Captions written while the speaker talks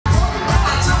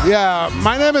Yeah,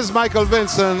 my name is Michael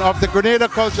Vincent of the Grenada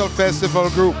Cultural Festival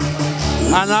Group,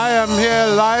 and I am here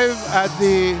live at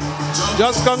the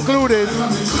just concluded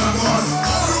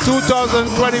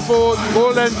 2024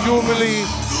 Golden Jubilee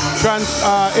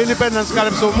Independence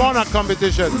Calypso Monarch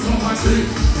competition.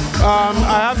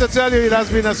 I have to tell you, it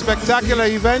has been a spectacular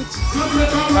event,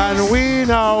 and we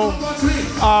now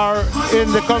are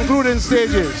in the concluding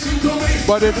stages.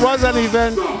 But it was an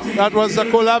event that was a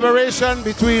collaboration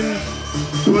between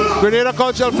Grenada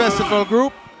Cultural Festival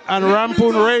Group and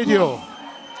Rampoon Radio.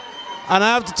 And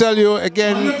I have to tell you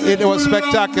again, it was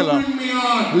spectacular.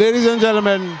 Ladies and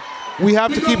gentlemen, we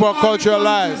have to keep our culture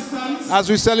alive. As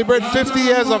we celebrate 50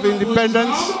 years of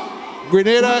independence,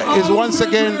 Grenada is once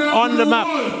again on the map.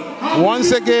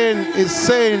 Once again is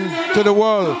saying to the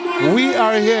world, we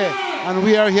are here and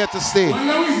we are here to stay.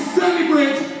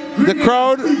 The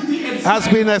crowd has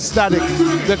been ecstatic.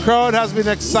 The crowd has been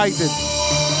excited.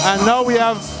 And now we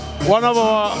have one of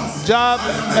our job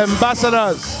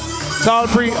ambassadors,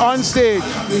 Talpree, on stage,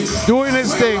 doing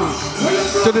his thing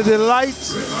to the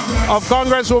delight of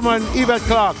Congresswoman Yvette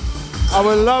Clark. I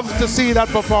would love to see that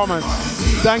performance.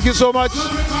 Thank you so much,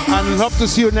 and hope to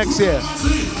see you next year.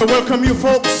 I welcome you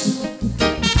folks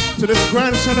to this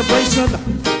grand celebration,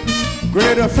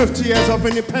 Grenada 50 years of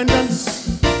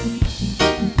independence,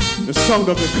 the sound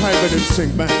of the Caribbean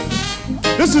Sing Band.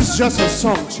 This is just a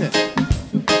song check,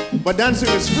 but dancing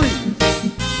is free.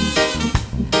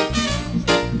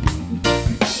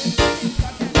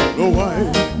 No,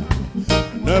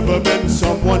 I've never been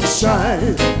someone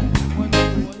shy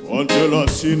until I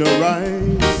seen her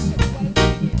rise.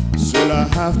 Still I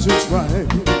have to try,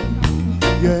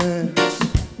 yes.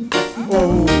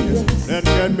 Oh, yes. That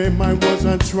can make my words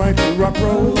and try to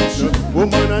approach a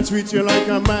woman and treat you like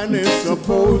a man is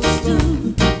supposed to.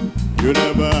 You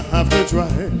never have to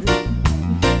try.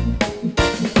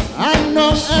 I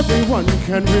know everyone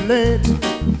can relate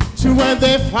to when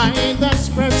they find that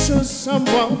special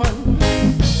someone.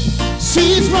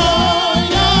 She's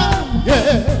royal,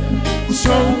 yeah,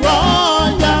 so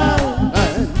royal.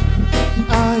 And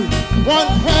I want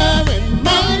her in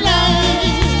my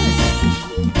life.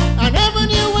 I never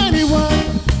knew anyone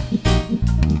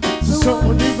so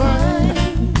divine.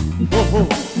 Oh,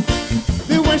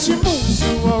 the way she moves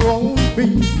to her own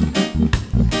beat,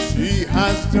 she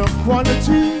has the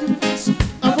qualities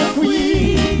of a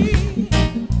queen.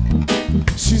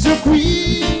 She's a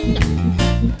queen.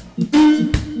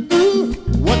 Ooh, ooh,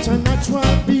 what a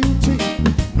natural beauty.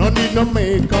 No need no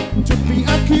makeup to be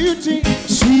a cutie.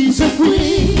 She's a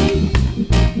queen.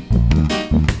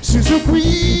 She's a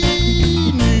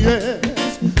queen, yes.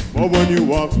 But when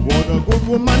you ask what a good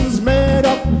woman's made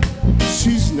of,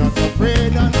 she's not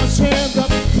afraid and ashamed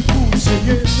of who she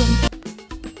is.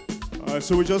 All right,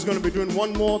 so we're just going to be doing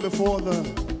one more before the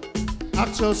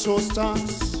actual show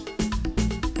starts.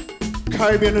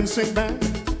 Caribbean and Sing Band,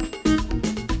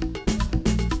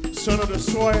 son of the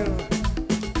soil,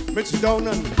 Mitch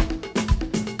Downan.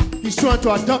 He's trying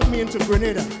to adopt me into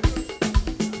Grenada.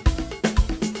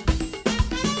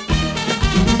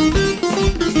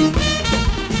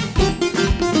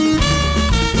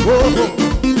 Whoa, whoa,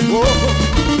 whoa,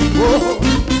 whoa.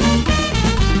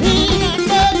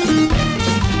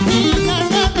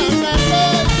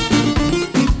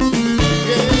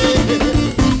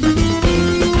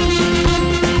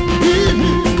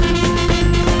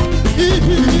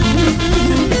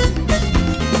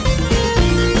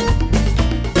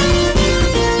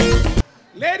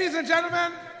 Ladies and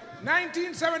gentlemen,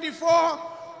 1974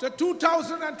 to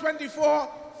 2024,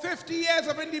 50 years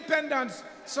of independence.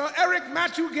 Sir Eric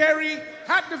Matthew Gary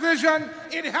had the vision.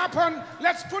 It happened.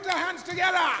 Let's put our hands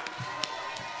together.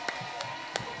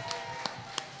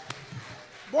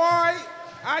 Boy,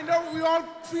 I know we all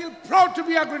feel proud to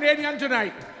be a Grenadian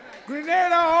tonight.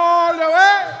 Grenada all the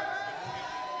way.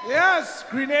 Yes,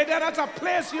 Grenada, that's a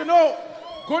place, you know.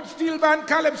 Good steel band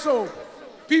Calypso.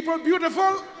 People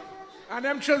beautiful, and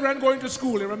them children going to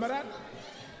school. You remember that?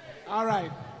 All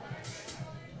right.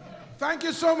 Thank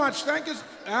you so much. Thank you.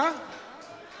 Huh?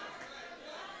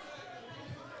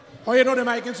 Oh, you know the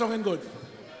mic is sounding good.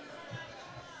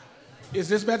 Is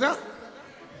this better?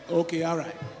 Okay, all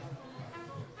right.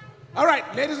 All right,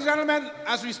 ladies and gentlemen,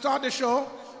 as we start the show,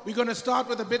 we're going to start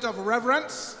with a bit of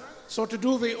reverence. So to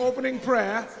do the opening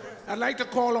prayer, I'd like to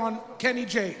call on Kenny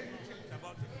J.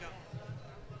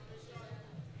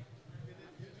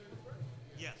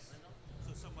 Yes.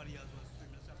 So somebody else was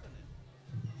doing something.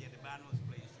 Yeah, the band was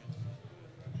playing.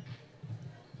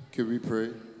 Can we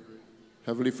pray?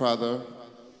 Heavenly Father,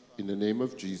 in the name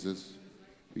of Jesus,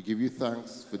 we give you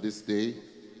thanks for this day.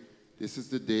 This is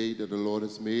the day that the Lord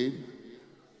has made.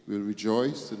 We'll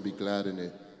rejoice and be glad in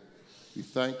it. We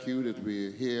thank you that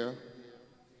we're here,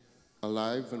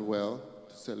 alive and well,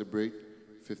 to celebrate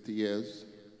 50 years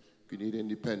Grenada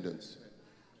independence.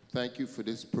 Thank you for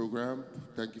this program.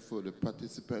 Thank you for the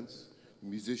participants,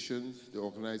 musicians, the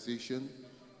organization.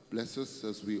 Bless us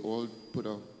as we all put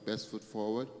our best foot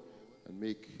forward and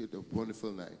make it a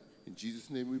wonderful night. In Jesus'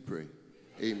 name we pray.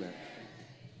 Amen.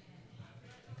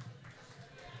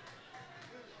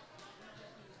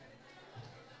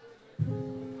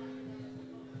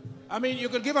 I mean, you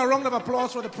could give a round of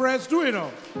applause for the prayers too, you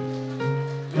know.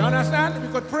 You understand?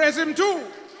 We could praise him too,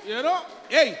 you know.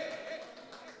 Hey.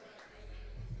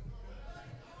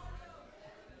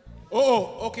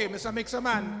 Oh, okay, Mr. Mixer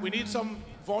Man, we need some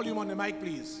volume on the mic,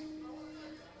 please.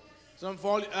 Some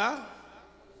volume, huh?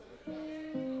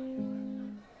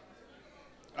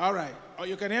 All right. Oh,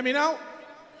 you can hear me now?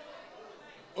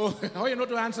 Oh, how you know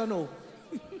to answer no?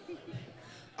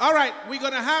 All right, we're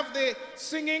going to have the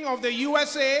singing of the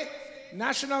USA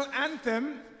National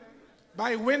Anthem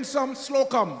by Winsome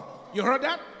Slocum. You heard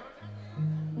that?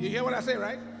 You hear what I say,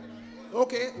 right?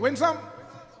 Okay, Winsome.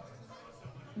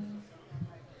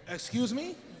 Excuse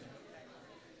me?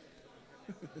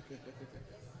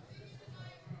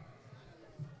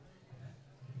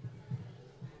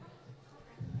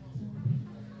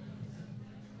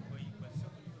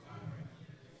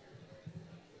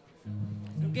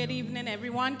 Good evening,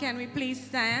 everyone. Can we please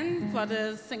stand for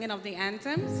the singing of the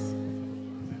anthems?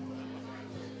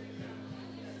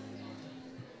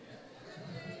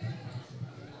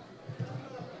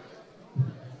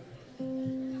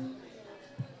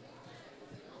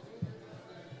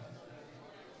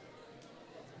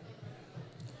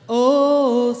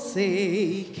 Oh,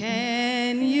 say,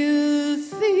 can you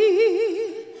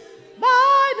see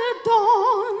by the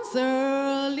dawn's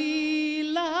early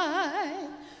light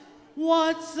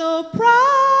what so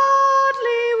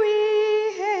proudly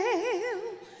we hail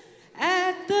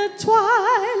at the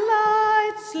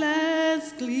twilight's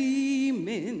last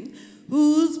gleaming,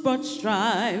 whose broad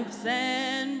stripes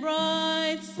and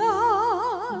bright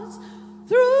stars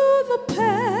through the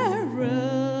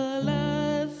perilous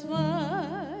fight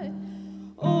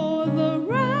o'er the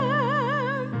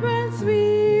ramparts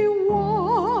we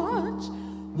watch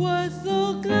was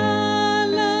so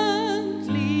gallantly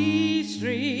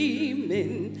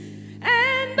streaming,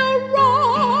 and the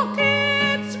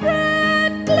rockets'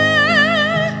 red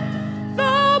glare,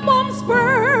 the bombs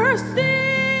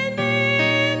bursting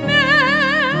in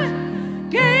air,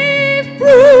 gave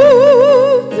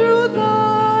proof through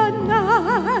the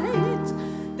night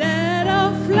that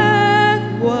our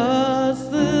flag was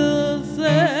still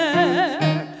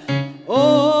there.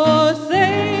 Oh,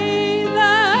 say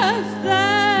that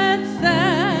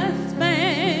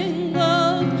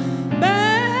spangled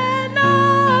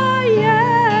banner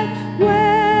yet wave.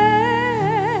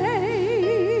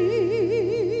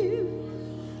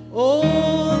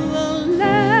 Oh, the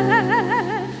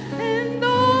land and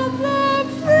all the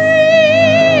free,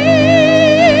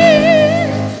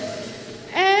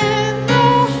 and the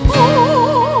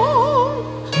home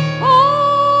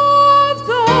of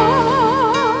the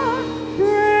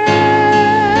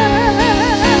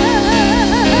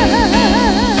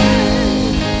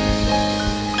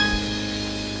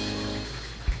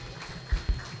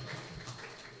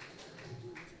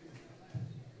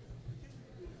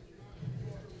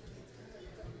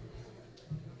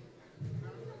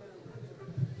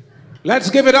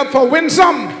Let's give it up for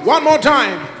Winsome one more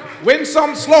time.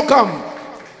 Winsome Slocum.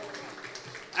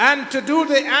 And to do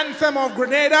the anthem of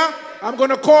Grenada, I'm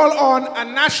going to call on a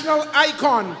national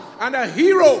icon and a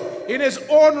hero in his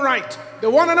own right, the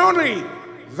one and only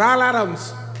Val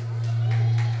Adams.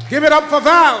 Give it up for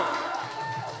Val.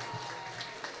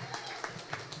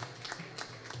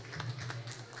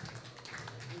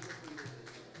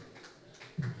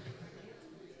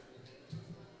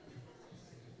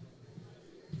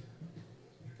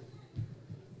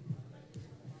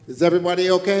 Is everybody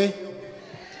okay?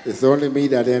 It's only me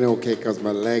that ain't okay because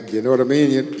my leg, you know what I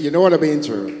mean? You know what I mean,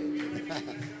 true.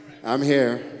 I'm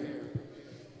here.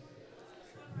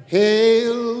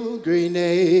 Hail,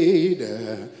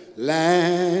 Grenada,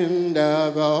 land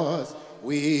of us,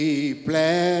 we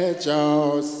pledge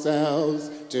ourselves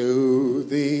to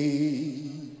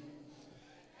thee.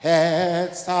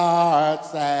 Heads,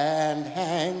 hearts, and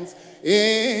hands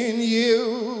in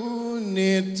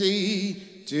unity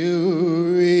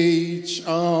to reach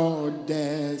our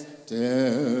destiny,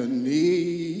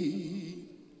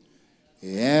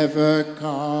 ever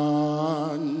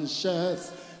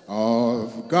conscious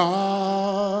of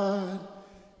God,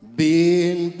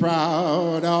 being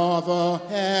proud of our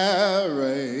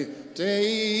heritage.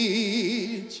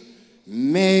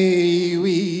 May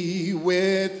we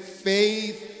with faith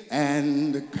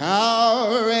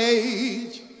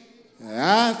courage,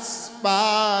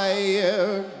 aspire,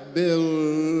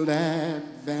 build,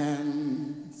 advance.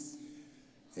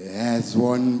 As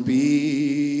one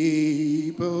people,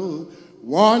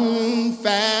 one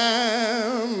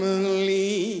family,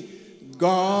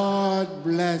 God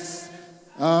bless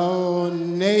our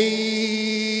nation.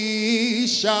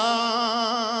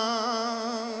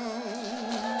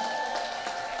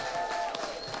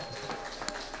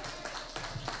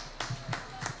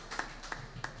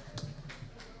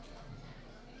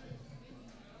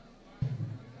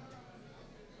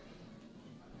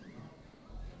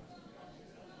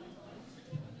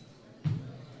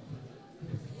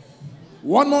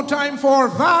 One more time for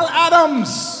Val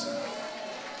Adams.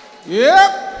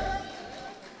 Yep.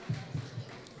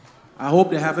 I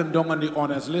hope they have him down on the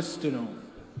honors list, you know,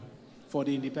 for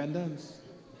the independence.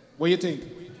 What do you think?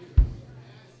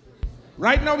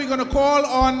 Right now we're going to call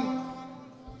on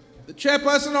the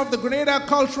chairperson of the Grenada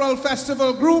Cultural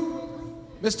Festival Group,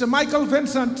 Mr. Michael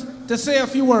Vincent, to say a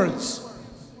few words.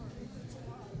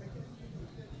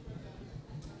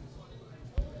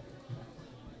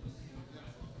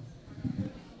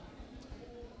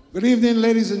 Good evening,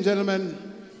 ladies and gentlemen.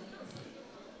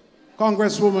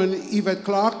 Congresswoman Yvette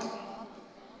Clarke,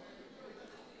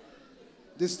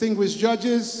 distinguished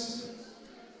judges,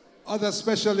 other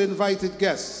special invited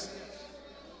guests.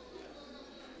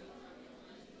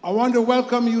 I want to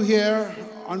welcome you here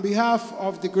on behalf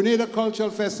of the Grenada Cultural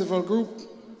Festival Group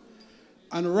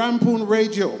and Rampoon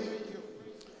Radio.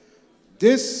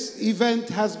 This event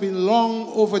has been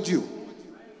long overdue.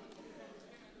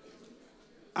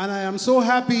 And I am so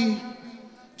happy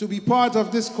to be part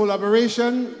of this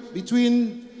collaboration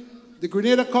between the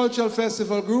Grenada Cultural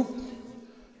Festival Group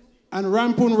and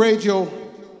Rampoon Radio,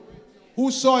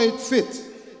 who saw it fit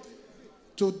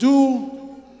to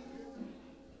do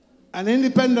an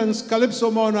Independence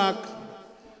Calypso Monarch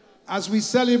as we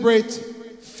celebrate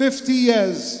 50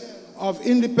 years of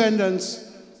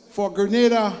independence for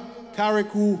Grenada,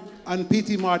 Carriacou, and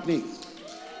Petite Martinique.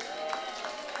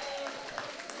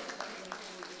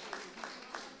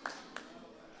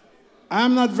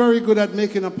 I'm not very good at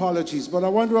making apologies, but I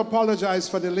want to apologize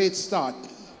for the late start.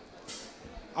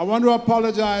 I want to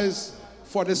apologize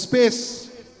for the space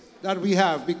that we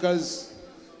have, because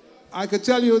I could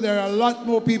tell you there are a lot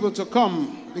more people to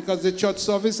come because the church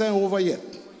service ain't over yet.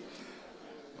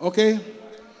 Okay?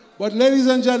 But ladies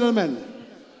and gentlemen,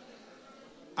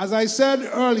 as I said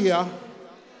earlier,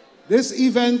 this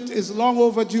event is long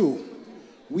overdue.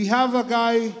 We have a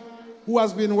guy who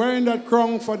has been wearing that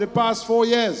crown for the past 4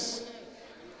 years.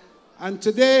 And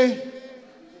today,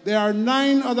 there are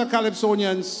 9 other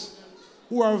Calypsonians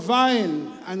who are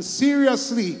vying and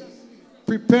seriously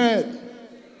prepared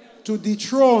to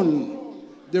dethrone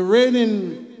the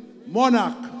reigning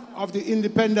monarch of the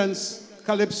Independence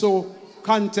Calypso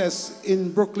contest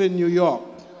in Brooklyn, New York.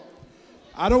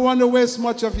 I don't want to waste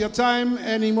much of your time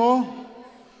anymore,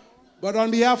 but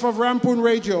on behalf of Rampoon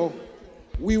Radio,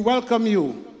 we welcome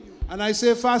you. And I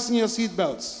say fasten your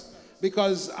seatbelts,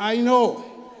 because I know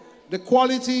the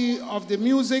quality of the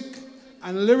music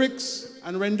and lyrics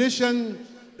and rendition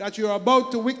that you're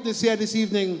about to witness here this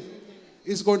evening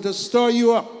is going to stir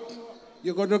you up.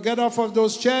 You're going to get off of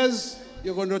those chairs,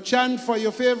 you're going to chant for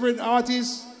your favorite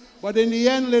artists, but in the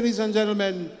end, ladies and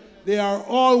gentlemen, they are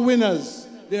all winners.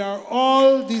 They are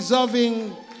all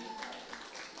deserving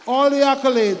all the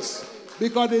accolades,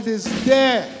 because it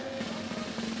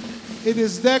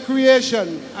is their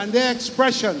creation and their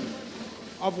expression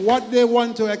of what they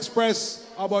want to express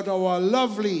about our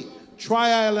lovely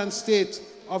tri-island state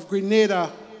of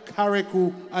Grenada,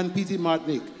 Carriacou, and Petite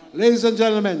Martinique. Ladies and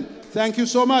gentlemen, thank you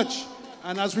so much.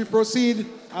 And as we proceed,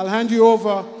 I'll hand you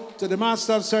over to the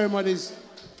Master of Ceremonies,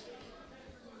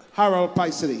 Harold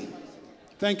Paisity.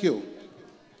 Thank you.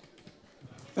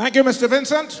 Thank you, Mr.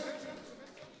 Vincent.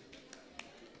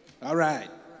 All right.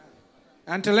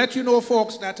 And to let you know,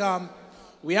 folks, that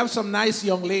we have some nice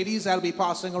young ladies I'll be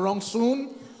passing around soon,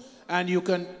 and you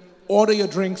can order your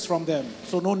drinks from them.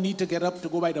 So no need to get up to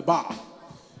go by the bar.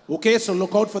 Okay, so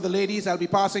look out for the ladies I'll be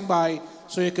passing by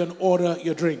so you can order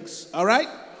your drinks. All right?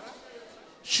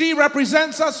 She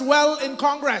represents us well in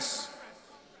Congress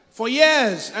for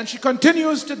years, and she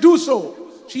continues to do so.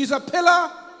 She's a pillar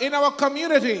in our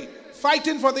community,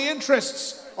 fighting for the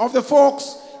interests of the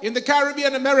folks in the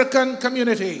Caribbean American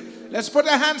community. Let's put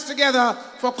our hands together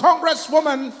for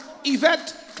Congresswoman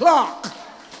Yvette Clarke.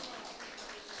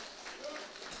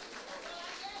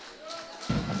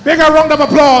 Bigger round of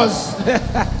applause.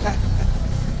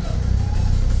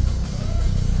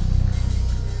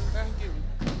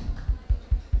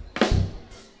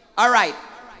 All right.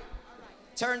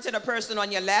 turn to the person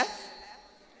on your left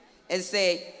and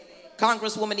say,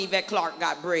 Congresswoman Yvette Clarke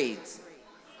got braids.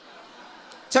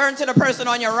 Turn to the person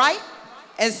on your right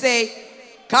and say,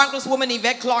 Congresswoman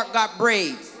Yvette Clarke got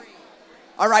braids.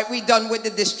 All right, we done with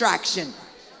the distraction.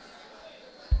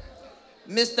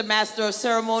 Mr. Master of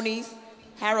Ceremonies,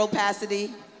 Harold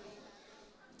Pasadena,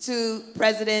 to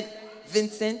President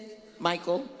Vincent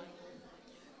Michael,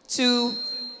 to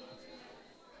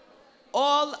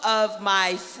all of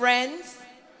my friends,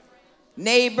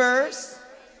 neighbors,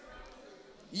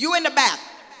 you in the back,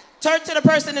 turn to the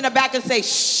person in the back and say,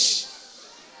 shh.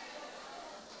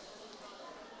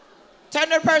 Turn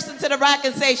to the person to the back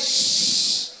and say,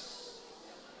 shh.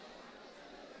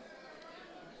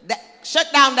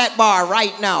 Shut down that bar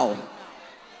right now.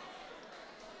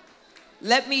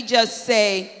 Let me just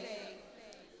say,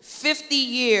 50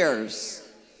 years.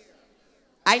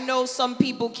 I know some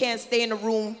people can't stay in a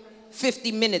room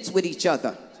 50 minutes with each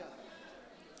other.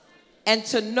 And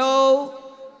to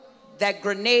know that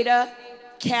Grenada,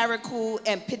 Carriacou,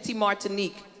 and Petit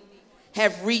Martinique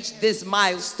have reached this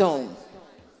milestone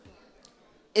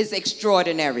is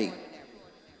extraordinary.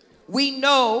 We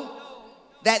know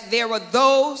that there were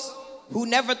those who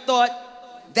never thought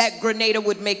that Grenada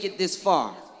would make it this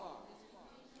far.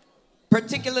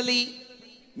 Particularly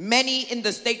many in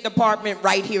the State Department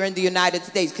right here in the United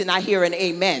States. Can I hear an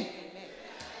amen?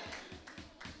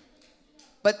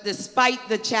 But despite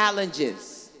the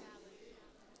challenges,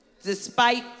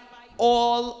 despite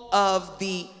all of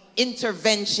the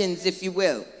interventions, if you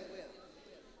will,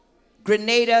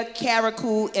 Grenada,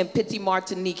 Carriacou, and Petit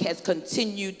Martinique has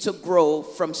continued to grow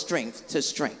from strength to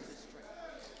strength.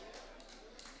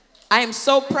 I am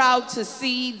so proud to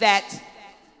see that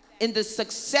in the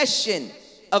succession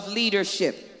of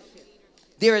leadership,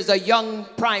 there is a young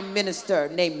prime minister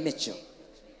named Mitchell,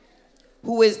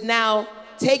 who is now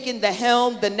taking the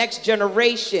helm. The next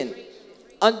generation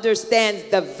understands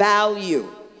the value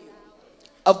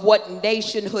of what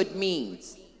nationhood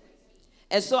means.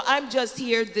 And so I'm just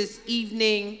here this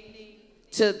evening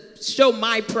to show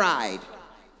my pride.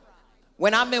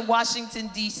 When I'm in Washington,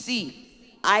 D.C.,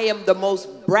 I am the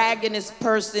most bragginest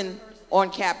person on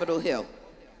Capitol Hill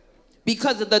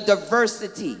because of the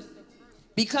diversity,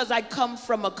 because I come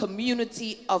from a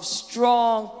community of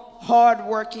strong,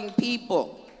 hardworking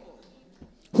people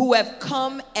who have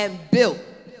come and built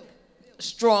a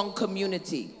strong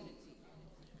community.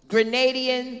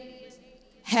 Grenadians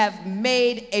have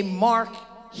made a mark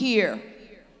here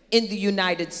in the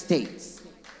United States.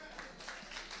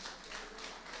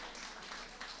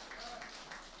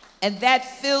 And that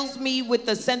fills me with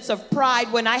a sense of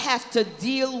pride when I have to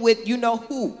deal with you know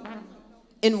who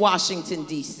in Washington,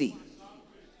 D.C.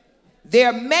 There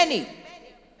are many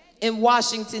in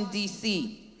Washington,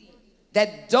 D.C.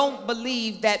 that don't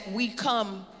believe that we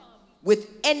come with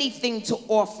anything to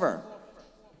offer,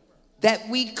 that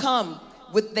we come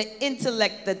with the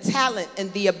intellect, the talent,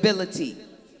 and the ability.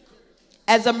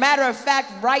 As a matter of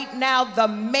fact, right now, the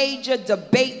major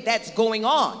debate that's going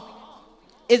on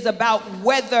is about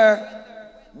whether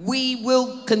we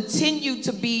will continue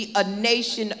to be a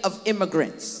nation of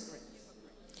immigrants.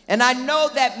 And I know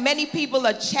that many people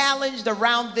are challenged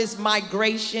around this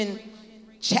migration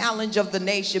challenge of the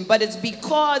nation, but it's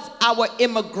because our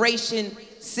immigration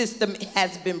system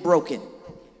has been broken.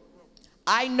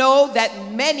 I know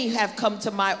that many have come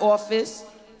to my office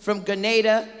from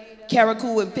Grenada,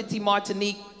 Carriacou, and Petit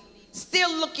Martinique,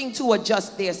 still looking to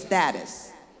adjust their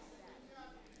status.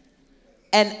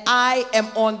 And I am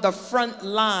on the front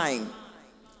line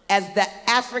as the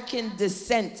African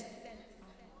descent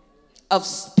of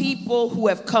people who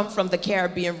have come from the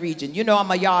Caribbean region. You know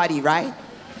I'm a Yardie, right?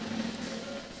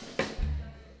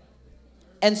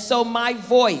 And so my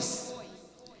voice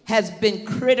has been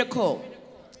critical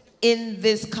in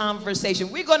this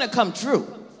conversation. We're gonna come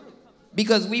true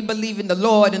because we believe in the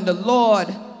Lord, and the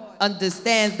Lord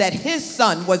understands that his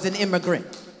son was an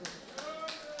immigrant.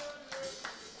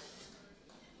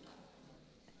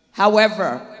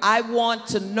 However, I want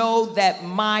to know that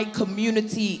my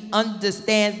community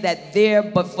understands that there,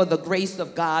 but for the grace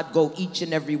of God, go each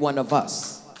and every one of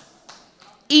us.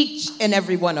 Each and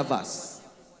every one of us.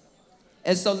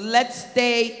 And so let's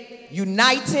stay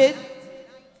united.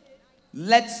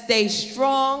 Let's stay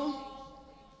strong.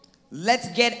 Let's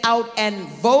get out and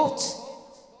vote.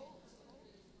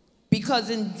 Because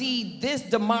indeed, this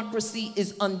democracy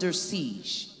is under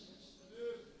siege.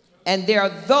 And there are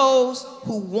those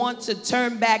who want to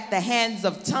turn back the hands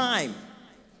of time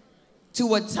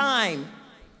to a time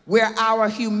where our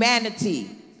humanity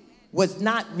was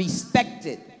not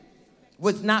respected,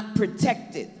 was not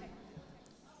protected.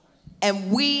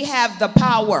 And we have the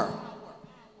power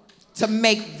to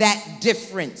make that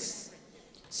difference.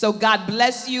 So God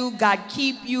bless you, God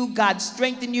keep you, God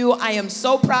strengthen you. I am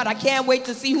so proud. I can't wait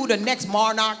to see who the next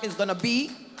Monarch is going to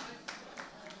be.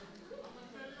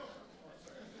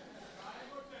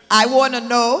 I want to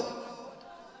know.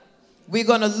 We're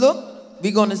going to look,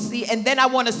 we're going to see, and then I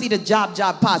want to see the Job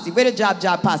Posse. Where the Job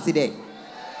Posse there?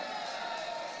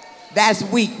 That's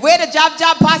weak. Where the Job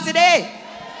Posse there?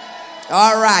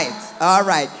 All right, all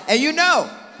right. And you know,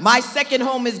 my second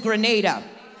home is Grenada.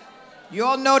 You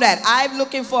all know that. I'm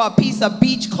looking for a piece of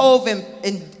Beach Cove in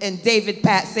St. David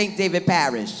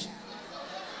Parish.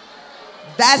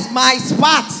 That's my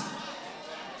spot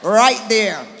right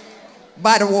there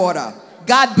by the water.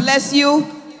 God bless you.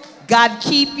 God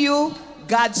keep you.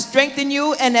 God strengthen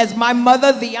you. And as my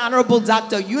mother, the Honorable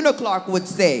Dr. Una Clark would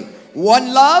say,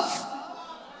 one love,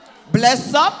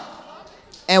 bless up,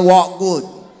 and walk good.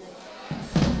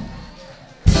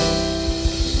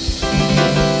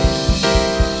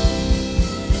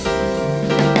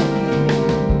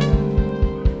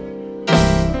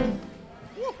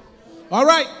 All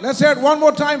right, let's hear it one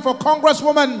more time for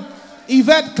Congresswoman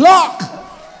Yvette Clark.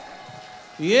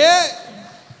 Yeah.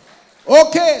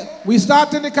 Okay, we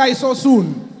start in the Calypso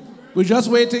soon. We're just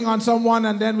waiting on someone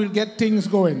and then we'll get things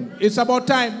going. It's about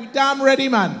time. We damn ready,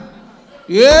 man.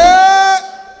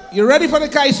 Yeah. You ready for the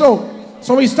Calypso?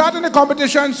 So we start in the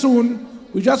competition soon.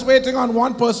 We're just waiting on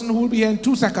one person who will be here in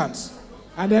 2 seconds.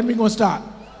 And then we're going to start.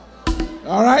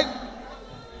 All right?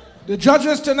 The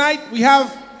judges tonight, we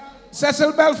have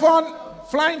Cecil Belfont,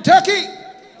 Flying Turkey.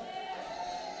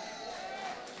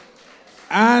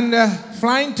 And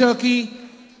Flying Turkey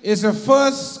is the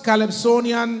first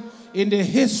Calypsonian in the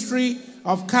history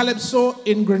of Calypso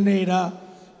in Grenada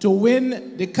to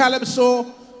win the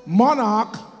Calypso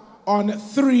Monarch on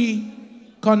 3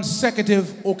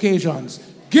 consecutive occasions.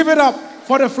 Give it up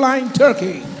for the Flying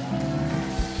Turkey.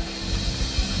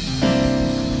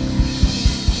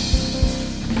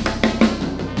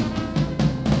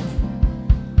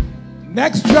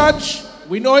 Next judge,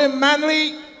 we know him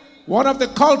Manley, one of the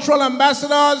cultural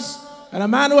ambassadors, and a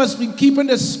man who has been keeping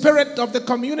the spirit of the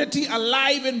community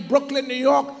alive in Brooklyn, New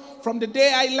York, from the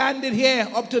day I landed here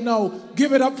up to now.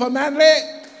 Give it up for Manley.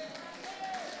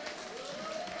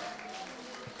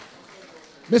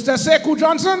 Mr. Sekou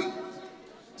Johnson,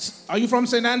 are you from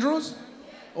St. Andrews?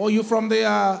 Or are you from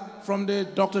the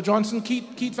Dr. Johnson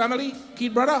Keith family?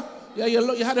 Keith brother? Yeah,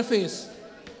 you had a face.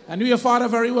 I knew your father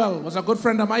very well. Was a good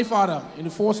friend of my father in the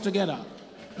force together.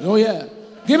 Oh yeah.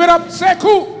 Give it up,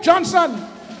 Sekou Johnson.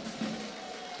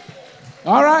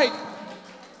 All right.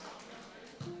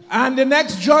 And the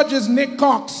next judge is Nick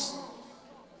Cox.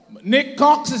 Nick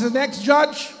Cox is the next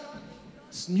judge.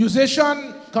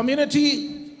 Musician,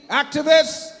 community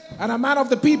activist, and a man of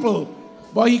the people.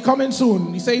 But he coming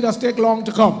soon. He said it does take long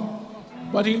to come.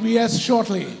 But he'll be here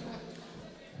shortly.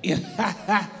 You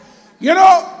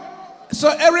know, so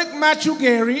Eric Matthew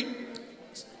Gary,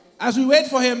 as we wait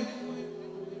for him,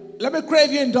 let me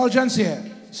crave your indulgence here.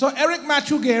 So Eric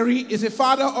Matthew Gary is a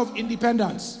father of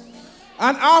independence.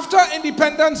 And after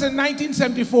independence in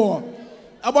 1974,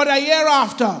 about a year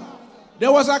after,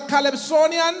 there was a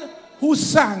Calypsonian who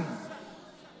sang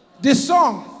this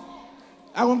song.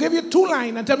 I'm going to give you 2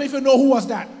 lines and tell me if you know who was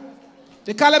that.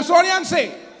 The Calypsonian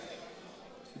say,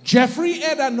 Jeffrey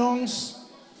Ed announced,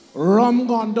 rum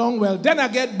gone down well, then I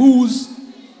get booze.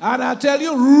 And I tell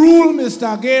you, rule,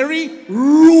 Mr. Gary,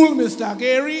 rule, Mr.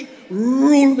 Gary,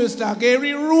 rule, Mr.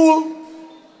 Gary, rule.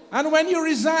 And when you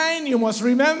resign, you must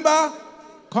remember,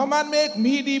 come and make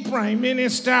me the prime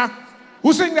minister.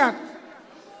 Who sing that?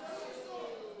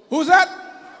 Who's that?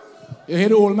 You hear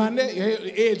the old man there? You hear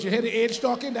the age? You hear the age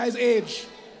talking? That is age.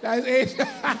 That is age.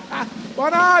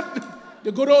 Bernard,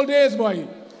 the good old days, boy.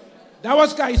 That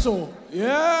was Calypso.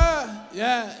 Yeah.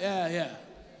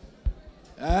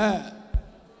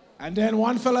 And then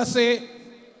one fella say,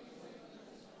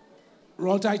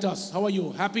 Roll Titus, how are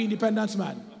you? Happy Independence,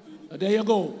 man. There you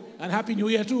go. And Happy New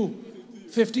Year, too.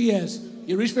 50 years.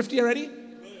 You reached 50 already?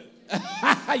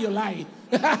 You lie.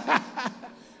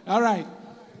 All right.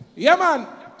 Yeah, man.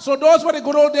 So those were the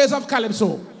good old days of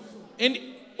Calypso.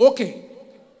 Okay.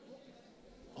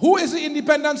 Who is the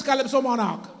Independence Calypso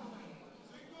Monarch?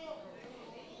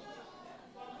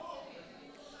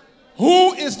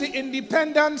 Who is the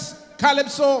Independence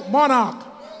Calypso Monarch?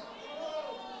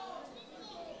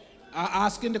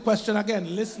 Asking the question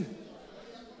again, listen.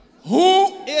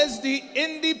 Who is the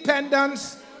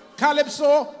Independence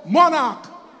Calypso Monarch?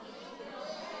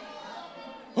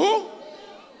 Who?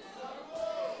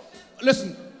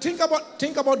 Listen, think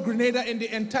about Grenada in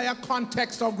the entire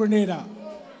context of Grenada.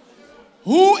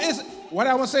 Who is, what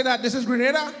I want to say that this is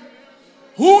Grenada?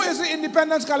 Who is the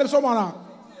Independence Calypso Monarch?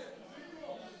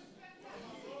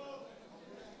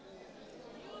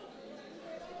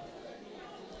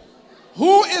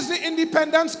 Who is the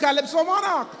Independence Calypso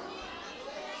Monarch?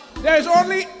 There is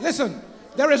only, listen,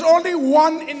 there is only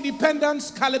one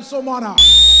Independence Calypso Monarch.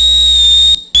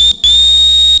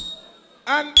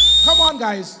 And come on,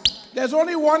 guys, there's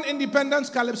only one Independence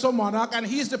Calypso Monarch, and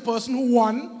he's the person who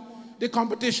won the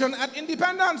competition at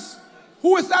Independence.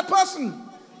 Who is that person?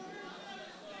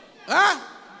 Huh?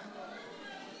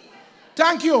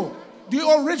 Thank you. The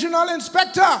original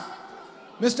inspector,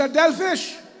 Mr.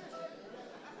 Delfish.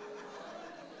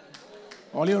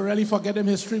 All you really forget him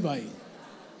history by.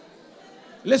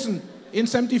 Listen, in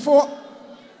 74,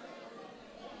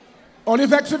 all you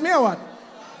vexed with me or what?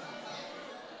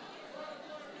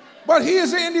 But he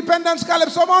is the Independence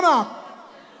Calypso Monarch,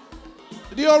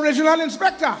 the original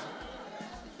inspector.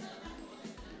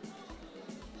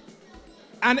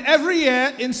 And every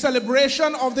year, in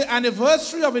celebration of the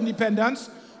anniversary of independence,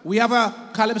 we have a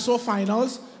Calypso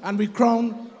finals, and we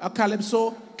crown a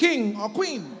Calypso king or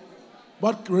queen.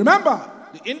 But remember,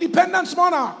 the Independence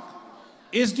Monarch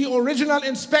is the original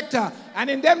inspector, and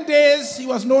in them days, he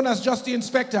was known as just the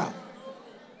inspector.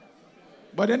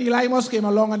 But then Eli Mus came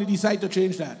along and he decided to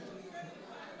change that.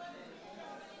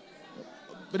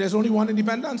 But there's only one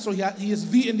independence, so he is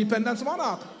the Independence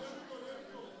Monarch.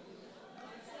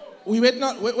 We wait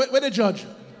not, where the judge?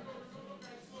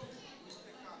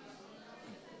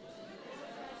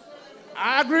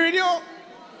 I agree with you.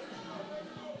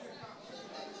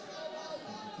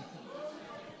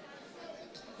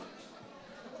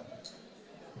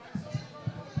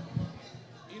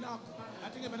 Enough. I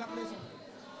think I better play something.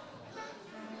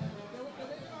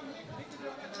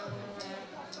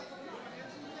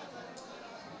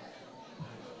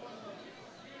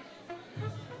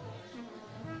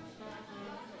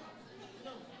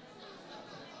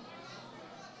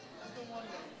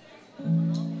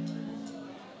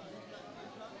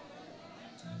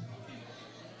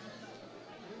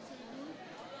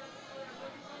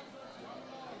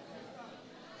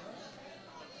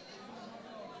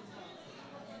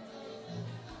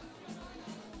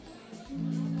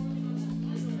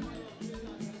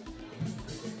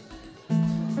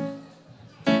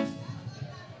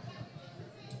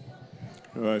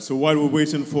 All right, so while we're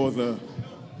waiting for the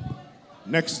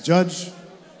next judge,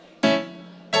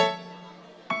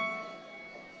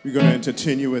 we're going to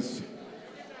entertain you with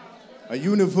a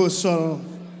universal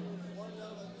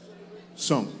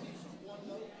song.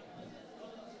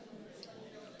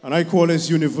 And I call this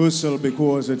universal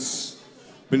because it's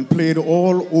been played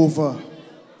all over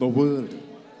the world.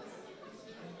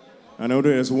 I know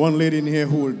there's one lady in here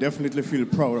who will definitely feel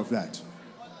proud of that.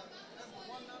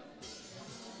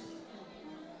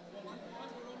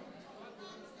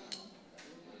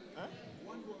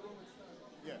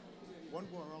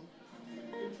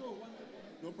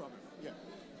 No problem. Yeah.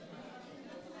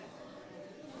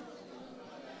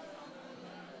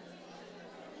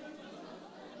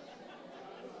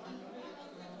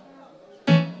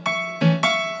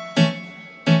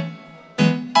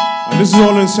 And this is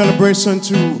all in celebration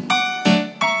to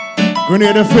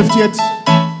Grenada 50th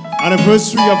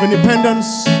anniversary of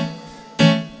independence.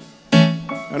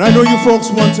 And I know you folks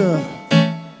want to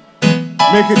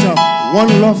make it a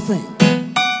one love thing.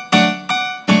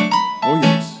 Oh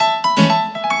yes.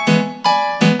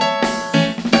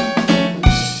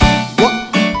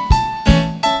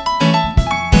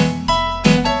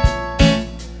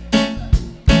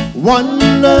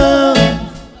 One love,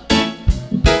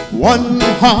 one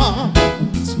heart.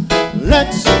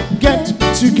 Let's get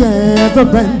together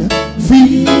and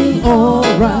feel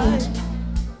alright.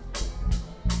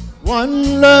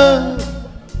 One love,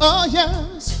 oh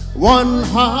yes, one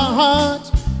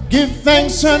heart. Give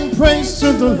thanks and praise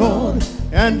to the Lord,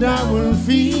 and I will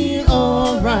feel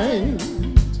alright.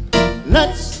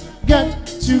 Let's get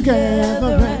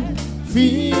together and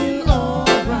feel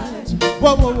alright.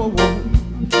 Whoa, whoa, whoa, whoa.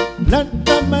 Let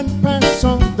the man pass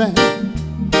on their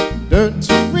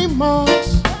dirty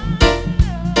remarks.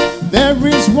 There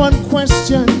is one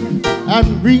question I'd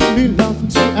really love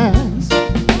to ask.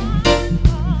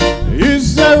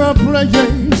 Is there a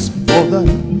place for the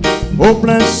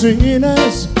hopeless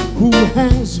sinners who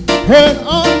has hurt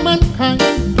all mankind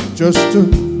just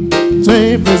to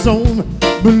save his own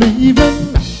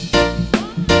believing?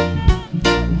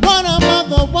 What about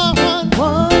the one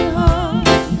heart?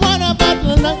 What about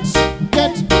the let's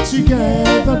get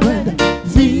together and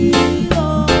feel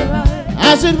alright?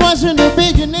 As it was in the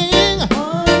beginning,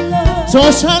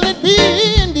 so shall it be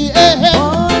in the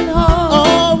end.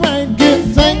 Alright, give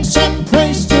thanks and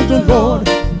praise to the Lord,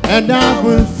 and I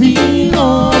will feel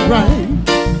alright.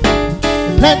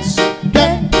 Let's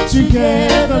get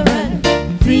together and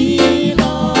feel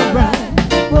alright.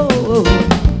 Whoa,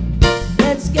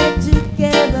 let's get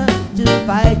together to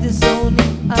fight this only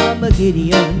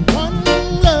Armageddon. One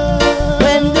love.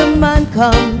 When the man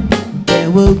comes, there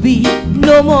will be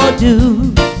no more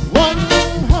doom. One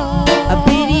heart. A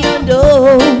pity on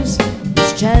those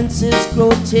whose chances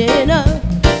grow thinner,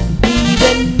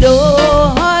 leaving no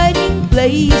hiding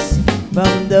place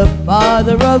from the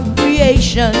Father of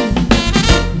creation.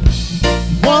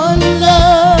 One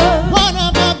love. What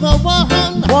about the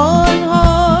one? One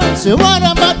heart. So what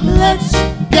about let's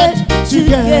get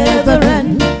together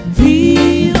and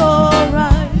feel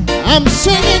alright. I'm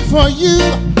singing for you,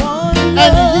 One and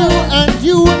love.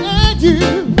 you, and you, and you.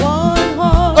 One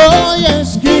heart. Oh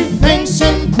yes, give thanks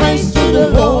and praise to the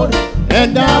Lord,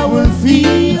 and I will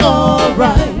feel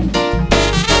alright.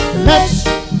 Let's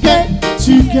get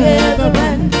together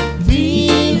and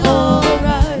feel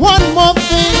alright. One more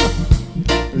thing,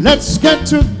 let's get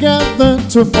together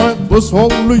to fight this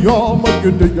holy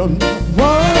Armageddon.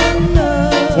 One love.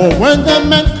 For when the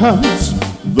man comes,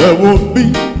 there will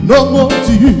be no more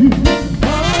tears.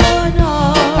 One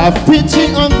heart. Have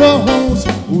pity on those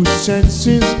whose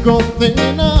senses go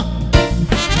thinner.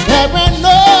 There are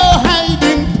no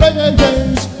hiding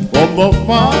places from the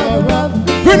Father of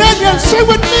Grenada, say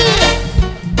with me.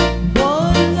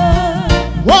 One love.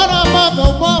 What about the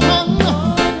woman?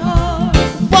 One heart.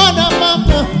 What about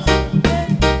the...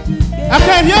 I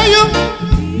can't hear you.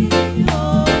 Feel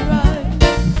alright.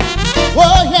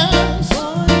 Oh yes.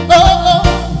 One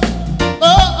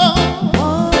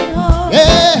heart.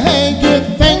 Yeah, give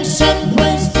thanks and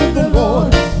praise to the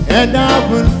Lord, and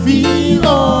I will feel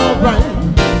alright.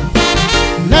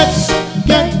 Let's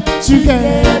get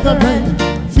together and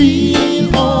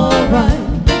feel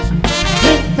alright.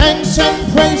 Give thanks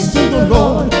and praise to the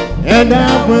Lord, and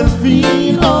I will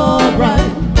feel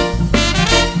alright.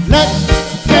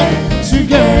 Let's get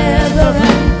together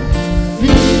and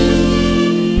feel.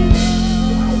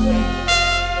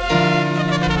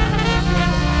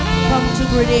 Come to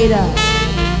Grenada,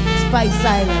 Spice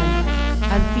Island,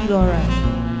 and feel alright.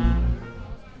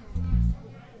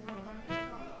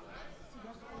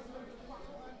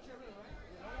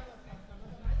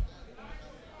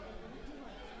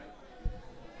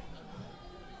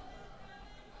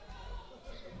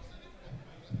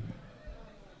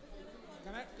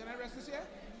 Can I rest this here?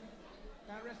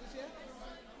 Can I rest this here?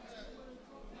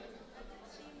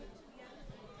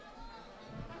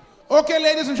 Okay,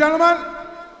 ladies and gentlemen.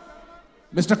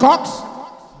 Mr. Cox,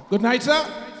 good night, sir.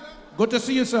 Good to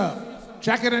see you, sir.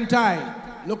 Jacket and tie,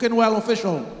 looking well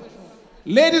official.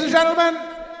 Ladies and gentlemen,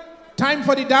 time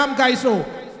for the damn Calypso.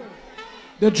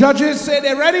 The judges say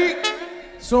they're ready,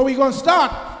 so we're going to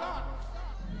start.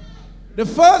 The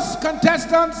first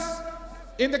contestants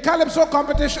in the Calypso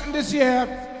competition this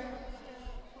year.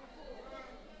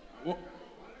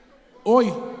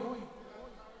 Oi,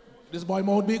 this boy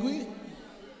mouth big, we?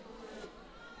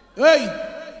 Hey,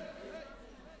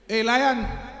 Lion,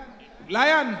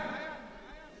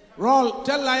 Roll,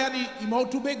 tell Lion he mouth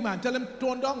too big, man. Tell him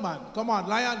tone down, man. Come on,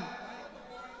 Lion.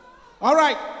 All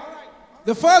right,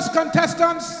 the first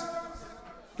contestants,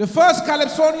 the first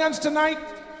Calypsonians tonight,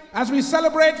 as we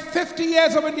celebrate 50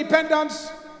 years of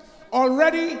independence,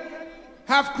 already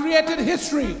have created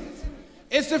history.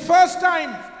 It's the first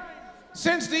time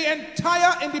since the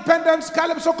entire Independence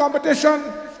Calypso competition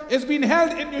is being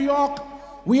held in New York,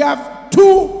 we have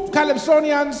two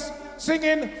Calypsonians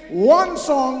singing one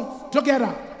song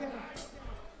together.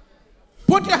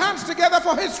 Put your hands together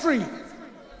for history.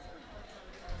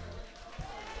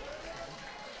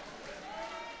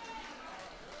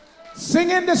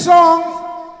 Singing the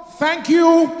song, Thank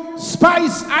You,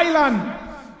 Spice Island.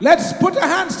 Let's put our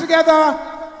hands together.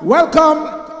 Welcome,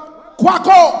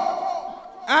 Quaco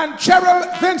and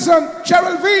Cheryl Vincent,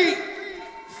 Cheryl V.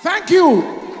 Thank you,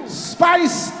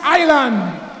 Spice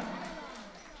Island.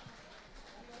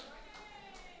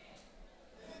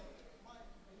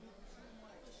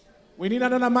 We need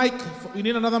another mic. We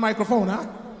need another microphone, huh?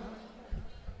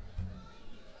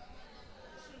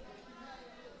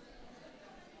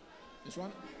 This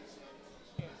one?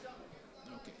 Okay.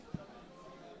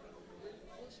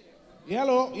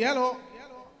 Yellow, yellow.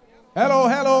 Hello,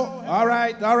 hello. All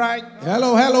right, all right.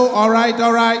 Hello, hello. All right,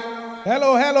 all right.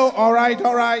 Hello, hello. All right,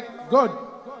 all right. Good.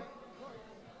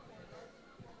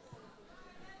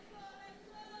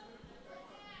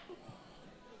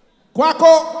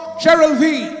 Quaco, Cheryl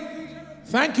V.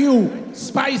 Thank you,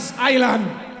 Spice Island.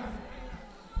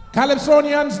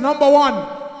 Calypsonians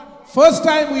 #1. First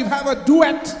time we've had a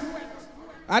duet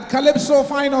at Calypso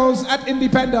finals at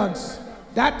Independence.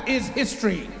 That is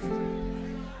history.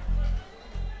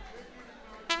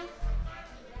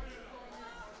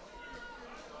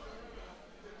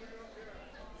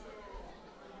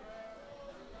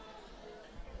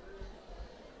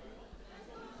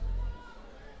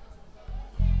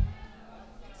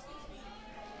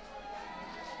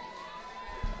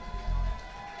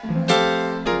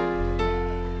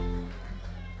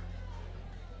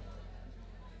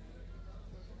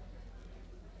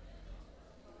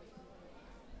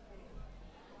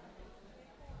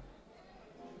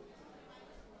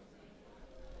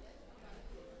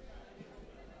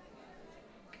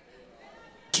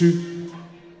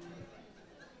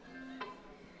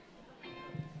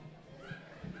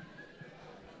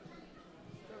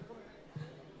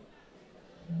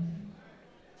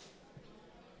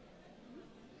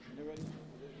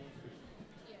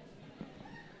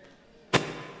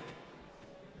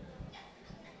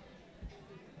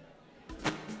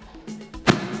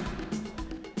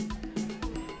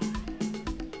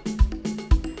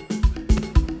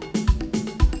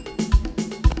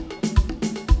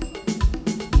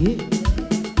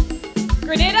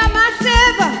 Grenada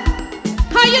Massive,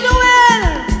 how you doing?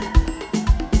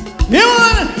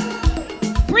 Yeah.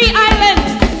 3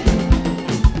 islands.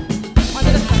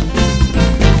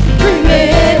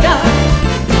 Grenada,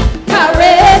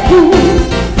 Caribou,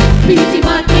 pretty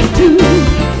magic too.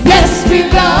 Yes, we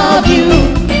love you.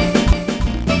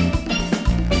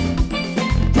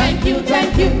 Thank you,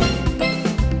 thank you.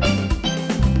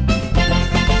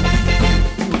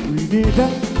 Grenada,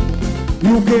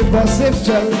 you gave us safe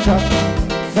shelter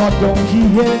for donkey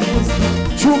years,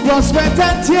 through blood, sweat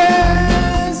and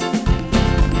tears.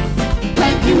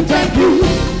 Thank you, thank you.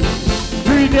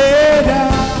 Grenada,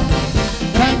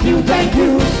 thank you, thank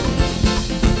you.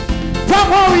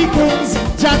 From hurricanes,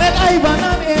 Janet, Ivan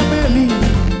and Emily,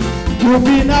 you've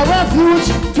been a refuge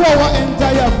to our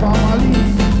entire family.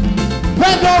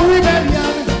 Pedro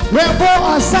rebellion, rainbow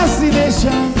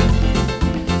assassination,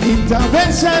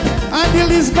 intervention, and the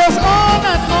list goes on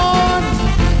and on.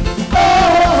 Oh,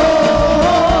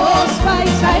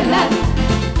 Spice Island.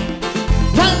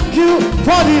 Thank you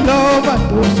for the love and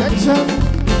protection.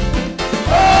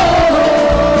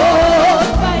 Oh,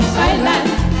 Spice Island.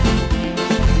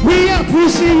 We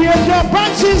appreciate your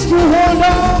branches to hold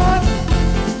on.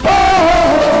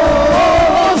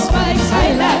 Oh, Spice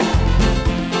Island.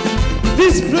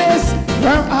 This place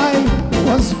where I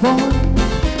was born.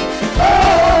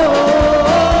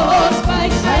 Oh,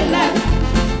 Spice Island.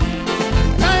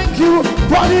 Thank you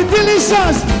for the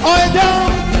delicious oil down.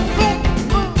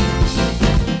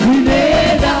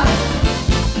 Grenada,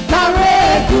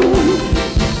 Caribou,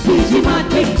 pretty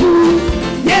magic too.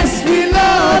 Yes, we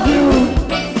love you.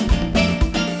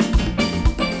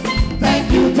 Thank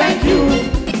you, thank you.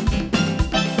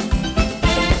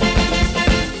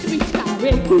 Sweet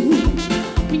Caribou,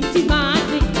 pretty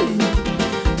magic too.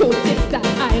 To Sister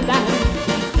Island,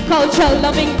 culture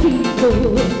loving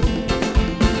people.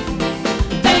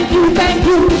 Thank you, thank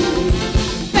you.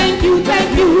 Thank you,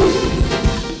 thank you.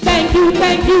 Thank you,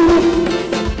 thank you.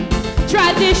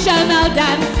 Traditional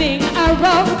dancing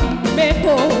around the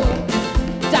maple,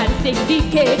 dancing the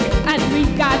cake and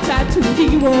regatta to the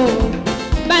wall.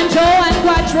 Banjo and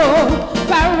quattro,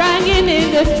 baranging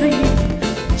in the street,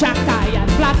 Jackai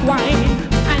and black wine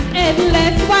and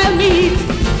endless wild meat.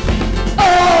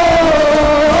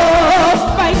 Oh,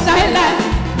 Spice Island,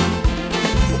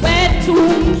 where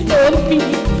tombstone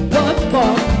feet was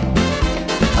born.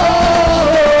 Oh,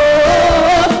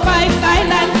 Spice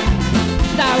Island,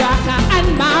 Saraka and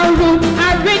Maroon, a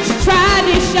rich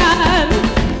tradition.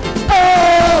 Oh,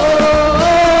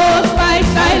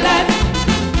 Spice Island,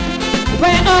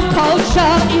 where our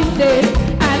culture is safe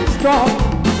and strong.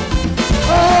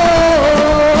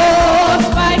 Oh,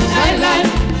 Spice Island,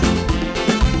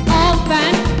 all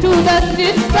thanks to the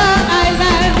sister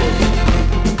island.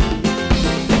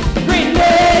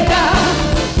 Grenada,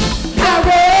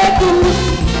 Caribou,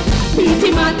 pretty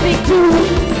magic too.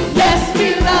 Yes, we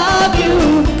love you.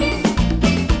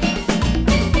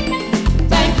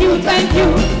 Thank you, thank you.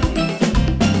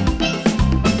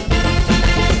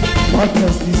 What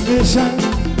does this nation,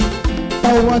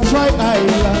 our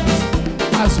tri-islands,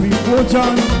 as we put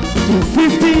on to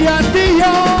 50 and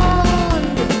beyond.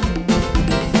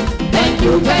 Thank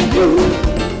you, thank you.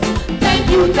 Thank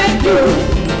you, thank you.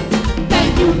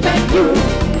 Thank you, thank you.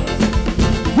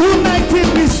 United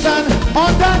we stand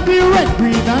under the red,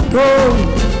 green and gold.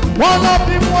 One of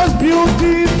the most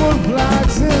beautiful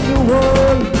flags in the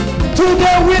world.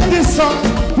 Today with this song,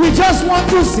 we just want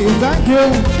to say thank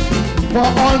you. For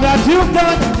all that you've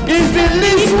done is the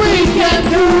least we can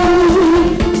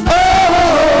do.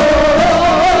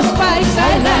 Spice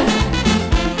Island,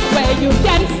 where you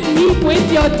can sleep with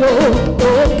your door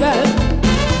open.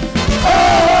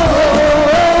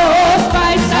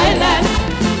 Spice Island,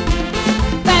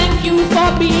 thank you for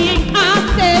being our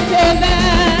safe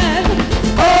haven.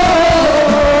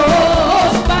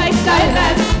 Spice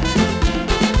Island,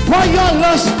 for your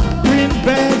lush green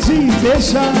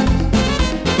vegetation.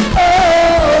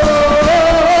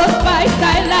 Spice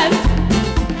Island,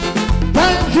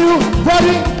 thank you for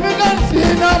the immigrants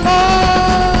in the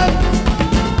mud.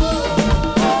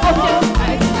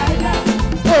 Spice Island,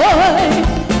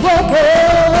 boy,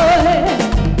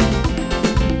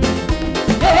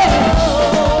 yeah.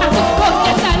 And the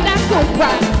focus and the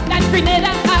Cobra, that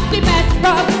Grenada have the best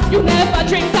rum. You never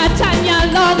drink that Tanya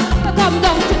long. Come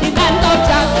down to the land of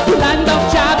Jab, the land of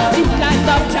Jab, the land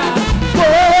of Jab.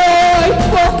 Boy,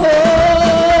 Wako.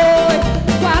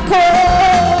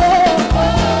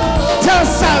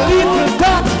 Just a little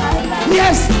dot,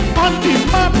 yes, on the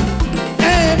map.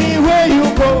 Anywhere you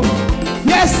go,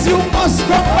 yes, you must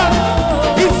come back.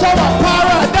 It's our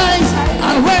paradise,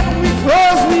 and when we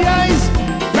close the eyes,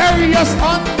 bury us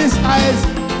on this ice,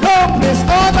 no place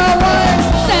otherwise.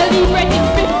 Celebrating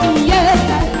 50 years,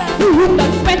 through the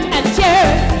sweat and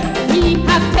tears, we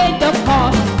have paid the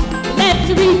cost. Let's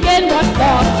regain what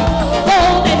lost.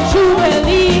 Golden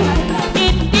Jubilee,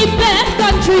 it's the best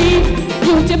country.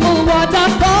 Beautiful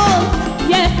waterfalls,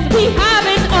 yes, we have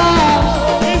it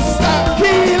all. It's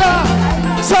Tequila,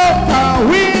 Soca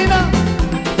Winner,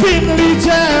 Finley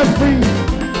Jeffrey,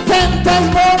 Tentas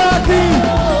Monarchy.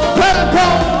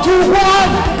 Welcome to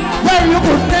one where you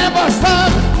could never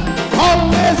stand.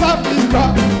 Always have the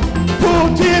rock,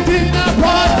 put it in a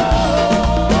pot.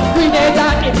 Grenada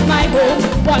is my home,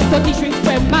 133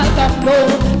 square miles of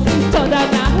road, sweeter than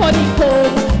a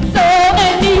honeycomb. So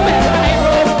anywhere I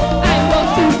roam, I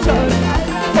must return.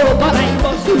 Oh, but I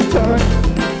must return.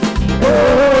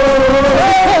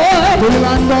 To the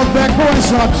land of Beko and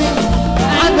Shopping,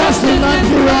 and that's the land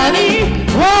Kirani,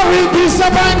 war with peace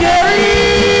of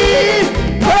Hungary.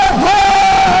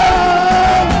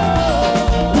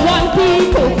 One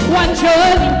people, one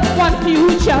journey, one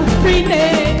future,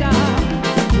 Grenada.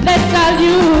 Let's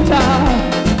salute her.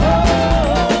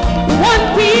 One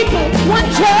people, one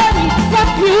journey,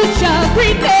 one future,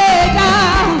 Grenada.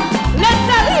 Let's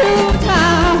salute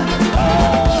her.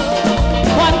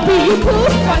 One people,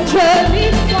 one journey,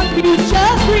 one future,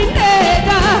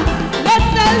 Grenada. Let's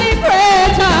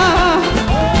celebrate her.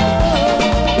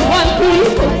 One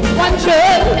people, one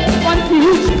journey, one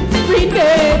future,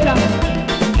 Grenada.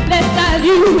 Let's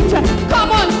salute her.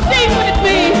 Come on, sing with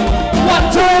me. One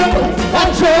people,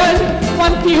 one journey,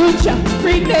 one future,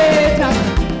 Grenada.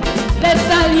 Let's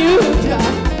salute her.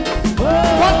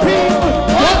 One people,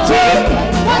 one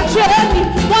journey,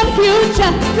 one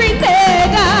future,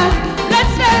 Grenada.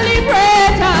 Let's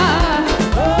celebrate her.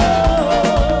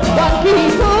 One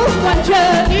people, one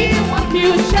journey, one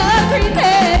future,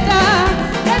 Grenada.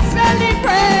 Let's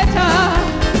celebrate her.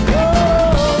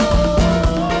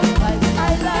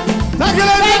 Thank you,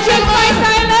 ladies and gentlemen.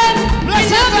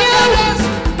 Spice Island.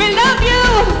 We love you.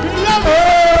 We love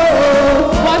you.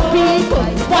 One people,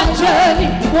 one journey,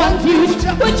 one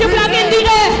future. Put your flag in the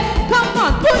air. Come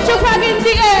on, put your flag in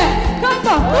the air. Come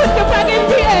on, put your flag in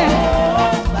the air.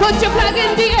 Put your flag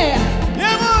in the air.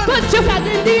 Put your flag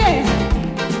in the air.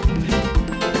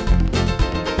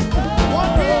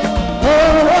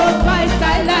 Oh, Spice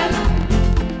Island.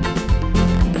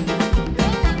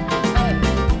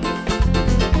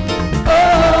 Oh,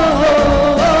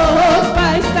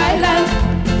 Spice Island.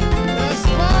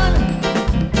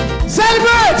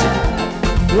 Celebrate!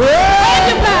 Wave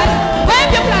your flag,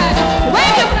 wave your flag,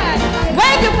 wave your flag,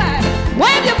 wave your flag,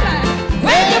 wave your flag,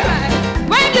 wave your flag,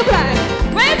 wave your flag,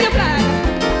 wave your flag.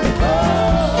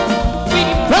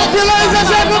 Thank you, ladies and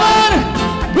gentlemen.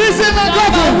 We sing the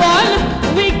Number one,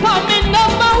 we come in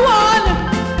number one.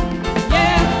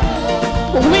 Yeah,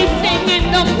 we sing in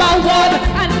number one,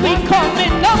 and we come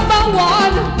in number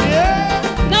one.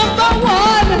 Number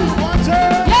one.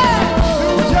 Yeah.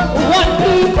 One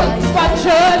people, one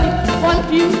journey, one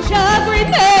future,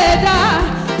 Grenada.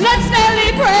 Let's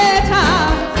celebrate her.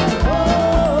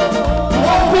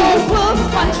 One people,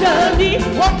 one journey,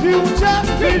 one future,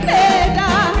 Grenada.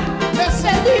 Let's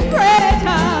celebrate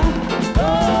her.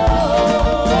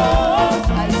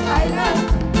 Spice Island.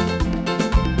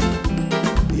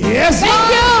 Yes, thank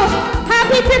you.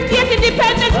 Happy 50th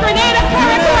Independence, Grenada,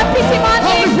 Caribou, and Pity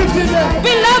Happy 50th day.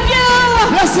 We love you.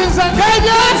 Blessings and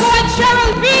guidance. Marco and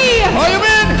Cheryl B. How you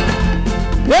been?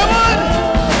 Yeah, man.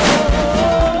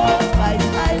 Spice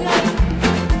Island.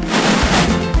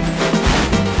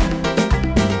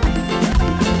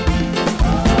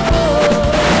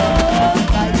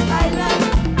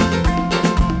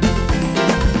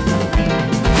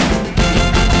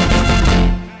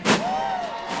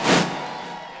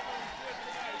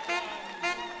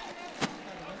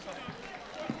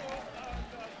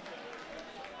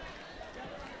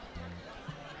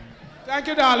 Thank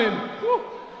you, darling. Woo.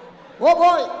 Oh,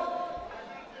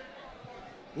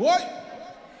 boy. Boy.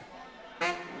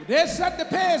 They set the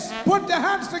pace. Put their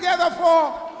hands together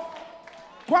for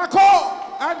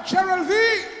Quaco and Cheryl V.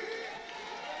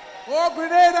 Oh,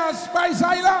 Grenada, Spice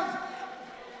Island.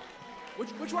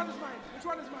 Which one is mine? Which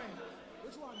one is mine?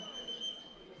 Which one?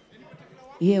 Any particular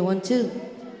one? Yeah, 1, 2.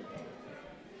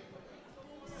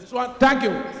 This one. Thank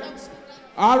you.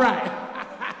 All right.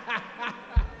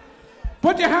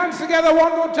 Put your hands together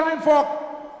one more time for...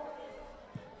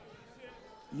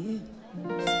 Yeah.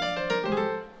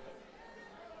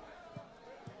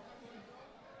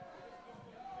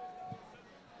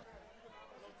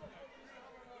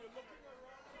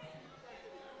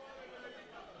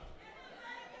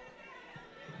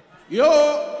 Yo.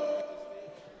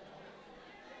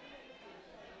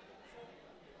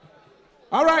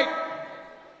 All right.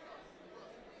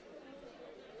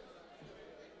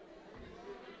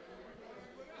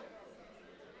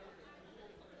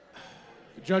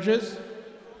 Judges,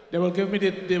 they will give me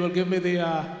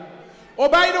the Oh,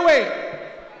 by the way,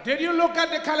 did you look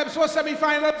at the Calypso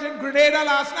semifinals in Grenada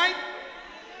last night?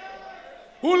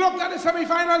 Who looked at the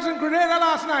semifinals in Grenada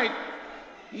last night?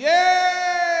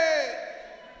 Yeah!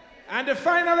 And the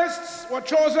finalists were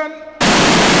chosen.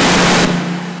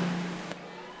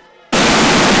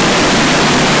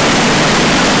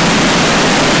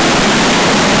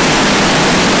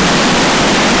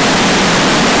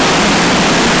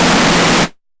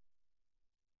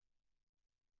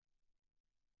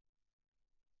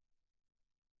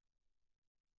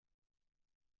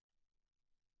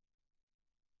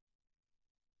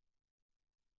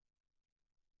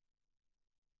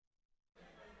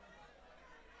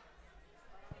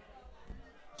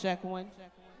 Check one.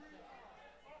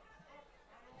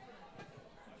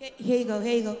 Here you go,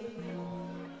 here you go.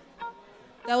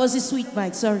 That was a sweet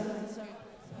mic, sorry.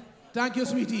 Thank you,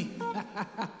 sweetie.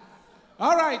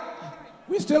 All right.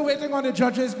 We're still waiting on the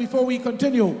judges before we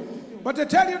continue. But to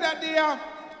tell you that they are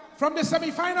from the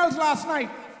semifinals last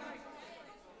night.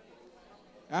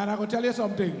 And I'm going to tell you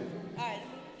something.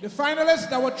 The finalists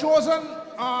that were chosen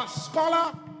are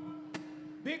Scholar,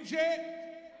 Big J,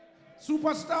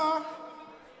 Superstar,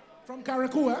 from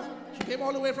Carriacou, eh? She came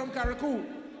all the way from Carriacou.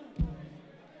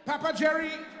 Papa Jerry,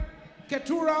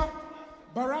 Ketura,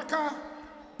 Baraka,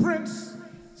 Prince,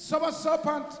 Summer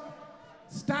Serpent,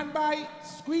 Standby,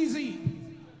 Squeezy.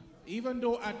 Even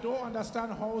though I don't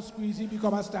understand how Squeezy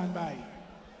become a standby.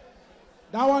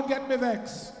 That one get me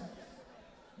vexed.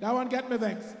 That one get me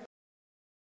vexed.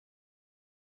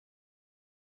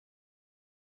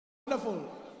 Wonderful.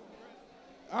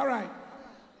 All right.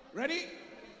 Ready?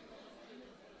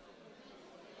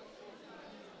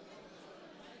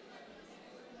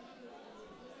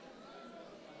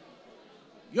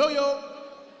 Yo-yo.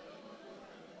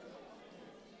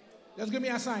 Just give me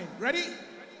a sign. Ready?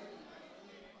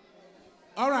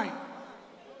 All right.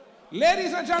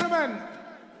 Ladies and gentlemen,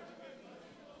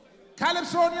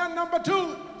 Calypsonian number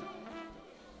 2,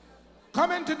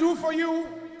 coming to do for you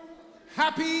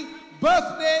Happy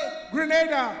Birthday,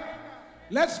 Grenada.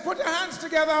 Let's put our hands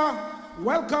together.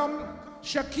 Welcome,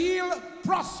 Shaquille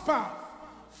Prosper.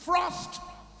 Frost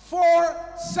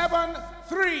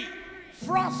 473.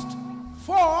 Frost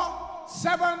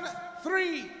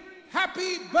 473.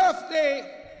 Happy birthday,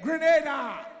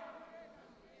 Grenada.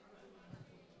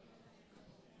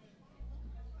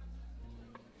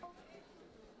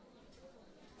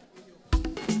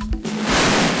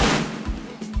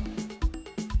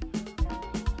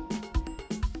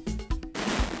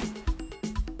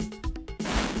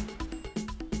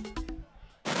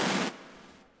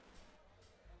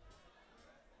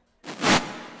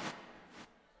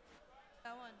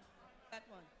 That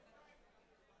one.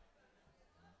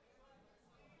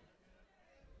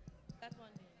 That one.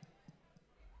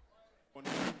 1,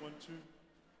 2, 1, 2.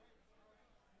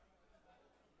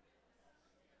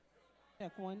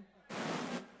 Check one.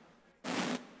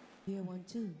 Here, 1,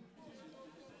 2.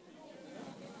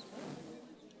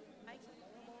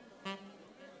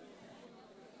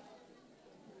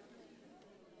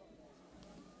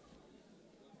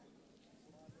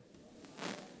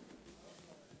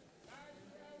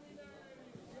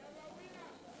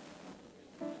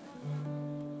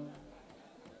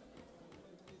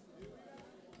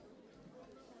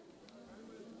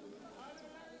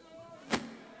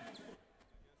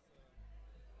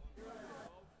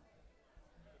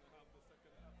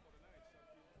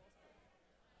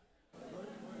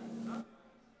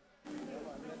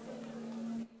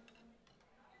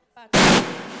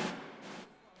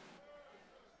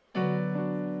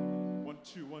 One,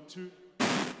 two, 1, 2.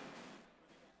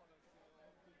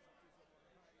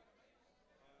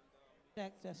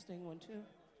 Testing 1, 2.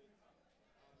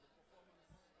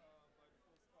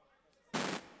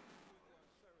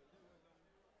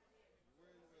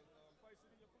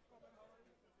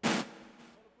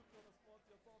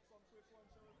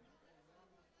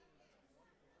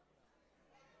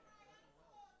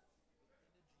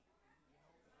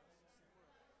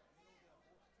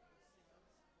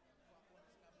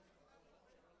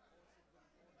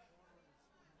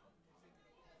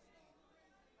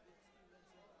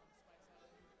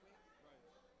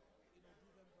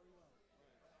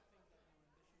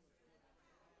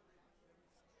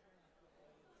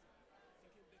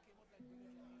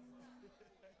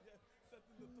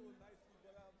 Setting the tone nicely,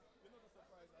 but you know the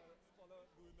surprise, Scholar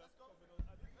doing that coming on.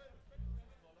 I didn't expect it to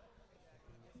be Scholar.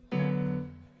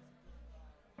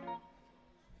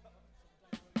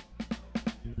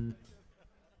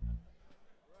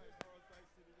 Right, Moral Side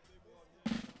City, the big one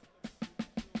here.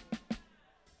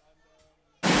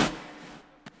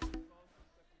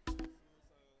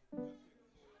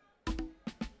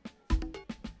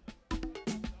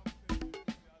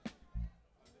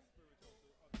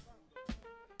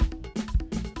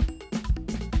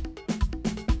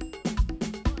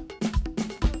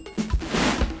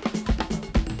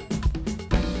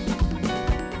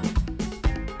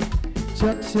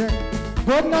 Check, check.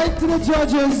 Good night to the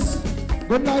judges.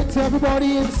 Good night to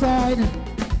everybody inside.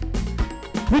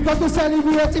 We got to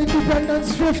celebrate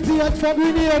Independence 50th from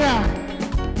Grenada.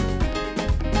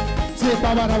 Say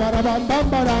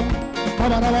ba-ba-da-ba-da-bam-bam-ba-dam,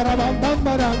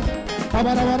 ba-ba-da-ba-da-bam-bam-ba-dam,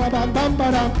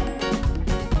 ba-ba-da-ba-da-bam-bam-ba-dam.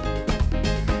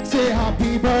 Say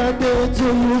happy birthday to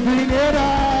you, Grenada.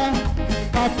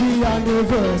 Happy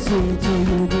anniversary to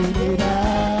you, Grenada.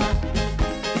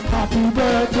 Happy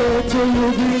birthday to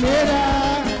you, Grenada.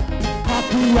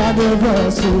 Happy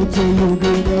anniversary to you,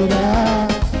 Grenada.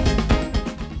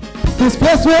 This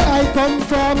place where I come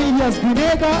from, yes,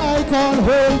 Grenada I call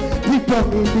home, deep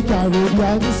down in the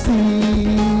Caribbean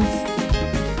seas.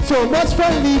 So much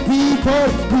friendly people,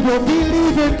 we don't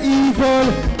believe in evil.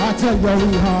 I tell you,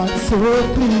 we heart so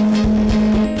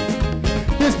clean.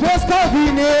 This place called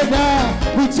Grenada,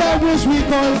 we cherish we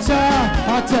culture.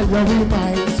 I tell you, we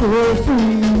mind so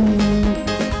free.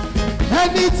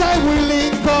 Anytime we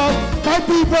link up, my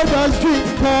people just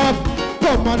drink up.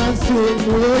 Come on and sing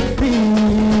with me.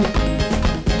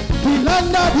 The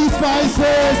land of the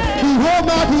spices, the home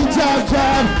of the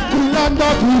jam, the land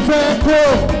of the Venko.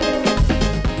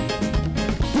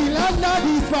 The land of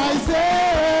the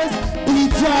spices, the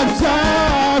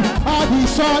jam, and the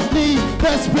shortly,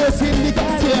 best place in the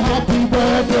country. Happy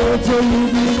birthday to you,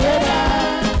 Grenada.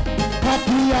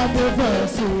 Happy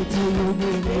anniversary to you,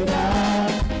 Grenada.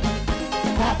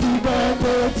 Happy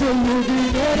birthday to you,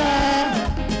 Grenada.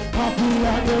 Happy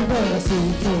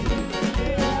anniversary to you.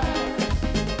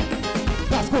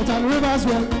 Coat and rivers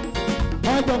well,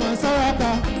 I'm down and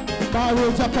Saraka,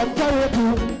 Barrow, Japan,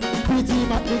 Caribou, Pretty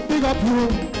Matlick, big up you.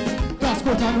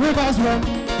 Coat and rivers well,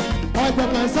 I'm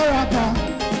down and Saraka,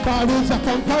 Barrow,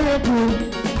 Japan, Caribou.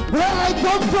 Where I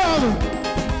come from,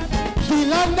 the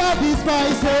land of the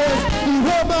spices, the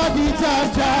home of the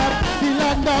jam, the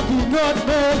land of the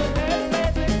nutmeg.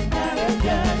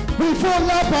 We full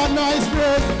up a nice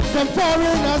place, them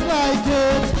foreigners like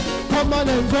it, come and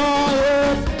enjoy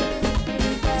it.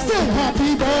 Say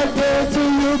happy birthday to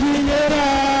you, Grenada.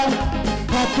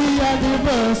 Happy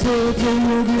anniversary to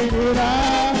you, Grenada.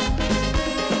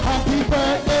 Happy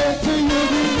birthday to you,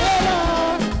 Grenada.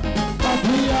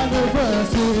 Happy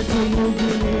anniversary to you,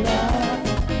 Grenada.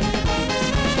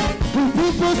 The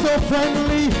people so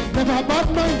friendly, never bad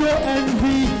mind or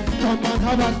envy. Come and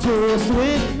have a toast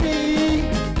with me.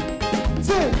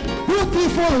 Say,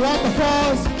 beautiful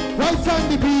waterfalls, right on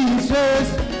the beaches.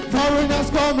 Foreigners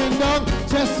coming down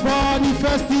just for the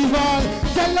festival.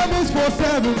 Tell them it's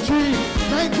 473,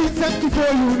 1974,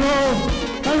 you know.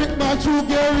 Eric Machu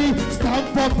Gary,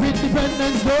 stamp up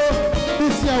Independence Day.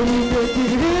 This year we make the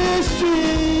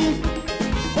history.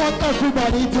 Want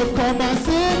everybody to come and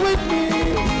sing with me.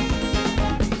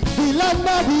 The land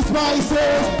of the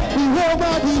spices, the home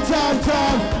of the jam,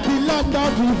 the land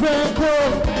of the Venko.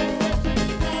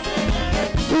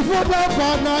 We put up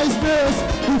a nice place,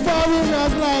 the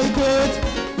foreigners like it,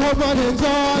 come and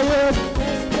enjoy it.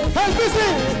 Help me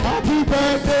sing! Happy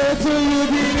birthday to you,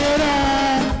 Grenada.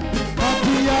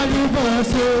 Happy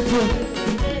anniversary to you.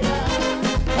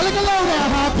 A little louder.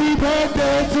 Happy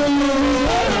birthday to you,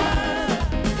 Grenada.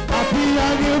 Happy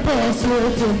anniversary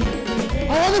to you.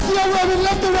 I want to see you waving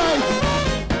left to right.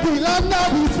 The land of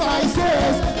the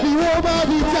spices, the home of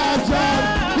the jam,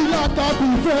 the land of the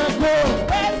Venko.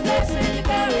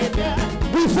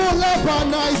 We full up our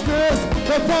niceness,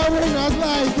 the foreigners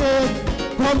like it.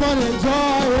 Come on,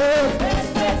 enjoy it.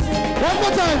 One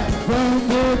more time.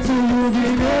 Birthday to you,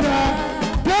 Grenada.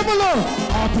 Devil,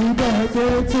 happy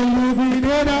birthday to you,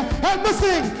 Grenada. Help me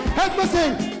sing, help me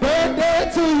sing. Birthday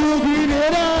to you,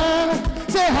 Grenada.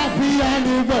 Say happy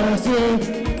anniversary.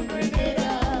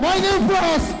 My name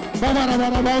Frost. Bam bam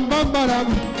bam bam bam bam.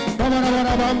 Bam bam bam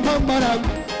bam bam bam.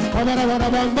 Bam bam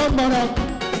bam bam bam bam.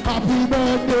 Happy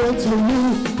birthday to you.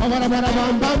 Bam bam bam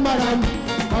bam bam bam.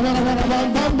 Bam bam bam bam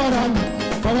bam bam.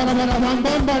 Bam bam bam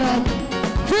bam bam.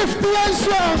 50 and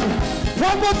strong.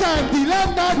 One more time. The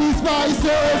land of the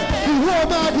spices, the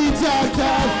home of the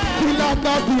chapter, the land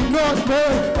of the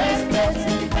nutmeg.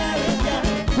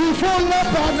 We full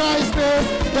up our niceness,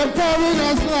 the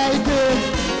foreigners like it.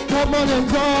 Come on,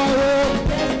 enjoy it.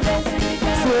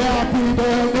 Say happy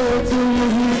birthday to you,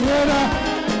 Grenada.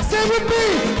 Say with me,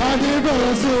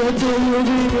 anniversary to you,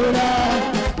 Grenada.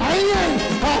 Aye,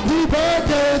 happy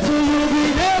birthday to you,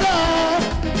 Grenada.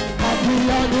 Happy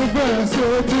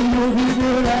anniversary to you,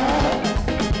 Grenada.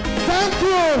 Thank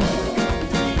you.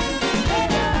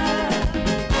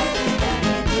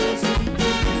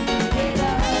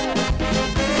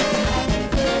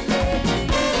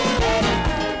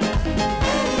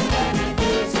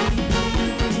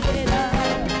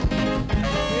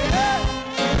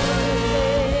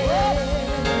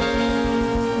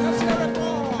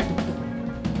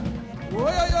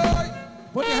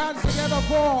 Put your hands together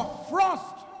for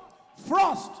Frost.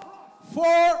 Frost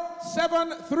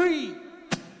 473.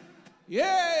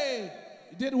 Yay!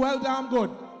 You did well, damn good.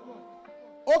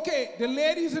 Okay, the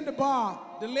ladies in the bar.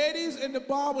 The ladies in the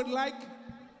bar would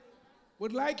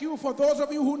like you, for those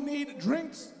of you who need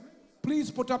drinks,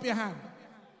 please put up your hand.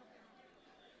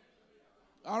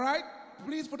 All right?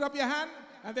 Please put up your hand,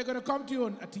 and they're going to come to you.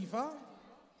 Atifa.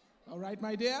 All right,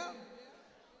 my dear?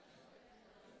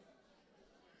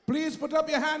 Please put up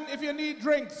your hand if you need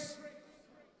drinks.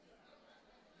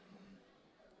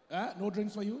 No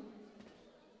drinks for you?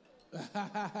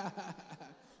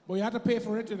 But you have to pay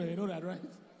for it, you know that, right?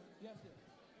 Yes, yes.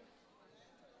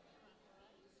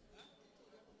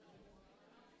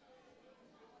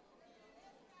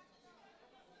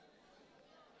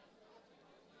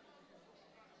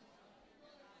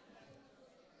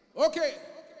 Okay.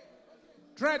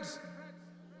 Treads.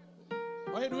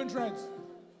 What are you doing, Treads?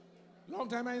 Long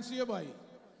time I didn't see you, boy.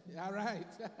 Yeah, right.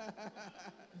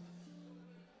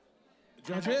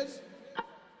 Judges?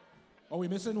 Oh, we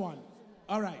missing one.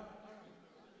 All right.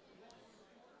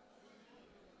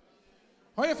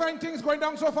 How you find things going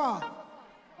down so far?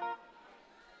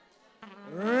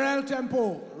 Real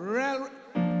tempo. Real.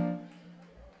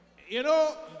 You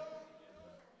know,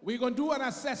 we're going to do an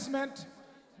assessment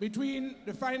between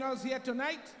the finals here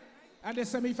tonight and the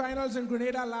semifinals in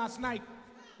Grenada last night.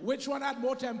 Which one had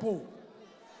more tempo?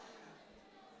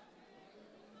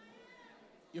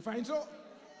 You find so?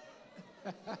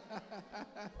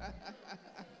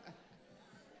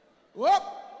 Whoop!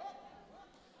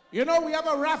 You know, we have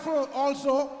a raffle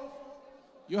also.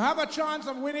 You have a chance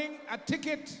of winning a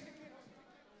ticket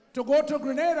to go to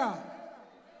Grenada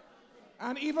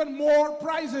and even more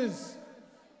prizes.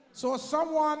 So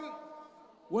someone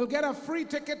will get a free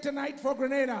ticket tonight for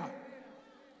Grenada.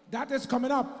 That is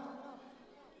coming up.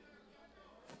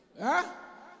 Huh?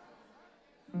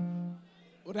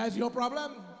 Well, that's your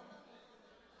problem.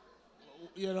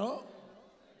 You know?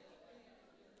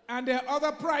 And there are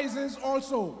other prizes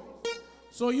also.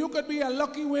 So you could be a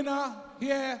lucky winner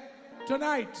here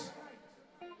tonight.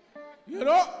 You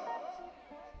know?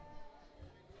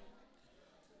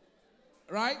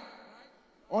 Right?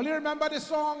 Only remember this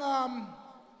song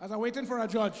as I'm waiting for a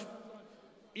judge.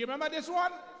 You remember this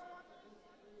one?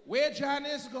 Where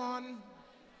Janice gone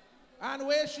and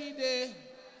where she dey?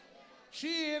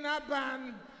 She in a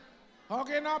band,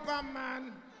 hugging up a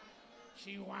man.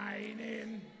 She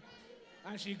whining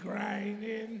and she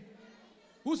grinding.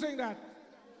 Who sang that?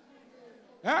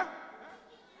 Huh?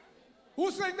 Who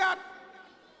sang that?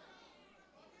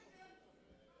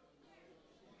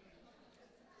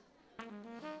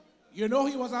 You know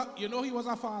he was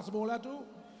a fast bowler too.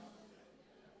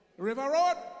 River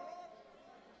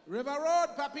Road,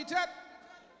 Papi Tet.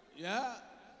 Yeah.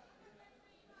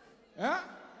 Yeah.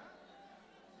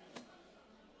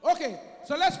 Okay,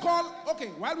 so let's call. Okay,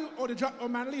 while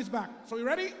Manley is back. So you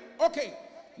ready? Okay,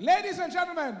 ladies and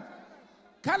gentlemen,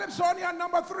 Calypsonian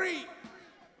number 3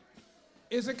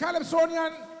 is a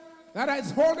Calypsonian that is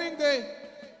holding the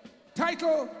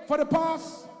title for the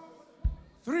past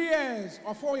 3 years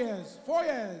or 4 years. 4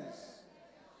 years.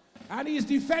 And he's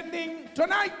defending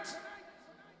tonight.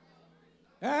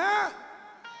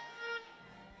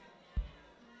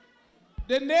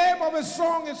 The name of his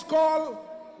song is called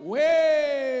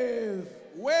Wave.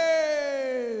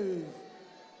 Wave.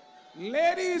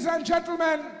 Ladies and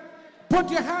gentlemen, put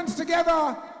your hands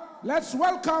together. Let's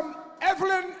welcome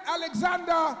Evelyn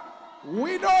Alexander.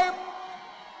 We know him.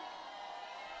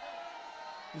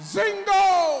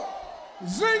 Zingo!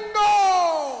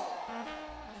 Zingo!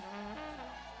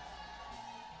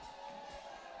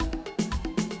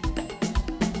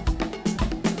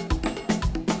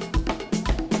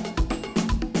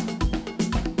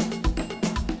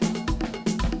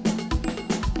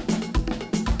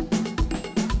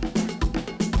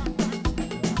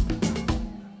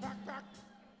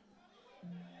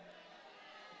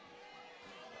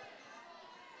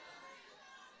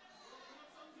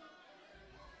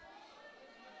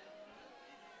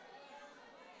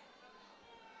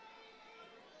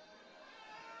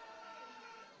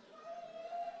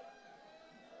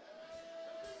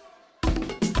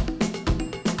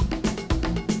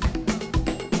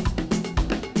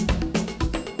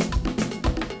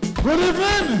 Good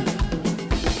evening.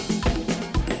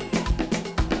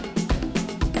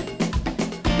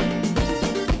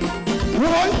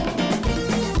 Boy.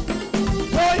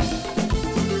 Boy.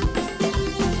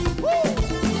 Woo.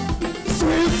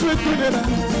 Sweet, sweet Grenada.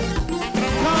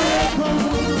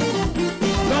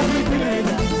 Lovely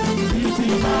Grenada. Easy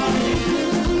mommy.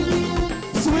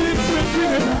 Sweet, sweet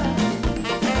Grenada.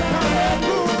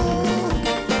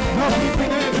 Lovely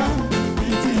Grenada.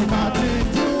 Easy mommy.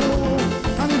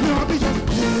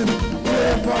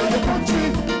 Where for your country,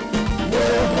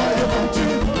 where for your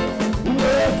country,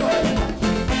 where for your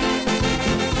country.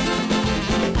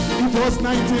 It was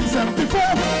 1974,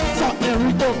 so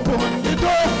Eric opened the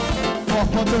door for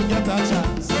her to get a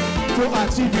chance to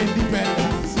achieve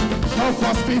independence. Now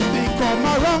first 50 come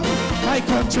around, my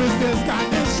country still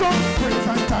standing strong. Praise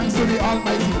and thanks to the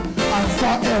Almighty, and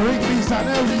for Eric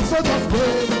visionary. So just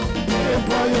wait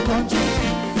for your country,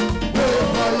 wait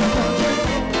for your country.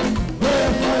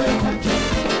 Wait for your country.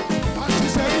 And she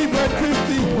celebrate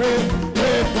 50. Wait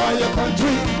for your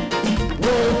country.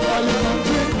 Wait for your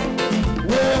country.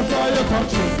 Wait for your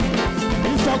country.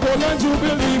 It's a golden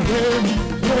jubilee.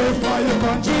 Wait for your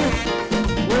country.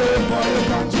 Wait for your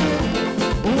country.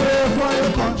 Wait for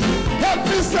your country. Help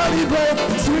me celebrate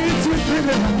sweet, sweet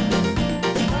Grenada.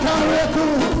 Carrico.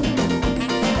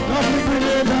 Lovely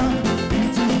Grenada.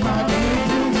 It's my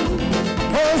baby.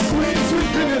 Oh, sweet, sweet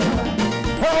Grenada.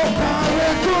 Oh,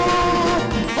 Calypso,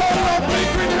 oh, lovely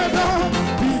Grenada,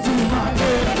 beating my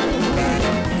head.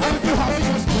 And if you have it,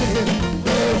 just wait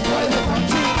for your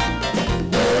country,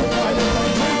 wait for your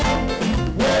country,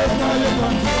 wait for your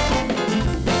country.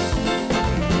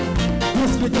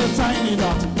 This little tiny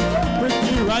dot, bring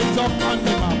me right up on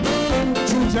the map.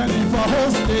 Through Jennifer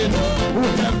Hosted, who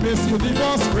helped us you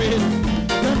divorce rate.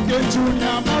 Them get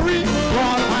Junior Marie,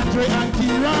 Wall, Andre and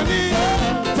Kirani,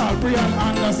 Talbury and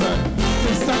Anderson.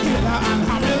 Mr. Taylor and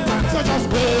Hamilton, so just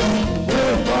wait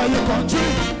for your country,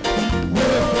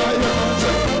 wait for your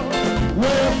country,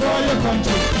 wait for your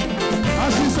country.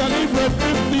 As she celebrate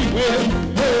 50, wait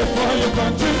for your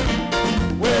country,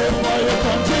 wait for your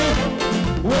country,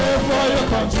 wait for your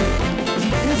country.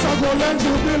 It's a golden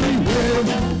jubilee, wait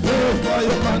for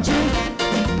your country,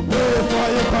 wait for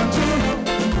your country,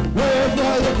 wait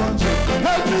for your country.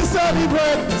 Help me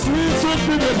celebrate sweet, sweet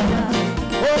Grenada.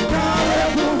 Oh,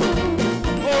 Calypso.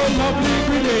 Oh, lovely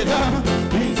Grenada,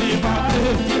 easy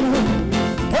barbecue.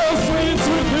 Oh, sweet,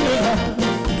 sweet Grenada.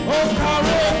 Oh,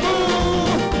 Calypso,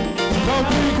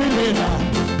 lovely Grenada,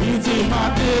 easy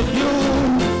barbecue.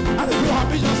 And if you're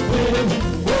happy, just wait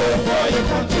for your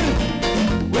country,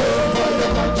 wait for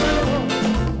your country,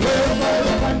 wait for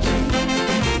your country.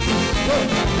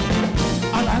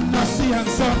 A land of sea and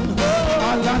sun,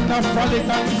 a land of frolic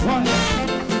and fun.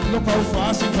 Look how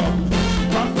far she come,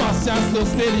 from Bastians to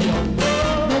Stadium.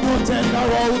 No more tender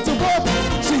road to walk.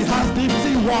 She has deep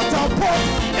sea water pump.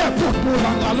 Airport no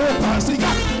longer local. She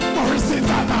got Morris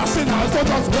International. So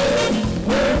just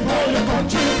wait for your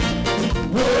country.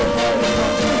 Wait for your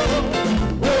country.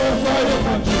 Wait for your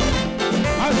country.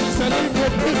 As she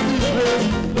celebrate 50,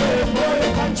 wait for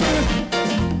your country.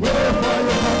 Wait for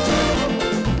your country.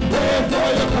 Wait for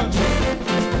your country.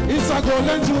 It's a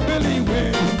golden jubilee.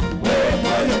 Wait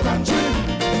for your country.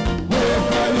 Wait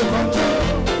for your country.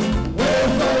 Wait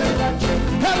for your country.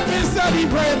 Help me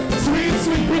celebrate sweet,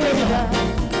 sweet Grenada.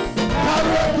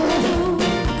 Calypso,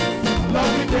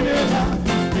 lovely Grenada,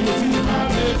 beauty my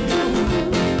baby.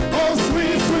 Oh,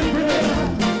 sweet, sweet Grenada.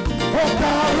 Oh,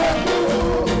 Calypso,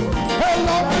 oh,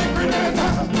 lovely Grenada,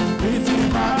 beauty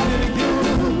my baby.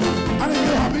 And if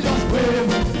you're happy, just wait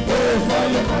for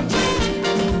your country.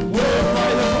 Wait for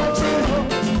your country.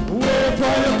 Wait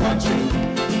for your country.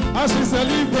 As we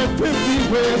celebrate 50,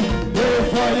 wait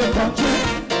for your country.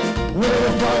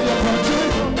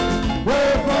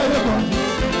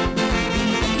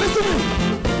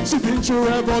 been through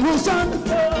revolution,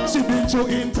 she been through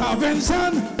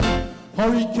intervention.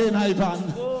 Hurricane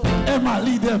Ivan,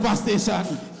 Emily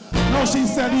devastation. Now she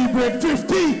celebrate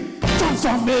 50.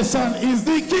 Transformation is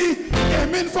the key.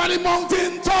 Aiming for the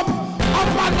mountain top. Up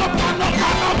and up and up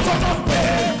and up to the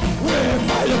way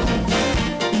for your country.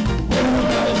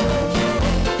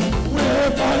 Way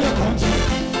for your country.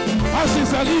 As she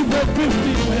celebrate 50.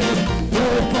 Way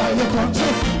for your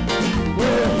country.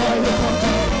 Way for your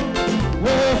country.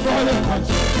 Way for your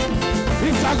country.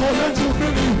 It's a golden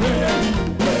jubilee.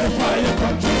 Way for your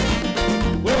country.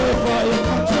 Way for your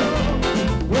country.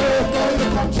 Way for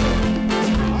your country.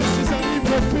 As she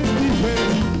celebrate 50. Way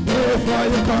for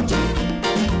your country.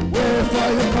 Way for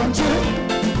your country.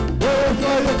 Way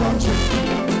for your country.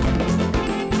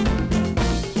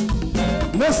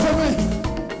 Listen to me.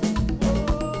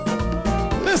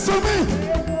 Listen to me.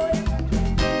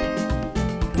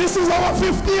 This is our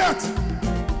 50th.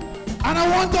 And I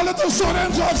want a little show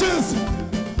them judges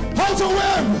how to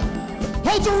wave,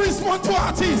 how to respond to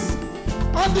artists.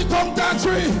 On the contact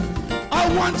tree, I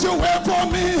want you wave for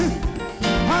me.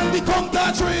 On the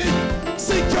contact tree,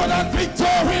 secure that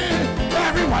victory.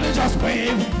 Everybody just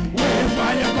wave, wave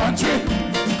for your country.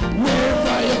 Wave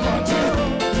for your country.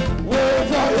 Wave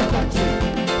for your country.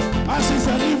 As she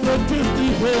said, even 50,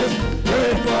 wave,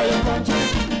 wave for your country.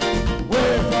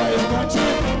 Wave for your country.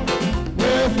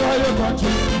 Wave for your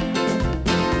country.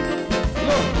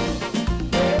 Look.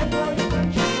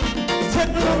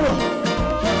 Take me over.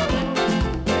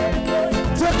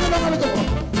 Take me over, little one.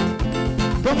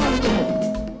 Come on, little one.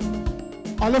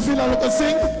 All of you that can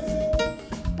sing.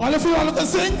 All of you that can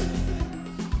sing.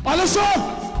 All of you.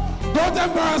 Don't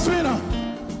embarrass me now.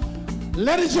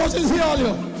 Let the judges hear all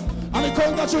you. And the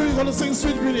count that you're going to sing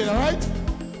Sweet Grenada, all right?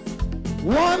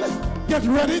 1, get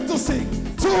ready to sing.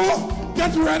 2,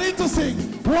 get ready to sing.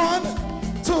 1,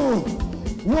 2.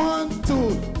 1,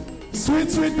 2.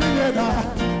 Sweet, sweet Grenada.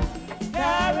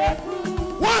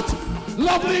 What?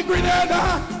 Lovely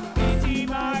Grenada.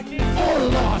 Oh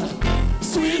Lord.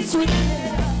 Sweet, sweet.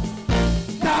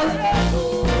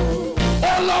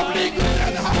 Oh, lovely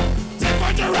Grenada. Take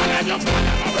what you run and you fall.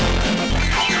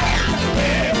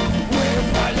 Wave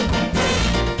for your country.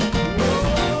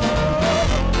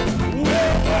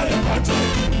 Wave for your country. Wave for your country.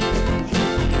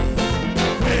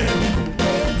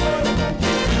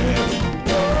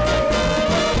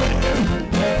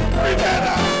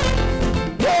 Grenada.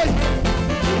 Hey,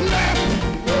 left,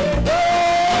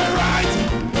 right.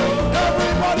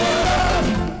 Everybody left.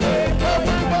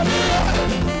 Everybody left.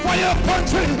 For your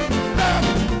country. Left,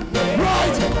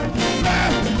 right,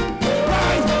 left,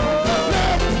 right,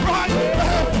 left, right,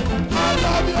 left. I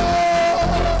love you.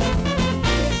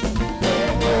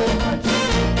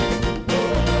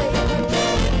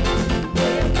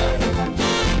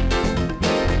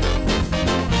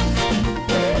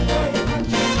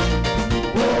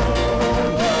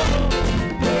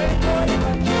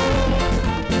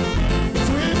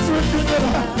 Sweet, sweet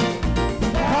Grenada.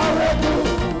 How are you?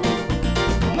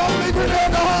 Lovely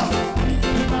Grenada.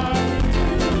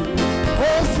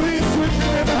 Oh, sweet, sweet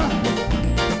Grenada.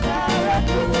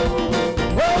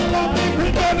 Oh, lovely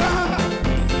Grenada.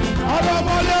 I love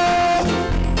all you.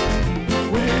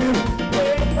 Wave.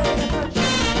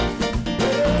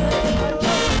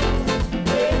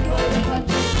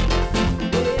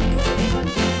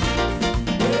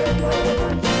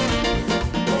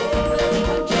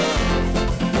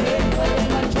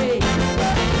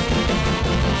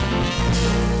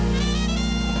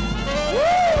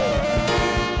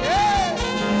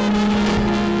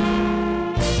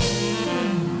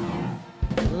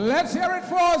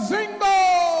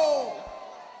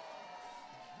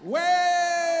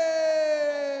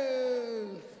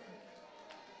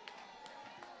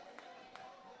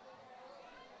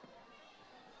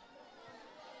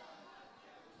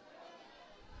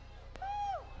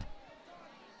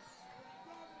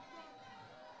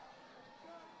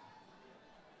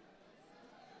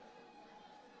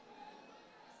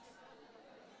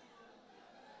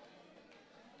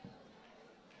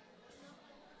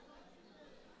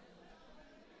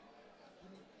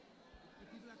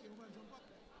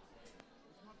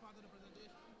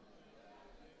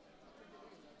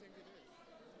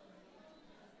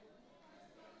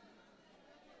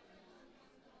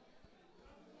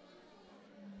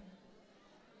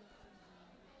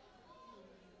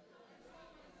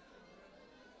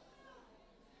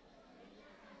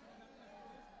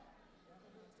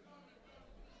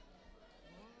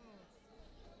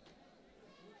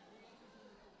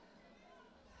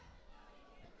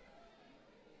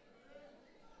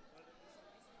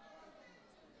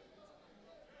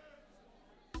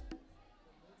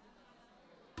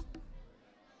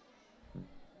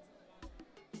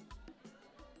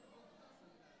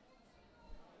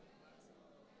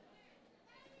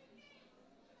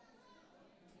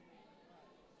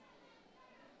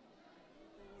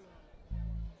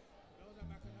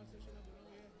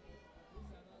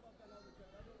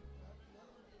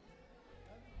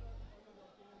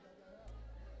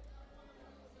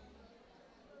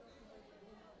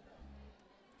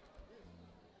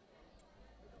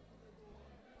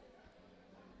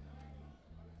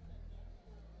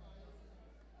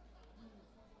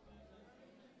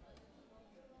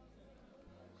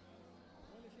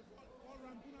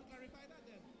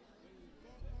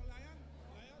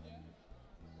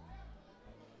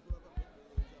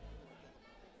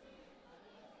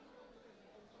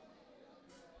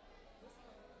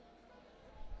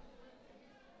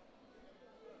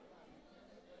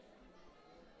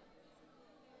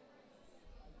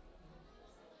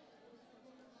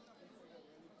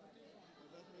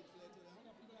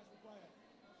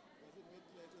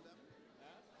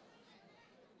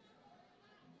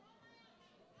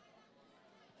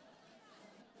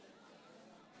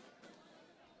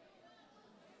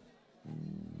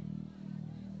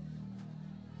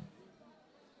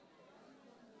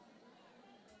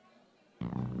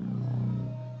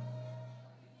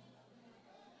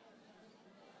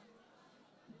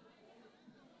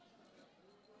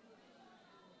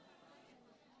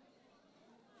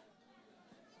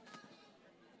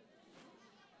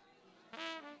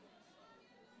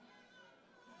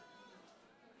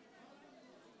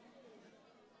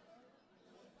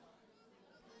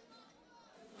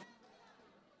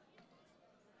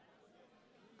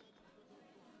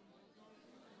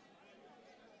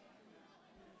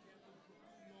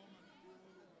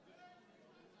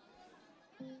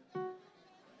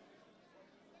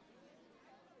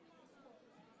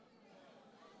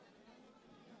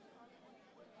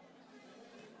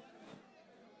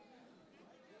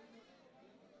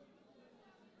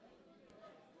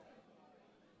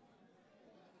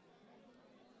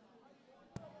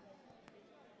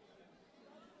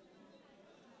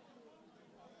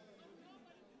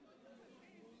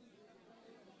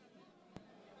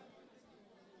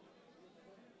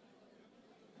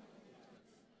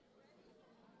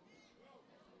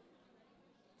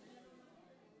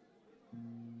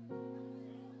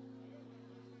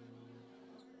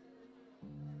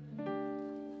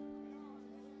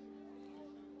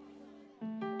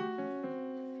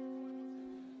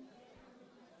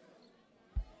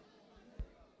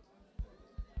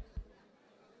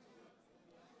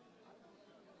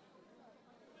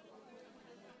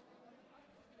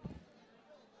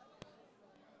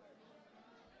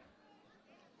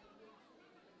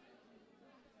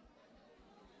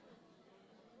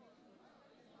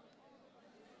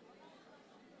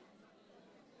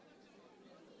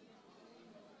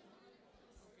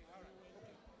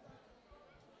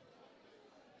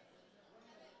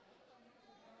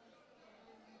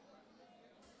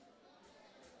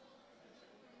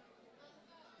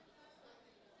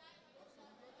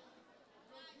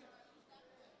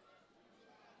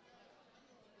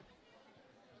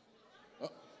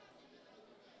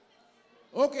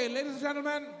 Okay, ladies and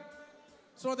gentlemen,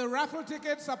 so the raffle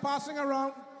tickets are passing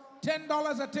around.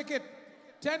 $10 a ticket.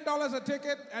 $10 a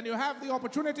ticket, and you have the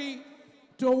opportunity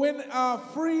to win a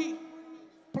free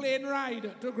plane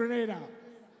ride to Grenada.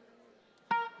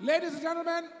 Ladies and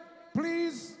gentlemen,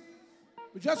 please,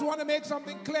 we just want to make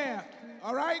something clear,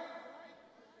 all right?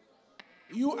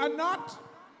 You are not,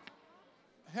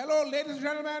 hello, ladies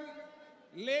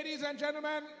and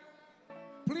gentlemen,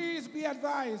 please be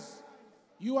advised,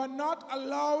 you are not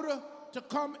allowed to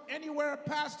come anywhere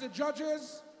past the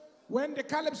judges when the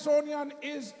Calypsonian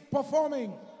is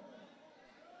performing.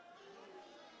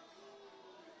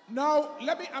 Now,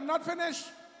 I'm not finished.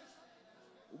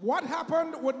 What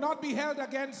happened would not be held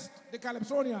against the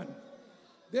Calypsonian.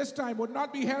 This time would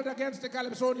not be held against the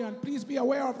Calypsonian. Please be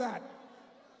aware of that.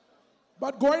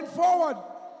 But going forward,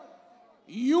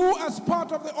 you as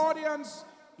part of the audience,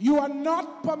 you are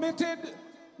not permitted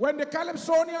when the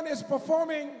Calypsonian is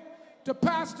performing to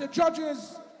pass the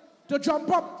judges to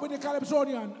jump up with the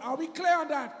Calypsonian. Are we clear on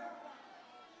that?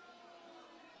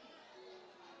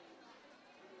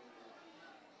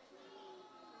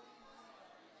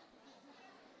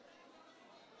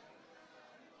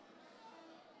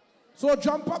 So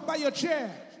jump up by your chair.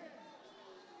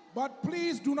 But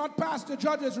please do not pass the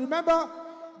judges. Remember,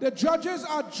 the judges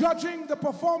are judging the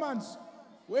performance.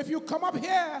 If you come up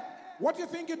here, what do you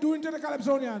think you're doing to the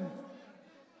Calypsonian?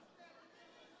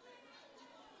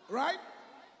 Right?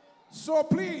 So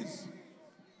please,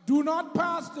 do not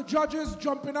pass the judges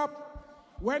jumping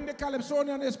up when the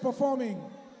Calypsonian is performing.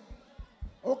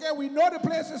 Okay, we know the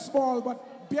place is small,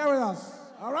 but bear with us.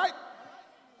 All right?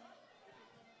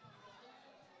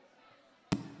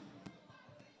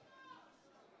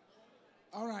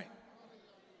 All right.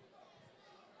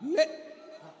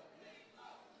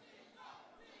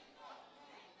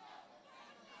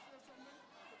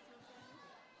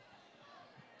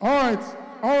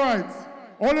 All right.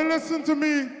 Only listen to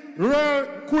me real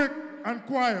quick and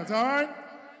quiet, all right?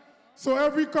 So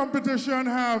every competition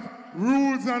have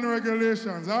rules and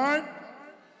regulations, all right?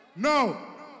 Now,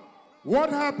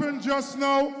 what happened just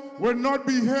now will not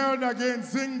be held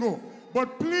against Zingo.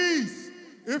 But please,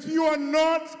 if you are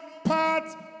not part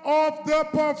of the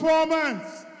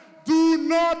performance, do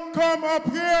not come up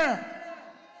here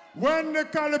when the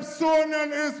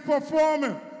Calypsonian is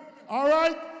performing, all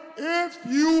right? If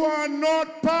you are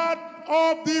not part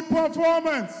of the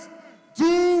performance,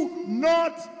 do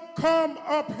not come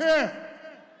up here.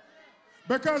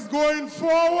 Because going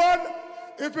forward,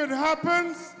 if it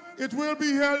happens, it will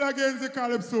be held against the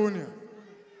Calypsonian.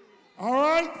 All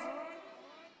right?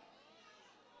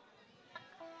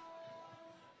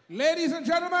 Ladies and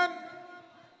gentlemen,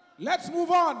 let's move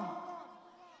on.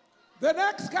 The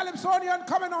next Calypsonian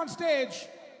coming on stage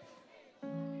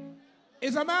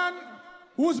is a man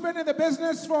who's been in the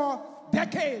business for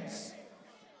decades.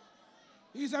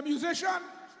 He's a musician,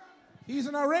 he's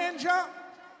an arranger,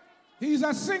 he's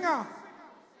a singer.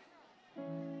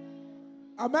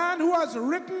 A man who has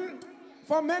written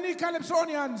for many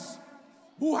Calypsonians,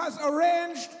 who has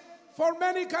arranged for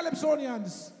many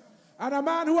Calypsonians, and a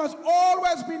man who has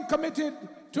always been committed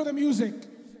to the music.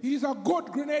 He's a good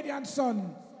Grenadian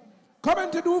son. Coming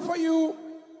to do for you,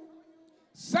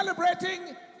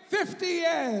 celebrating 50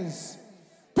 years.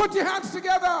 Put your hands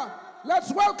together. Let's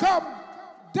welcome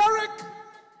Derek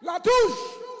Latouche.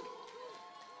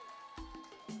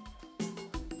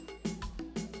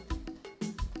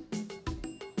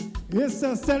 It's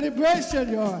a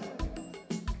celebration, y'all.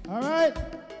 All right?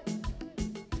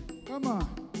 Come on.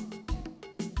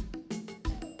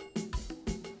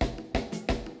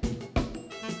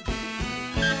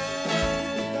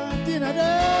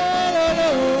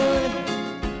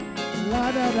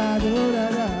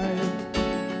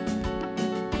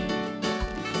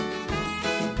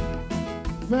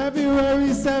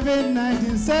 February 7,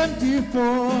 1974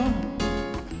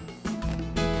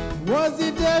 was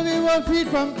the day we were freed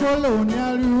from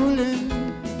colonial ruling.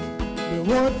 The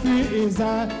word free is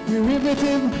a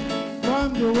derivative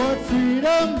from the word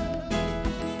freedom.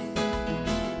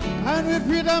 And with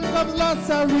freedom comes lots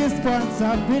of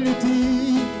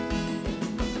responsibility.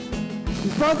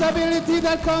 Responsibility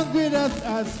that comes with us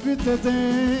as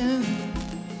citizens.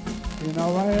 In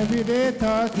our everyday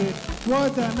thought, it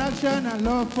was an action and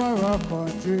love for our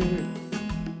country.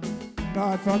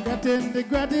 Not forgetting the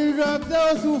gratitude of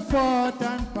those who fought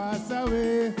and passed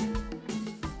away,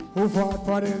 who fought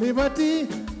for the liberty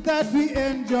that we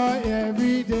enjoy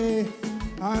every day,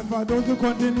 and for those who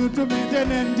continue to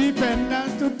maintain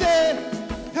independence today.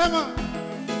 Hang on.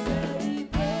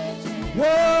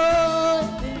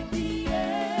 Whoa.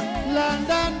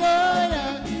 Land and oil.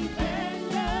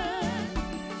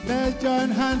 Let's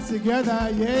join hands together,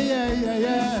 yeah, yeah, yeah,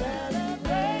 yeah.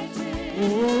 Oh,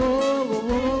 oh,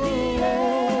 oh,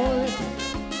 oh.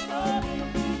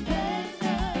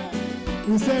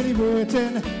 We're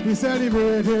celebrating, we're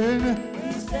celebrating.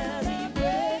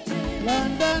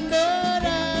 London, da,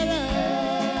 da, da,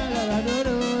 da, da, da,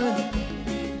 da.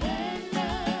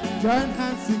 Join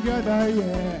hands together,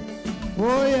 yeah.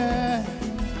 Oh, yeah.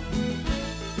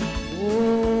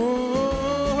 Oh.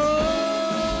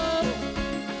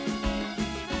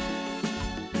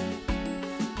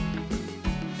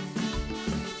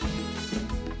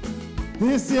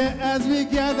 This year as we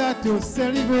gather to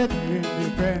celebrate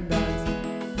independence,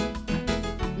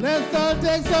 let's all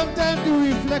take some time to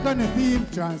reflect on the theme,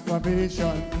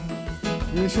 transformation.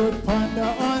 We should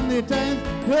ponder on the times,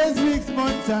 days, weeks,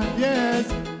 months, and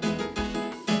years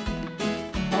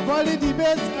of all the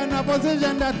debates and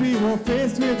opposition that we were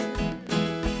faced with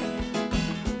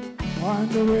on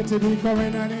the way to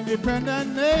becoming an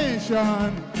independent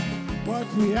nation. But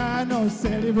we are now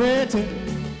celebrating.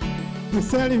 We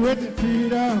celebrate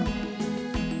freedom,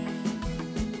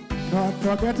 not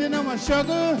forgetting our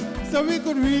struggle so we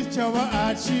could reach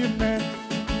our achievement.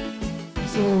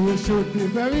 So we should be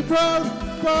very proud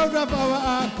of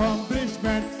our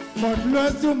accomplishment, but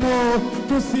let's do more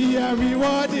to see a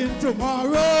reward in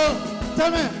tomorrow.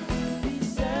 Tell me,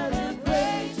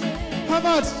 how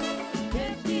much?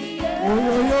 Oh,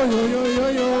 yo, yo, yo, yo, yo,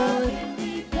 yo.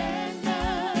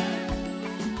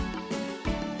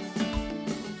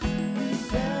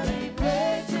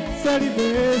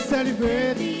 Celebrate,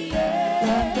 celebrate,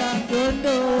 dun, dun, dun,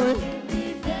 dun.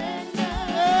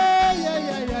 Yeah, yeah,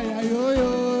 yeah, yeah, yeah, yo, yo,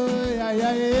 yeah,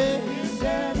 yeah, yeah.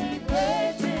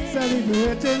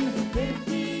 Celebrating,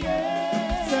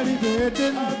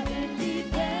 celebrating.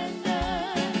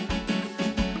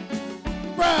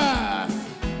 Brass.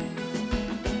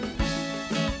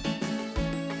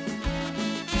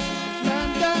 Dun,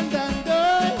 dun, dun,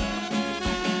 dun.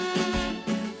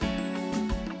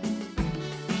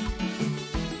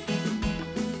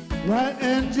 While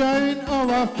enjoying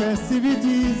our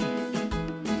festivities,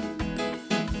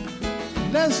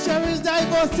 let's cherish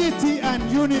diversity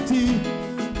and unity,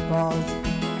 cause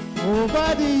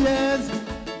over the years,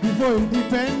 before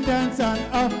independence and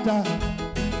after,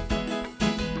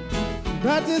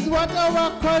 that is what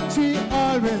our country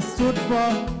always stood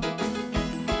for.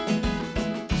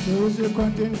 So we should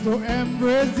continue to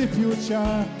embrace the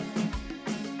future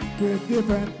with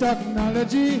different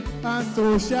technology and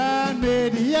social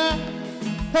media.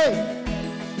 Hey!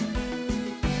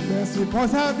 Yes, we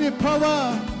must have the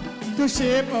power to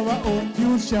shape our own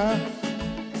future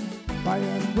by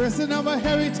embracing our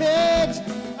heritage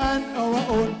and our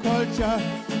own culture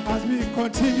as we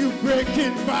continue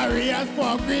breaking barriers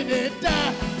for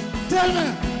Grenada. Tell me!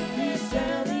 We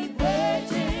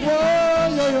celebrating. Whoa,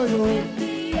 yo, yo, yo.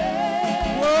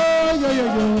 Whoa, yo, yo,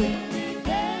 yo.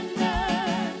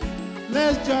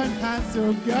 Let's join hands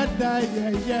together,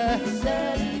 yeah, yeah.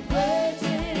 Celebrating.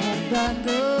 La,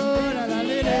 la, la, la,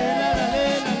 la,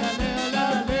 la,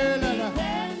 la, la.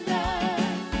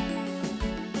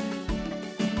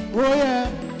 Oh, yeah.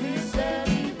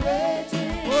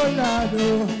 Oh, Lado.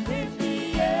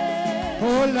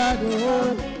 Oh, Lado.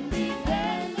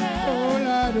 Oh,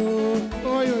 Lado.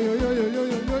 Oh, yo, yo, yo, yo, yo,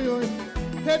 yo, yo, yo.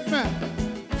 Hitman.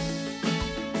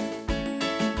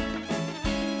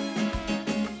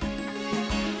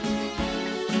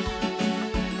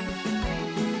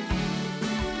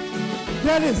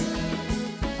 Dennis,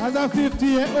 as a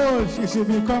 50-year-old, she should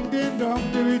be coming down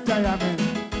to retirement.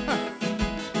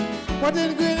 But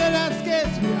in Grenada's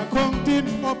case, we are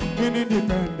counting up in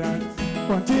independence,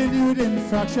 continued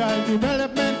infrastructural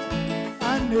development,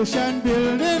 and nation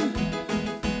building.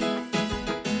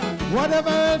 And whatever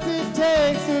else it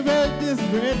takes to build this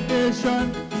great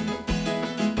nation,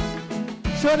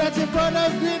 show that you're proud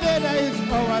of Grenada is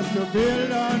ours to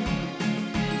build on.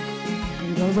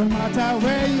 It doesn't matter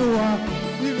where you are,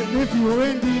 even if you're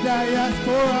in the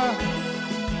diaspora.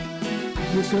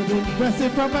 You should invest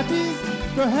in properties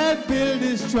to help build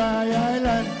this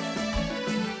tri-island.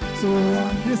 So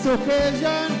on this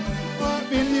occasion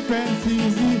of independence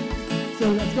easy, so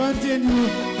let's continue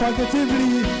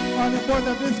positively on the part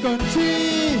of this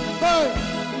country. Oh.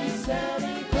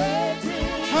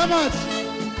 How much?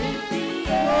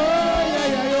 Oh yeah,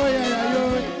 yeah, oh yeah, yeah,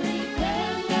 oh.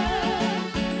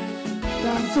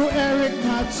 Thanks to Eric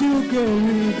Matthew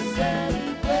Gary.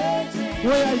 Oh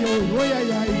yeah, yeah, oh yeah,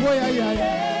 yeah, oh yeah,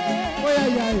 yeah. Oh yeah,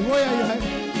 yeah, oh yeah, yeah.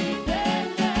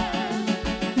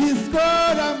 He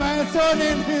scored a milestone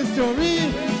in history.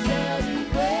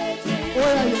 Oh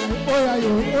yeah, yeah, oh yeah, yeah,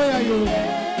 oh yeah, yeah.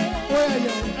 Oh yeah,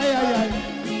 yeah, yeah,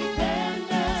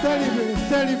 yeah. Celebrate,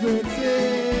 celebrate,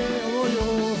 say, oh yo.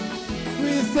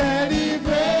 We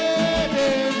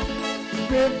celebrating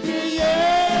 50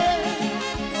 years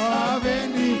of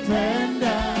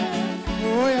independence.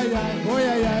 Oh yeah, yeah, oh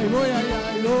yeah, yeah, oh yeah,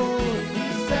 yeah, oh.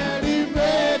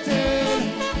 Celebrating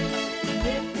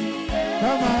 50 years.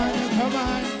 Come on, come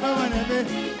on, come on,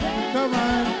 everybody. Come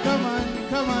on, come on,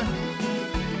 come on.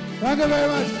 Thank you very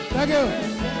much. Thank you.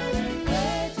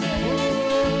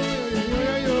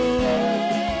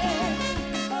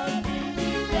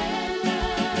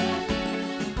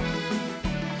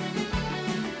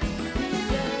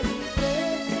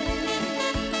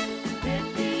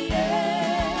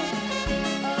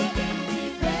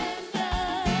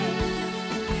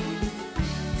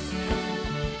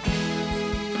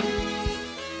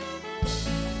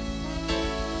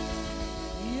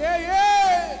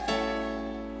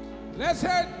 Let's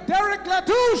hear Derek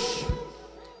Latouche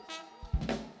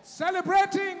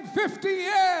celebrating 50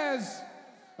 years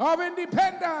of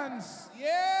independence.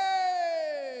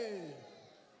 Yay!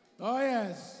 Oh,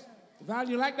 yes. Val,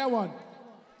 you like that one?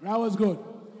 That was good.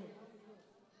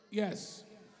 Yes.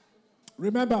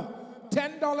 Remember,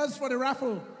 $10 for the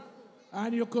raffle,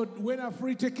 and you could win a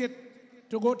free ticket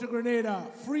to go to Grenada.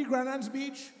 Free Grenada's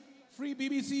Beach, free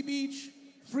BBC Beach,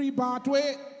 free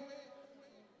Bartway,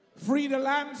 free the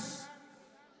Lance,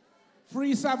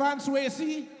 free Savant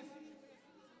Swayze,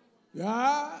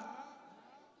 yeah,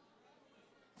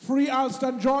 free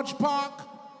Alston George Park,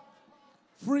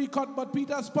 free Cuthbert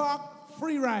Peters Park,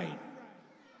 free ride.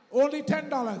 Only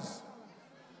 $10.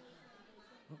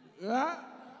 Yeah?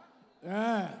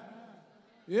 Yeah.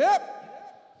 Yep.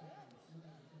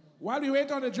 While we wait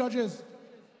on the judges,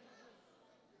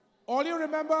 all you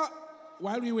remember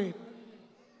while we wait,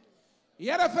 he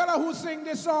had a fella who sang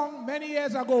this song many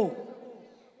years ago.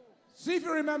 See if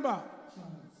you remember.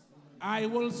 I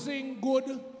will sing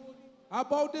good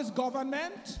about this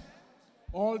government,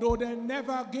 although they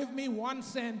never give me 1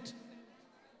 cent.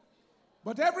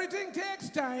 But everything takes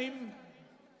time.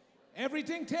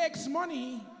 Everything takes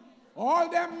money. All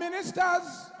them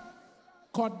ministers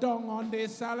cut down on their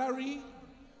salary.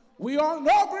 We all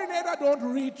know Grenada don't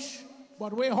reach,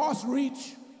 but where horse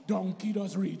reach, donkey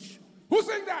does reach. Who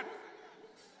sing that?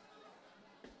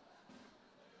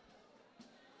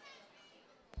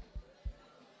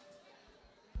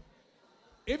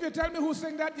 If you tell me who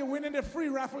sang that, you're winning the free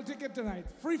raffle ticket tonight.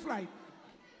 Free flight.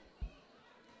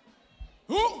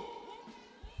 Who?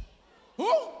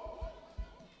 Who?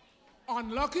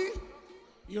 Unlucky?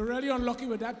 You're really unlucky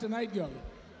with that tonight, girl.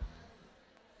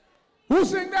 Who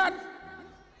sang that?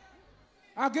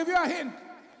 I'll give you a hint.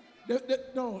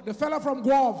 The fella from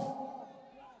Guave.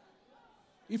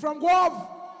 He from Guave?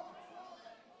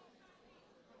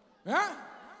 Huh?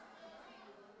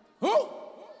 Who?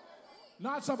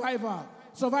 Not Survivor.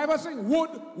 Survivor sing wood,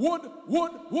 wood,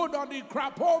 wood, wood on the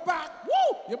crapo back.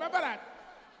 Woo! You remember that?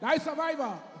 That's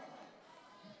Survivor.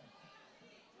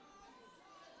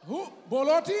 Who?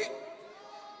 Bolotti?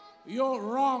 You're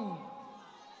wrong.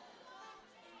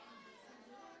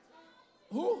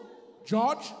 Who?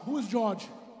 George? Who is George?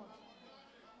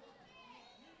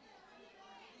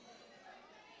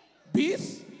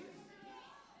 Beast?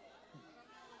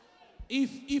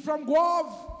 If from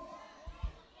Guave,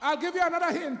 I'll give you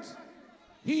another hint.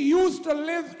 He used to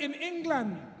live in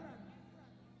England.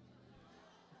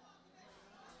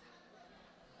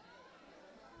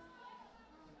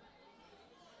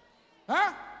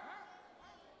 Huh?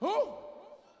 Who?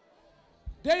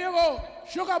 There you go,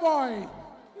 Sugar Boy.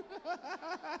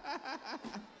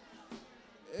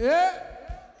 Yeah.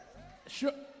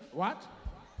 What?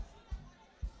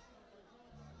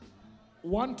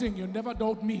 One thing, you never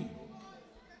doubt me.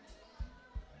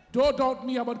 Don't doubt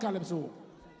me about Calypso.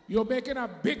 You're making a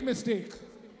big mistake.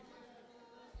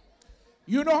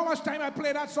 You know how much time I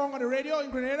play that song on the radio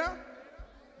in Grenada?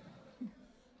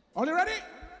 Are you ready?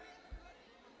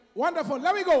 Wonderful.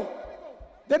 Let me go.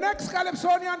 The next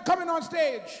Calypsonian coming on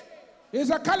stage is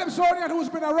a Calypsonian who's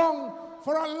been around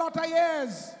for a lot of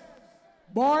years.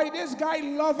 Boy, this guy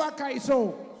loves a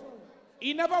Calypso.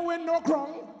 He never win no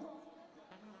crown,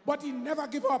 but he never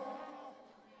give up.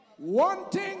 One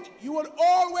thing you will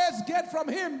always get from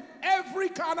him every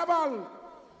carnival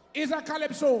is a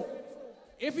Calypso.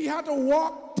 If he had to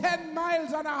walk 10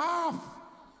 miles and a half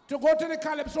to go to the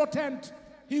Calypso tent,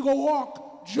 he go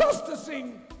walk just to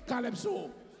sing Calypso.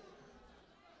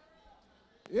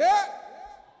 Yeah?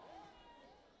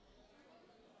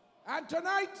 And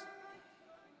tonight,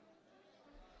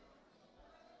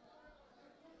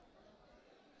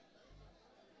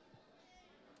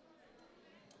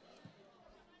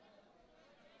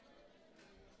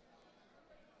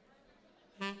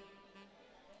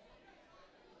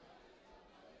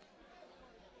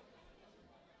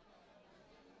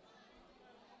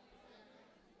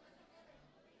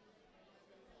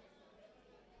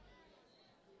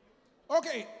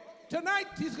 Okay, tonight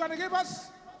he's going to give us,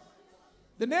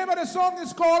 the name of the song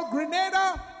is called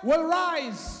Grenada Will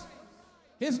Rise.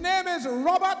 His name is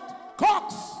Robert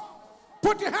Cox.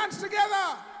 Put your hands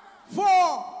together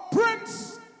for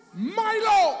Prince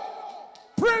Milo.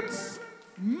 Prince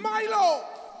Milo.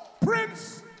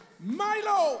 Prince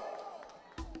Milo.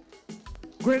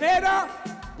 Grenada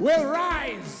will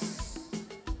rise.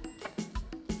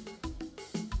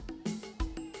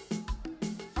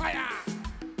 Fire!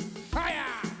 Fire!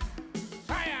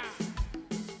 Fire!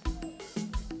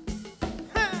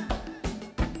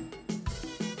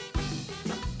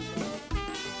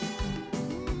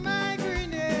 My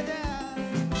Grenada,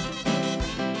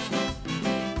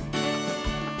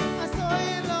 I saw you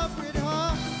in love with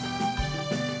her.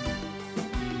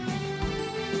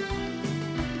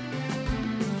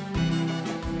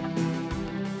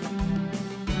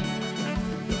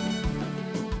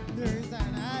 There is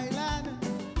an island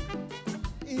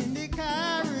in the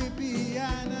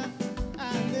Caribbean,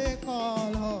 and they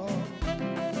call her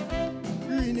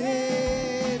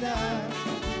Grenada.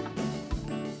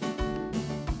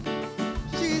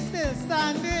 She's still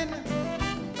standing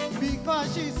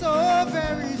because she's so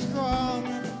very strong.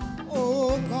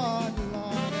 Oh God,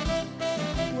 Lord,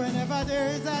 whenever there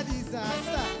is a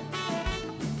disaster,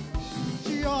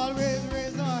 she always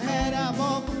raises her head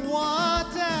above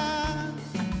water.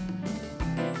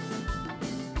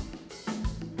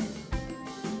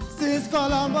 Since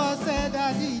Columbus said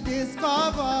that he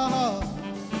discovered her,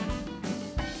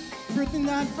 Britain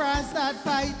and France start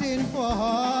fighting for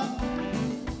her.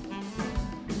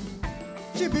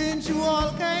 She been through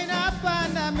all kind of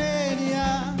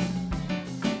pandemia.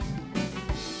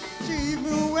 She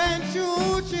even went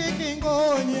through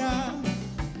chikungunya.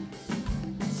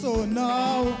 So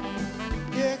now,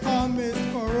 here comes Miss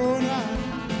Corona,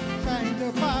 trying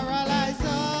to paralyze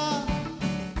her.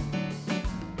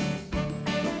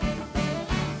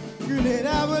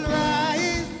 Grenada will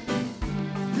rise.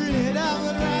 Grenada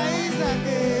will rise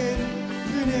again.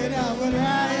 Grenada will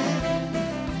rise.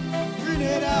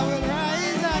 Grenada will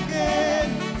rise again.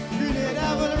 Grenada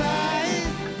will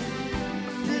rise.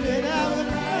 Grenada will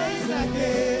rise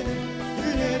again.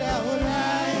 Grenada will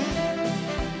rise.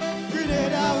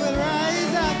 Grenada will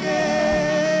rise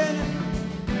again.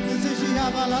 You see, she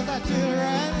have a lot of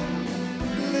children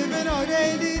living out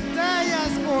in the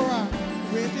diaspora,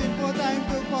 waiting for time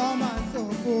to come and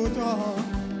support her.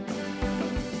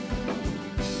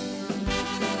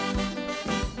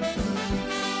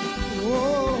 Oh,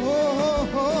 oh,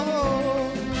 oh, oh.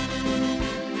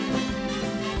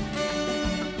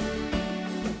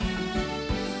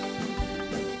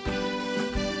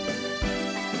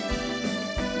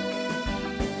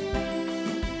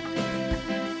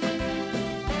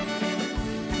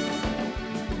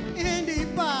 In the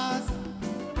past,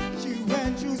 she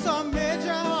went through some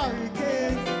major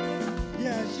hurricanes.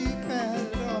 Yeah, she fell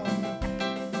down,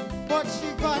 but she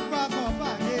got back up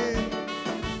again.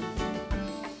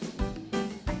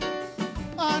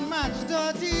 On March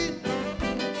 13,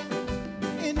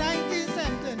 in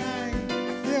 1979,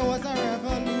 there was a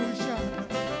revolution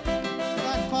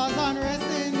that caused unrest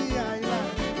in the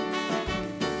island.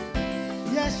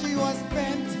 Yes, she was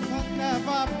bent but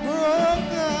never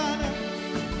broken.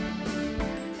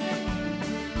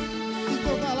 She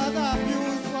took a lot of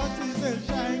abuse, but she's still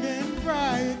shining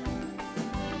bright.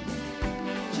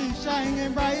 She's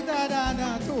shining brighter than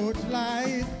a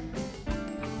torchlight.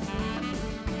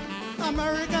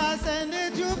 America sent the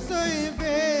troops to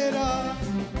invade her.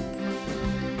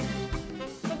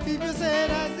 People say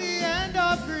that's the end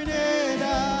of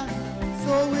Grenada.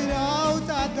 So without a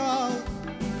doubt,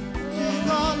 she's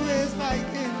always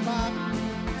fighting back.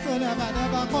 So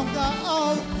never comes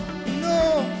out. No.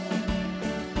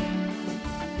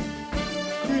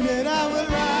 Grenada will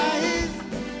rise.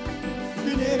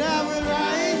 Grenada will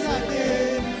rise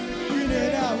again.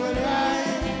 Grenada will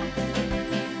rise.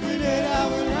 Grenada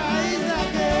will rise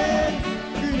again.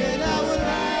 Grenada will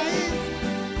rise.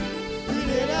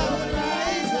 Grenada will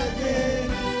rise again.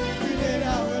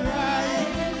 Grenada will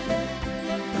rise.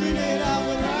 Grenada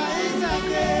will rise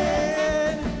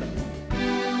again.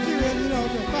 She ready now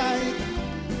to fight.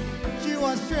 She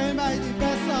was trained by the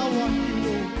best I want to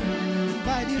know,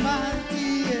 by the man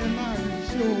T.M.R.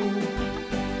 show.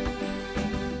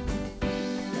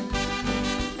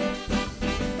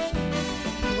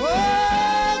 Oh,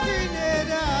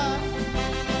 Grenada,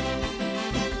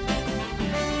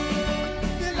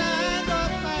 the land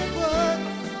of my birth.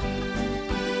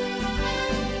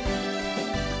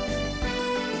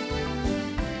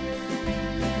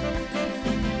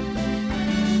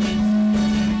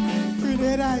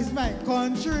 Grenada is my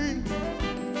country,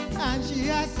 and she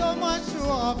has so much to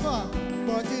offer,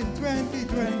 but in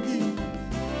 2020,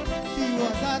 she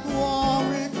was at war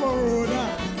with Corona.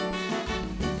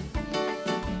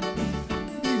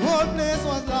 The whole place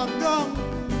was locked down.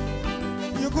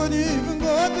 You couldn't even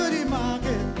go to the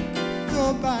market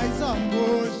to buy some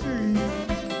groceries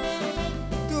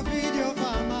to feed your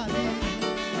family.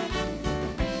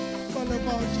 But look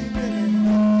how she did it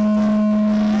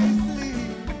nicely.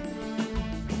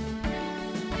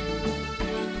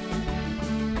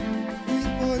 We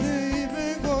couldn't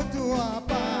even go to a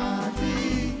party.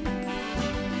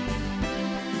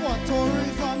 For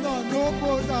tourism, no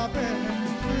quota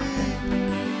entry.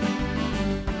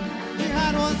 We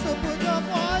had us to put up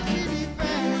all the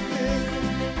defenses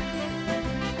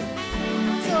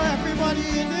so everybody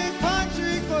in the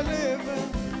country could live.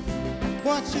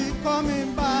 But she coming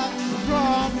back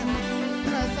strong,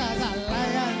 dressed as a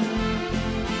lion,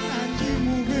 and she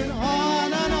moving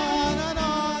on and on and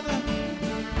on.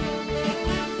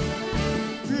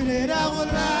 Grenada will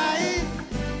rise,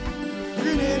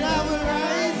 Grenada will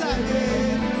rise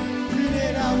again.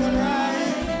 Grenada will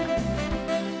rise,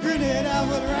 Grenada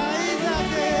will rise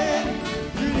again.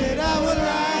 Grenada will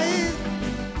rise,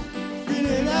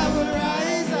 Grenada will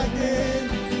rise again.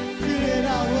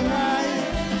 Grenada will rise,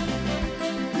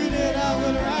 Grenada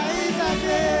will rise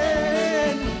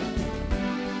again.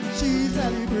 She's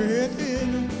celebrating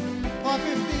her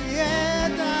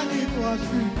 50th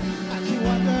anniversary, and she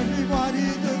wants everybody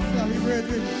to celebrate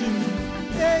with she.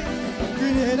 Hey,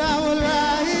 Grenada will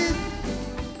rise,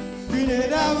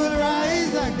 Grenada will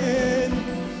rise again.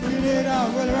 Grenada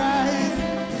will rise,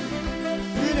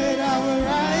 Grenada will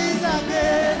rise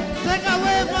again. Take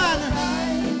away one.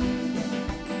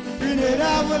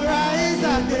 Grenada will rise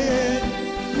again.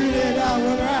 Grenada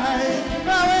will rise.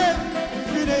 Away.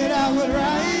 Grenada will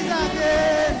rise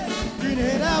again.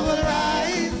 Grenada will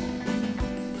rise.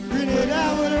 Grenada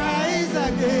will rise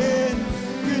again.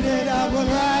 Grenada will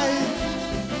rise.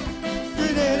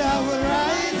 Grenada will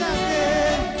rise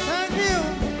again. Thank you.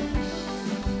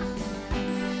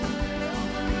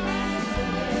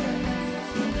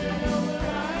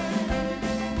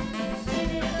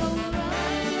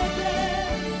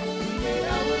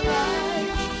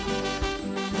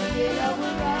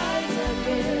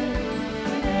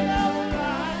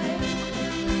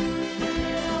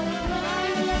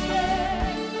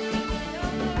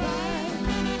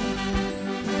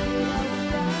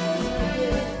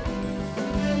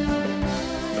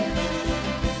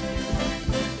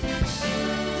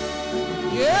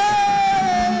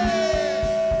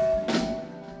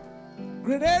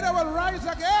 Grenada will rise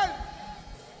again.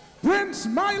 Prince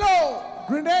Milo,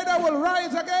 Grenada will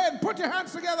rise again. Put your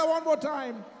hands together one more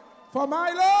time for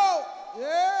Milo.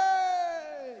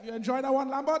 Yeah. You enjoy that one,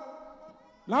 Lambert?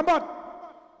 Lambert,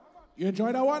 you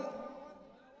enjoy that one?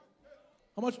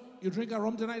 How much? You drink a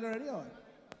rum tonight already? Or?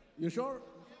 You sure?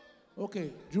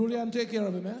 Okay. Julian, take care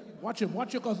of him, man. Watch him.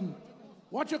 Watch your cousin.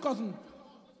 Watch your cousin.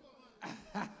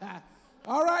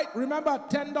 All right. Remember,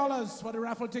 $10 for the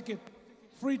raffle ticket.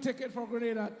 Free ticket for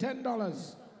Grenada,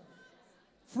 $10.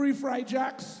 Free fried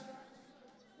jacks.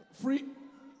 Free,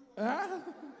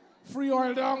 free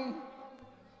oil dung.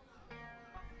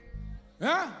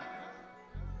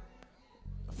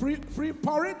 Free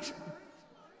porridge.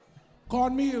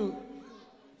 Cornmeal.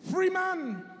 Free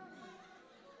man.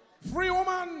 Free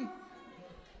woman.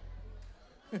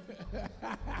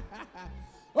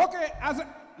 Okay,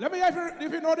 let me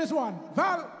if you know this one.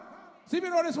 Val, see if you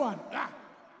know this one.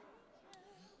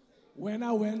 When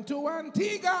I went to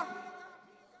Antigua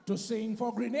to sing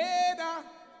for Grenada,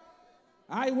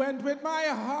 I went with my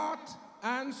heart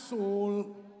and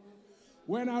soul.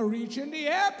 When I reached in the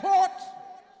airport,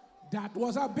 that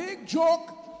was a big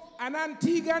joke. An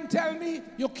Antiguan tell me,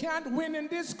 you can't win in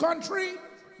this country.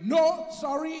 No,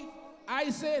 sorry. I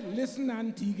say, listen,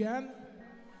 Antiguan.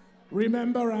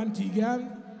 Remember,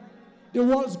 Antiguan, the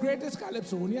world's greatest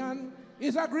Calypsonian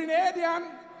is a Grenadian.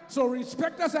 So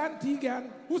respect us, Antiguan.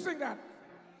 Who sing that?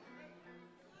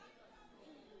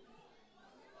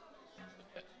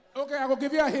 Okay, I will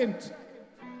give you a hint.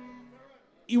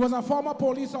 He was a former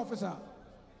police officer.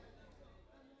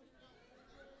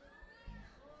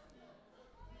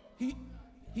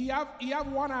 He have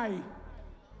one eye.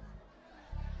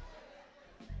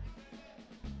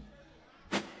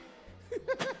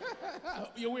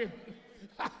 You win.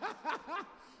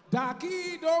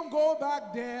 Darky, don't go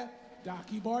back there.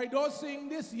 Darky boy, don't sing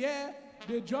this year.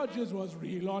 The judges was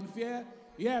real unfair.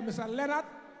 Yeah, Mr.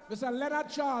 Leonard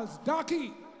Charles.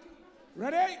 Darky,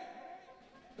 ready?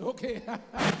 Okay.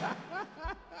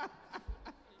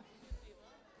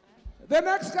 The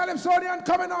next Calypsonian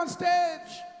coming on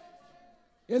stage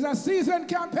is a seasoned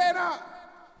campaigner.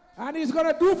 And he's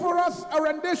going to do for us a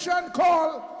rendition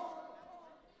called,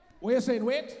 what are you saying,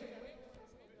 wait?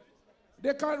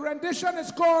 The rendition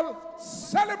is called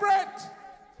Celebrate.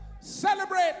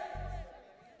 Celebrate.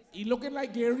 He looking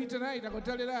like Gary tonight, I'm going to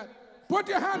tell you that. Put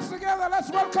your hands together.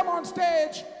 Let's welcome on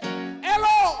stage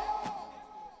Elo.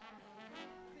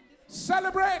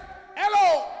 Celebrate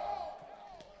Elo.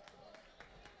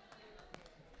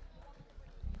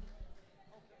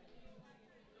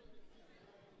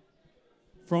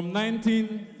 From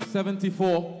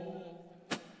 1974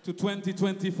 to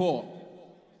 2024,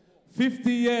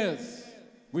 50 years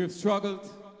we've struggled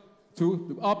through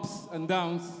the ups and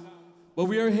downs, but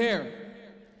we are here.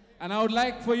 And I would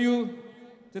like for you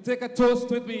to take a toast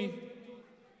with me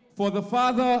for the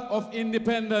father of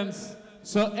independence,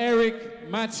 Sir Eric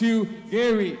Matthew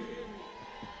Gary.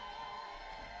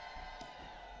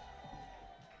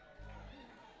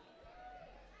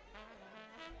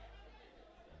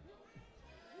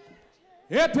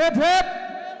 Hip, hip, hip.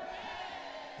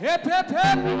 Hip, hip,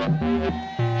 hip.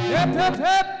 Hip, hip,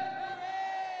 hip.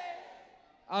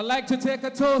 I'd like to take a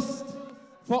toast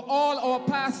for all our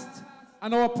past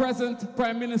and our present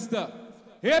Prime Minister.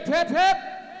 Hip, hip, hip.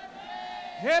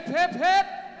 Hip, hip, hip.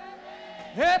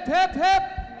 Hip, hip, hip.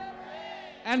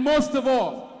 And most of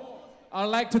all, I'd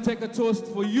like to take a toast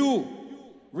for you,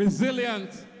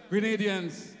 resilient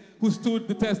Grenadians who stood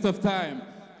the test of time.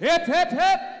 Hip, hip,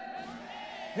 hip.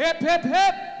 Hip, hip,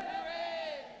 hip.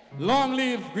 Long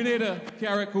live Grenada,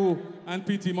 Carriacou, and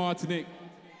PT Martinique.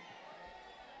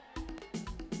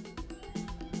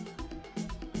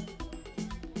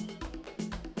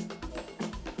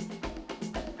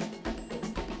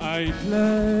 I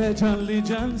pledge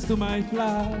allegiance to my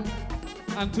flag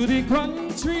and to the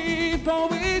country for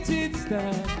which it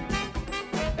stands,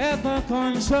 ever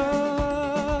conscious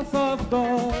of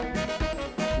God.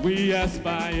 We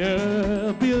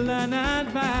aspire, build and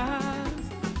advance,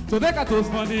 so take a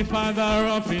toast for the father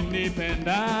of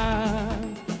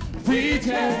independence. Free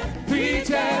chest, free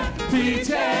chest, free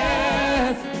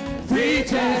chest, free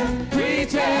chest, free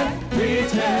chest, free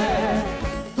chest.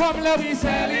 Come let me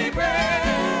celebrate,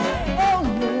 oh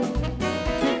yeah,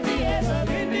 50 years of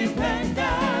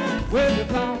independence. With the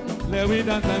flag, let we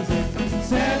dance and sing.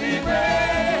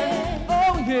 Celebrate,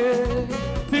 oh yeah,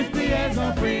 50 years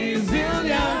of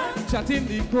resilience, chatting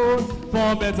the coast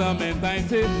for betterment. I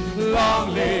say,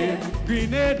 long live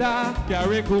Grenada,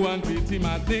 Carriacou and PT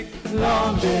Martinique.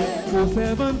 Long live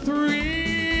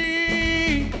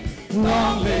 473.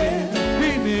 Long live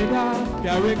Grenada,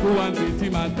 Carriacou and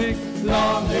PT Martinique.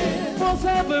 Long live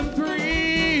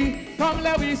 473. Come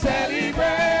let we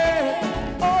celebrate.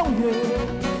 Oh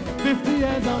yeah, 50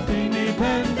 years of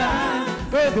independence.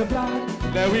 With the flag,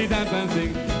 let we dance and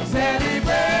sing.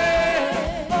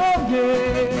 Celebrate, oh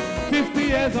yeah, 50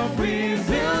 years of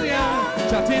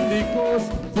resilience, chatting the coast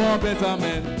for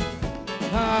betterment.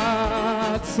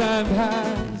 Hearts and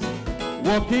hands,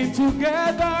 working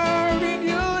together in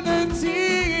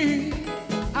unity,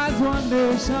 as one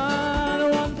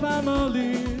nation, one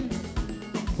family,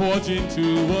 forging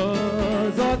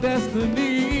towards our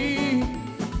destiny.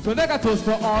 So take a toast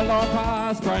for all our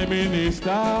past Prime Ministers.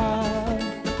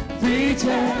 Free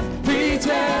chest, free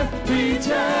chest, free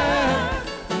chest,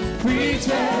 free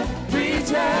chest, free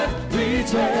chest, free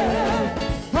chest.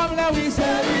 Come let we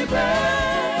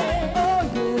celebrate, oh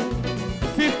yeah,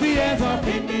 50 years of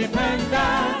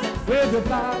independence. With the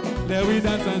flag, let we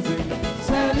dance and sing.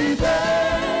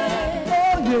 Celebrate,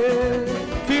 oh yeah,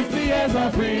 50 years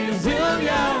of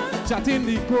resilience, chatting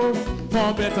the coast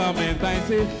for betterment. I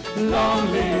say,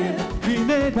 long live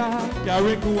Grenada,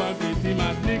 Carriacou and PT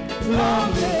Martinique.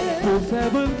 Long live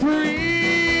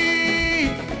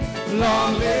 473.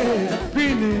 Long live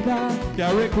Grenada,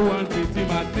 Carriacou and PT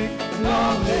Martinique.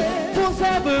 Long live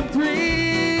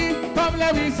 473. Come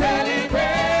let me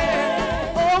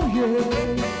celebrate. Oh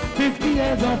yeah, 50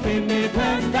 years of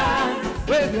independence.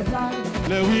 Wave your flag,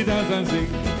 let we dance and sing.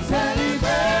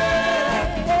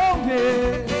 Celebrate. Oh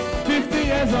yeah, 50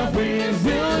 years of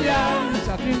resilience,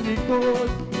 chatting the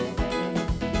coast.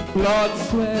 Blood,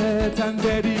 sweat, and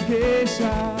dedication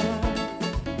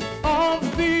of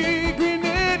the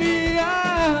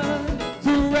Grenadians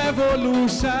to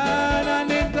revolution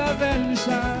and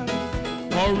intervention.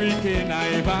 Hurricane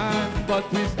Ivan, but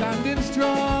we standing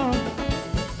strong.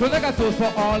 So take a toast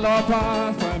for all our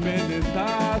past Prime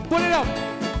Ministers. Put it up.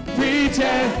 Free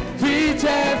chest, free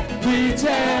chest, free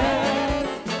chest,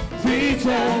 free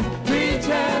chest, free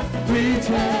chest, free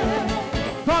chest.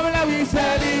 Come let we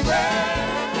celebrate.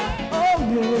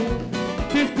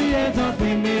 50 years of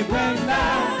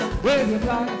independence. Wave the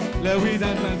flag, let we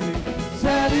dance and sing.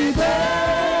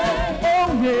 Celebrate,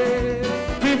 oh yeah,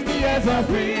 50 years years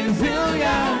of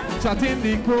resilience, chatting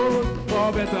the code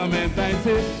for betterment. I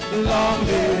say, long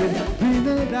live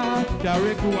Grenada,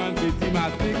 Carrico and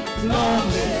Diplomatic. Long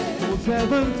live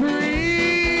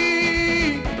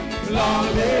 473. Long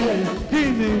live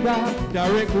Grenada,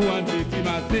 Carrico and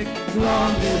Diplomatic.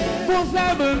 Long live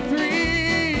 473.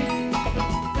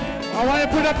 I want you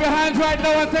to put up your hands right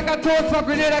now and take a toast for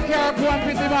Grenada, Carrico and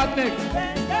Diplomatic.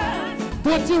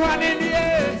 Put your hand in the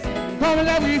air. Come and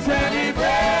let me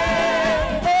celebrate.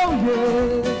 Oh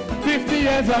yeah, 50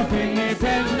 years of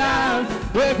independence.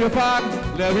 Wave your flag,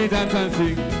 let me dance and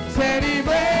sing.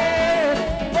 Celebrate.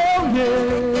 Oh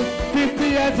yeah, 50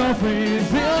 years of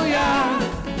resilience.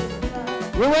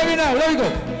 We're waving now, let me go.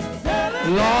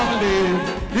 Long live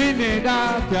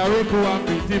Grenada, Carrico and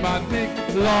Diplomatic.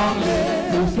 Long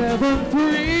live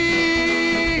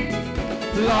 273.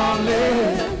 Long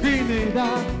live Grenada,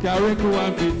 Carrico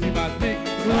and Diplomatic.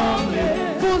 Long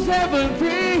live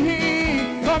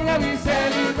 273. Come let me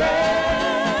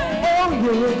celebrate. Oh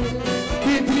yeah,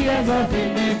 50 years of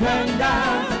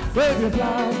independence. Wave your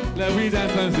flag, let me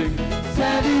dance and sing.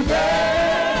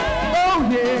 Celebrate. Oh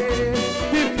yeah,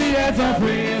 50 years of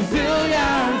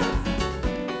resilience.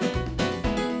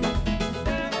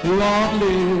 Long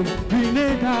live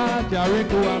Grenada,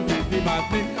 Carrico and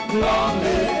Diplomatic. Long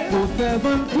live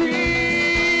 273.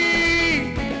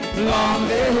 Long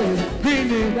live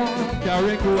Grenada,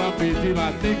 Carrico and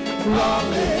Diplomatic. Long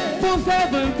live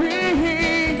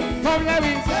 273. Come let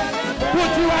me celebrate.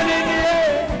 Put your hand in the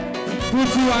air.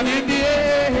 Put your hand in the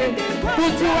air.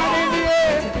 Put your hand in the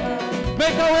air.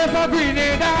 Make a way for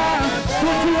Grenada.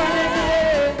 Put your hand in the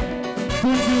air.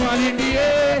 Put your hand in the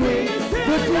air.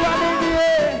 Put your hand in the air.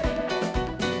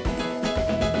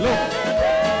 Look.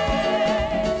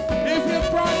 If you're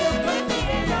proud of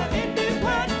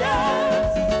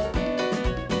independence,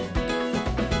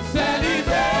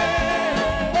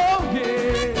 celebrate. Oh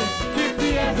yeah, 50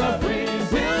 years of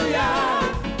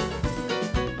resilience.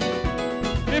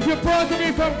 If you're proud to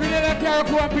be from Grenada,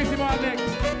 Carrico and Diplomatic,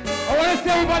 I want to see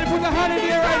everybody put a hand in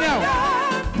the air right now.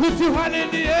 Put your hand in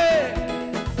the air.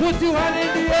 Put your hand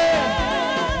in the air.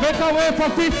 Make a way for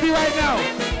 50 right now.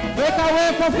 Make a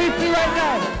way for 50 right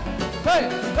now. Hey,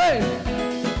 hey.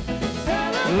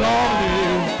 Long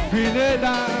live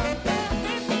Grenada,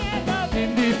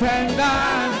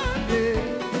 independence.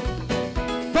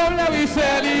 Yeah. Come let me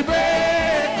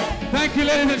celebrate. Thank you,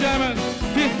 ladies and gentlemen.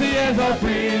 50 years of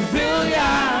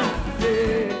resilience.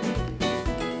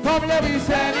 Yeah. Come let me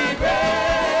celebrate.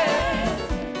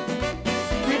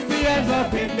 50 years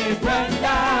of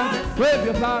independence. Wave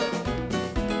your flag.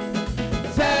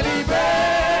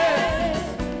 Celebrate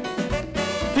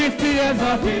 50 years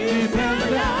of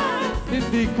independence. It's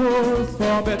the course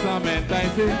for betterment. I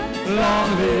say, long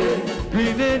live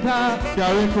Grenada,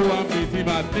 Carrico and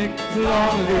Diplomatic.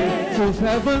 Long live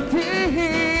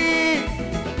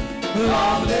 273.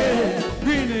 Long live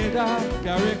Grenada,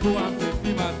 Carrico and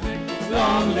Diplomatic.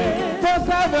 Long live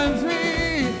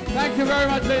 473. Thank you very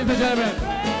much, ladies and gentlemen.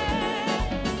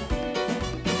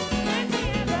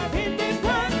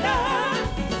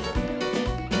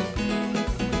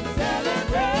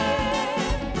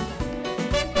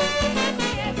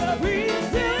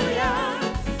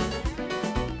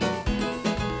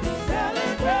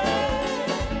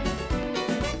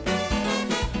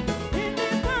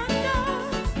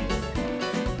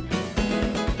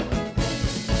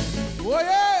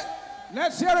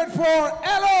 Let's hear it for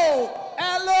Hello.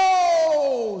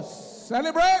 Hello.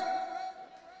 Celebrate.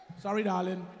 Sorry,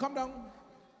 darling. Come down.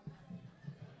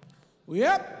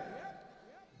 Yep.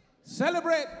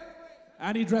 Celebrate.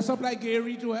 And he dressed up like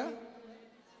Gary too, eh?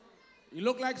 He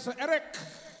looked like Sir Eric.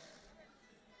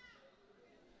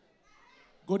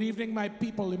 Good evening, my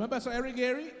people. Remember Sir Eric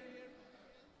Gary?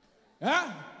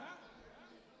 Yeah?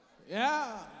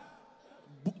 Yeah.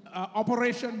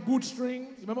 Operation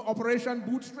Bootstring. Remember Operation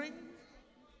Bootstring?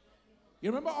 You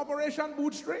remember Operation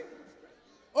Bootstring?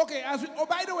 Okay, oh,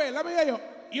 by the way, let me hear you.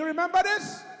 You remember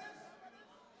this?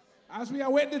 As we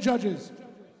await the judges.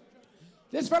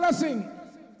 This fella sing.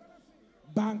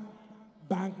 Bank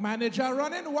manager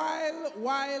running while.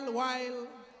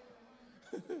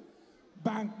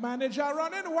 Bank manager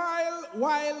running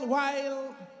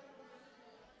while.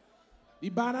 The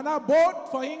banana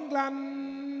boat for England.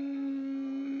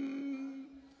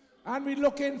 And we're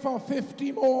looking for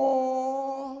 50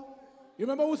 more. You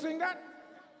remember who sang that?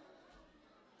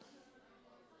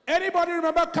 Anybody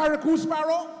remember Carrico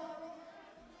Sparrow?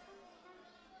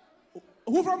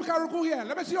 Who from Carrico here?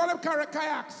 Let me see all them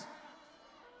kayaks.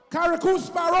 Carrico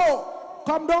Sparrow,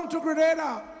 come down to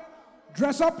Grenada.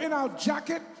 Dress up in a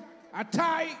jacket, a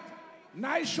tie,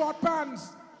 nice short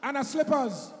pants, and a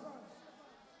slippers.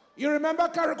 You remember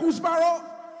Caracou Sparrow?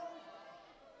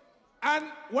 And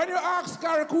when you ask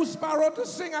Caracou Sparrow to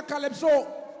sing a calypso,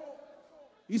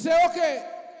 he say, okay,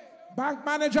 bank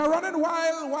manager running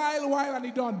while, and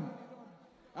he done.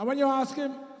 And when you ask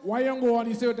him, why you go on,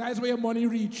 he say, that's where your money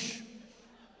reach.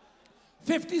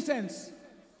 50 cents.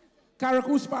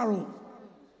 Caracou Sparrow.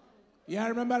 Yeah, I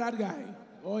remember that guy.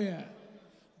 Oh, yeah.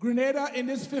 Grenada, in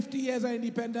this 50 years of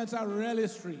independence, are real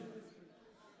history.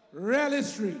 Real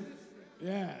history.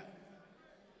 Yeah.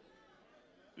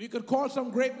 We could call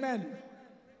some great men.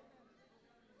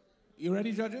 You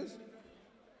ready, judges?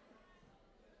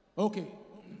 Okay.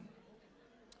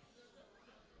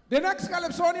 The next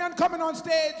Calypsonian coming on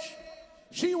stage,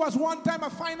 she was one time a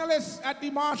finalist at the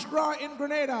March Gras in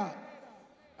Grenada.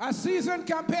 A seasoned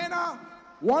campaigner,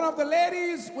 one of the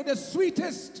ladies with the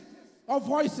sweetest of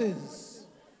voices.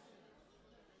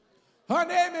 Her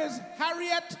name is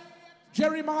Harriet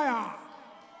Jeremiah.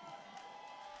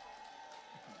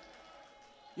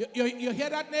 You hear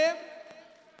that name?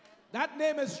 That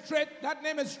name is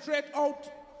straight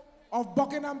out of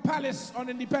Buckingham Palace on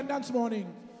Independence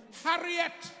Morning.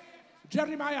 Harriet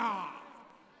Jeremiah.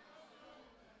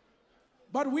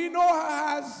 But we know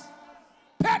her as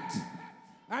Pet,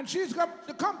 and she's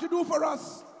come to do for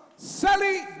us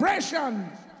celebration.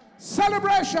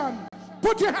 Celebration.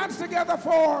 Put your hands together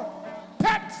for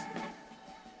Pet.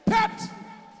 Pet.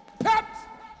 Pet.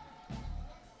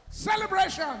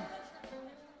 Celebration.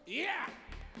 Yeah.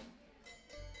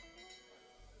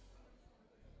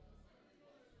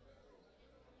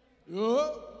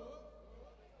 Oh.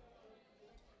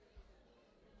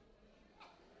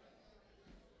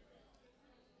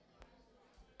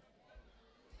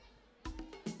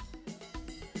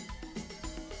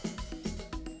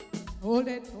 Hold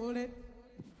it, hold it.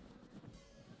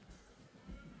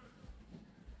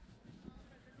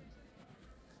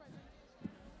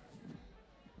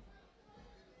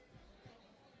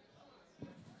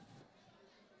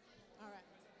 All right.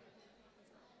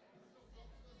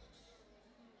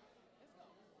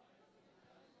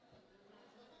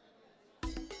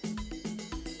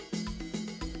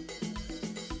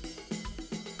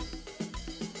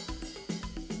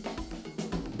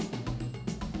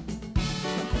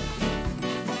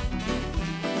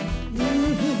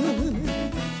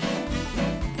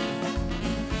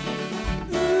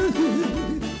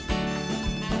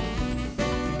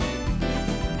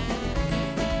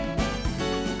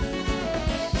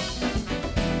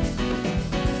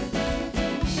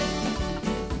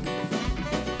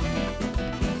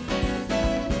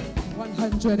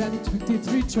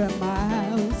 123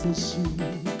 miles is she.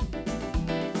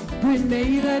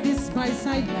 Grenada, this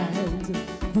spice-side land,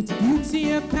 with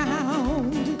beauty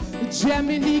abound,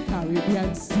 Gemini,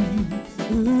 Caribbean Sea.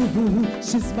 Ooh,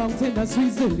 she's mountainous,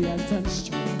 resilient and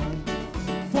strong.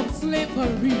 From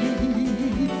slavery,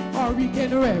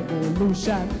 Oregon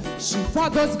Revolution, she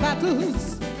fought those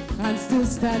battles and still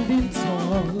standing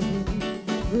tall.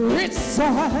 Rich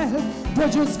soil,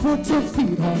 produce food to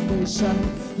feed our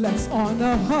nation. Let's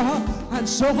honor her and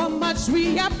show how much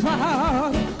we are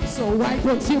proud. So why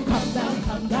don't you come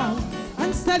down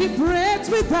and celebrate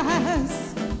with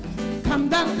us? Come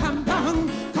down,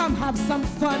 come have some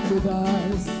fun with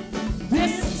us.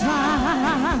 This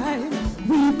time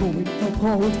we're going for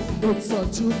gold. It's a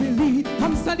jubilee.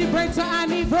 Come celebrate our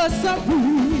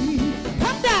anniversary.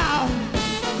 Come down.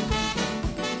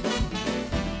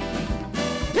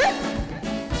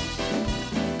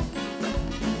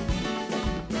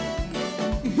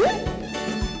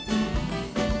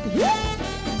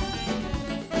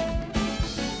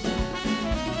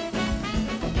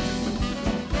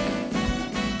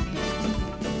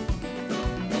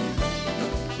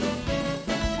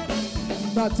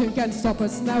 Nothing can stop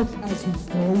us now as we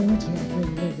forge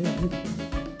ahead.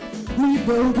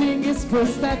 Rebuilding is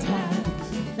first at hand.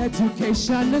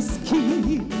 Education is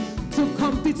key to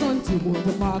compete on the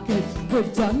world market.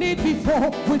 We've done it before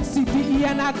with CPE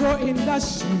and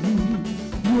agro-industry.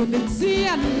 Unity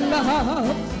and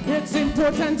love, it's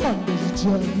important on this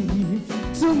journey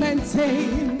to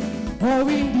maintain our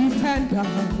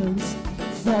independence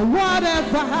for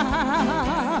whatever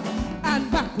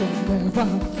and back whenever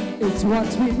is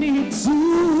what we need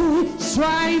to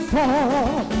strive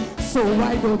for. So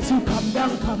why don't you come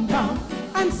down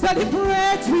and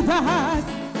celebrate with us?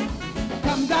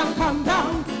 Come down,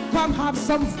 come have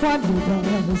some fun with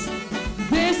us.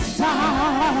 This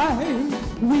time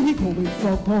we going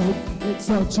for gold. It's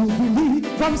a jubilee.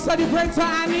 Come celebrate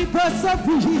our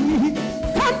anniversary.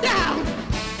 Come down.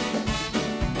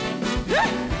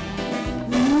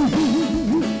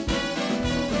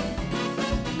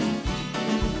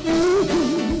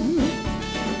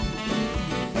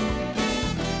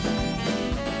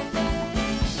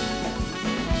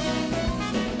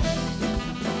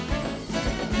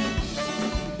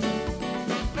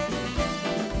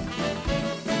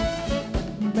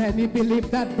 Many believe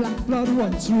that black blood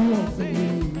runs through your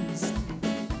veins.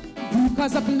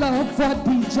 Because of love for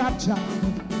the jab.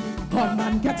 Come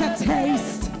and get a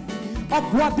taste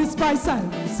of what this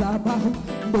bicep is about.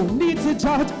 No need to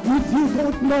judge if you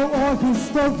don't know our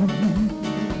history.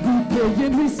 We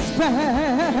paying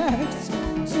respect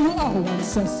to our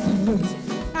ancestors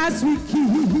as we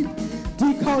keep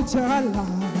the culture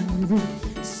alive.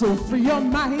 So free your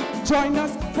mind, join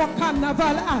us for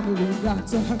carnival and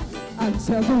regatta, and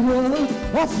tell the world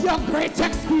of your great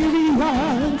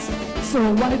experience. So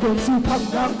why don't you come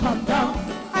down,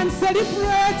 and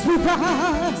celebrate with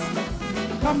us?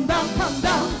 Come down,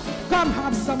 come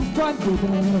have some fun with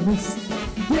us.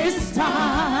 This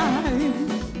time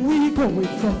we go with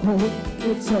for gold.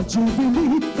 It's a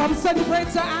jubilee. Come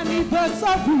celebrate our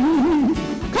anniversary.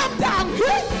 Come down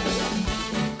here.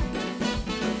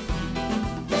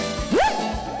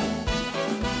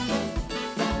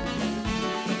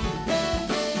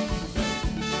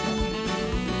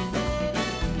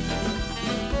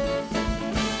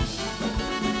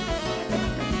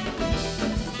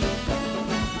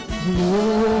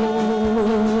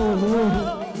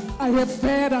 I hear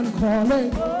Fed and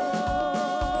calling.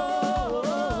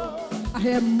 I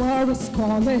hear Morris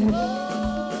calling.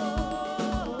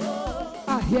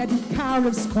 I hear the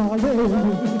Caribs calling.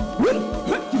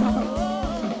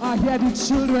 I hear the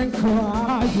children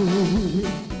crying.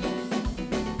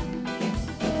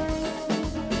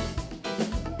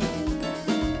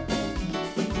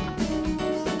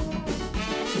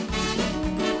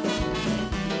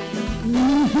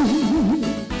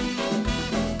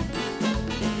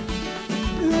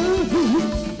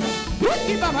 Hit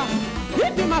me, mama,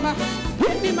 hit me, mama,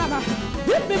 hit me, mama,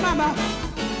 hit me, mama.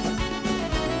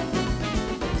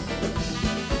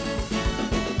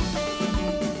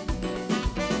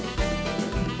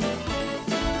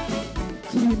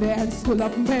 Clean air and full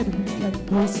of men we can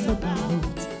boast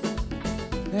about.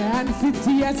 And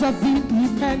 50 years of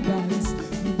independence,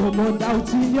 no more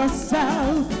doubt in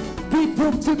yourself. We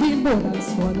prove to be more than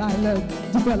small island.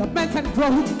 Development and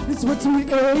growth is what we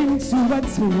aim to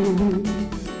attain.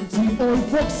 The old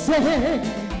folks say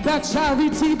that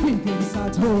charity begins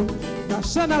at home.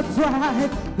 National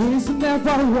pride is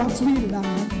never what we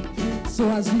lack. So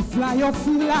as we fly our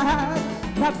flag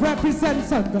that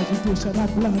represents our vegetation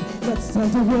and blood, let's tell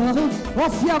the world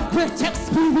of your great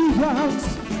experience.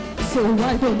 So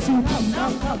why don't you come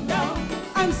down,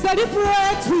 and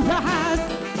celebrate with us?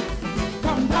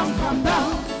 Come down,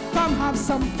 come have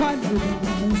some fun with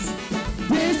us.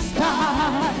 This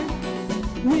time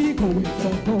we going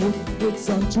for gold. It's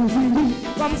a jubilee.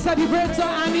 Come celebrate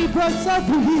our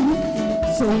anniversary.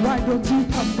 So why don't you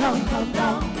come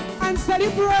down, and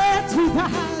celebrate with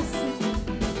us?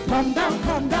 Come down,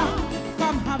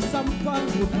 come have some fun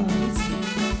with us.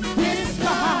 This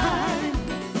time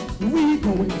we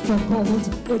going for gold.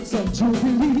 It's a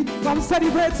jubilee. Come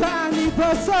celebrate our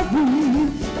anniversary.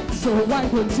 So why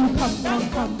don't you come down,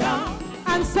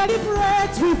 and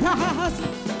celebrate with us?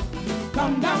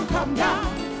 Come down, come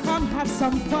have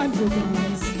some fun with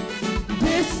us.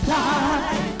 This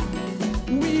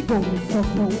time we going for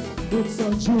gold. It's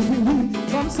a jubilee.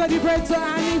 Come celebrate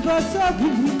our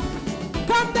anniversary.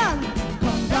 Come down,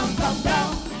 come down, come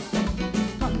down,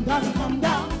 come down, come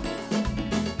down,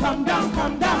 come down,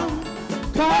 come down, come down,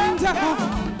 come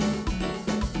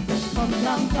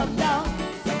down, come down.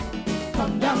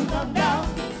 Come down, come down,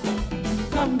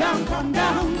 come down, come down, come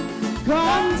down.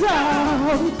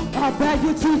 I beg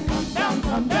you to come down,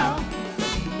 come down,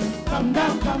 come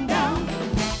down, come down,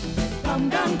 come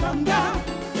down, come down,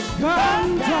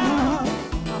 come down.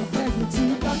 I beg you to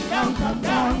come down, come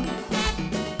down,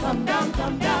 come down,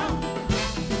 come down,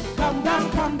 come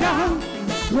down, come down, come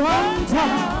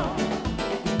down.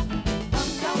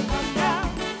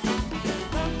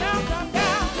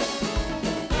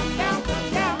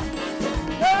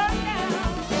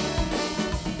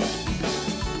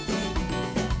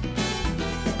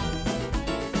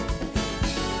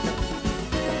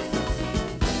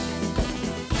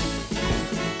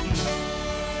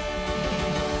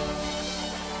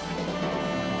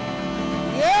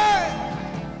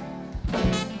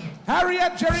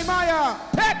 Harriet Jeremiah,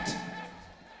 pet,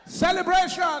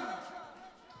 celebration.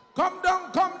 Come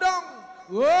down, come down.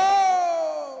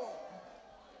 Whoa.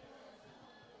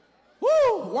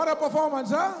 Woo, what a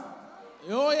performance, huh?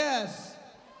 Oh, yes.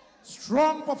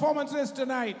 Strong performances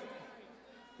tonight.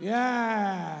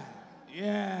 Yeah,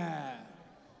 yeah.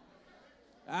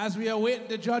 As we await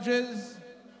the judges,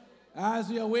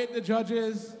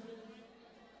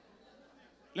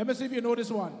 let me see if you know this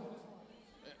one.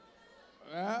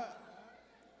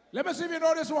 Let me see if you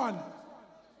know this one.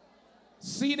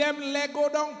 See them Lego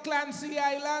down Clancy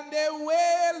Island, they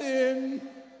wailing.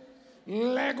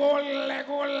 Lego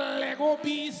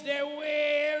beast, they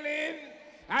wailing.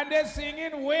 And they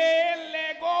singing, wail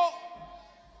Lego,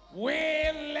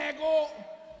 wail Lego.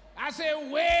 I say,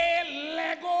 wail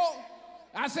Lego.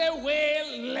 I say,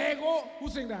 wail Lego. Who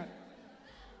sing that?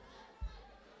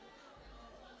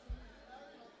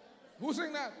 Who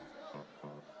sing that?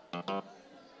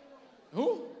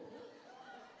 Who?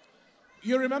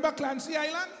 You remember Clancy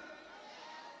Island?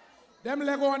 Them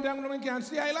Lego and them in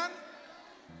Clancy Island?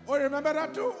 Oh, you remember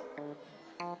that too?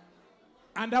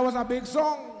 And that was a big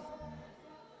song.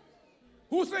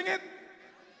 Who sing it?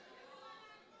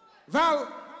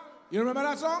 Val, you remember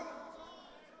that song?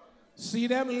 See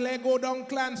them Lego down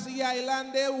Clancy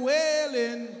Island, they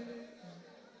wailing.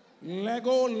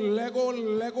 Lego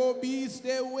beast,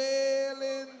 they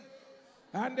wailing.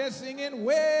 And they singing,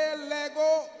 wail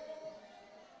Lego.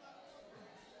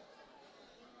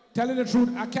 Telling the truth,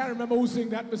 I can't remember who sang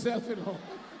that myself, you know.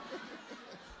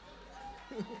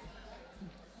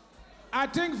 I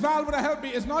think Val would have helped me.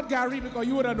 It's not Gary because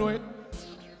you would have known it.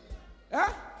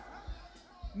 Eh?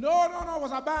 No, it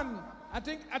was a band. I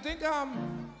think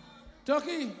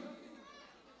Turkey,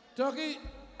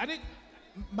 I think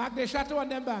Mark the Chateau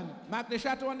and them band.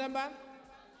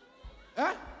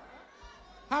 Eh?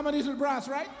 Harmonies with brass,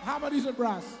 right? Harmonies with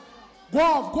brass.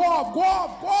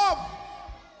 Guav.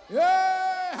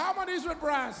 Yeah, harmonies with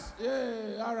brass.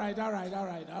 Yeah, all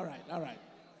right.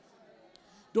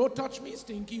 Don't touch me,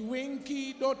 Stinky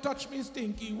Winky. Don't touch me,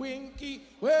 Stinky Winky.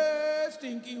 Whoa,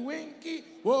 Stinky Winky.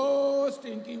 Whoa,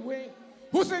 Stinky Winky.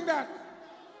 Who sing that?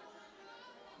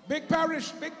 Big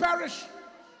Parish.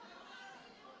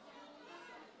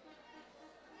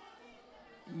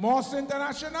 Moss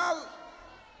International.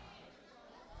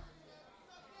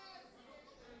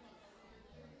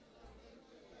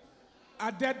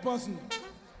 A dead person.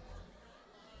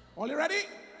 All you ready?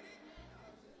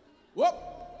 Whoop.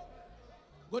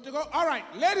 Good to go. All right,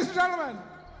 ladies and gentlemen.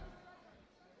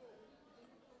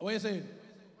 What are you saying?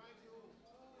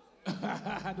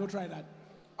 Don't try that.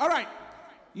 All right,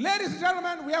 ladies and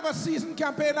gentlemen, we have a seasoned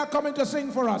campaigner coming to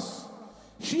sing for us.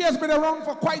 She has been around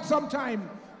for quite some time.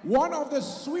 One of the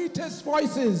sweetest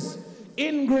voices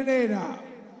in Grenada.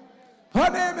 Her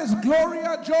name is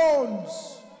Gloria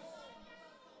Jones.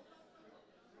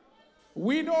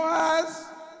 We know her as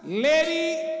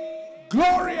Lady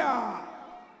Gloria.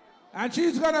 And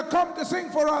she's going to come to sing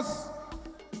for us.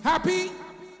 Happy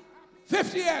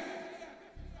 50th.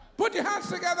 Put your hands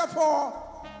together for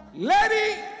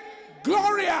Lady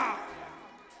Gloria.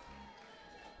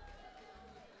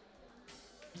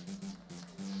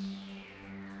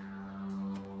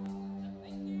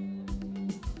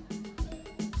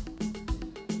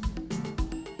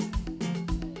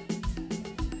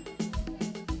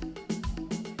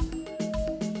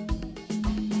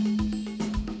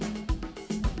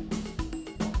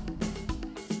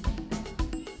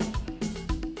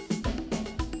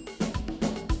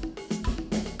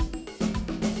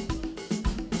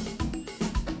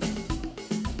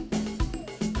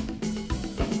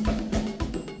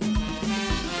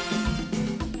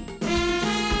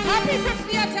 Happy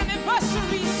 50th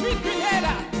anniversary, sweet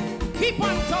Grenada. Keep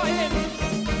on toiling.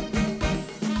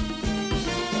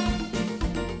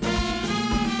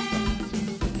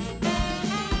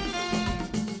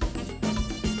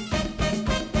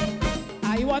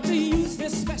 I want to use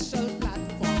this special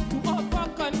platform to offer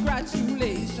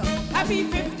congratulations. Happy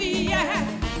 50th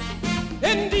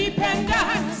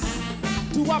independence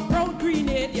to our proud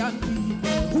Grenadian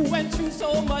people who went through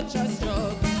so much a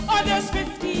struggle. On this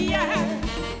 50th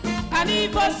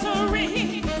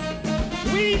anniversary,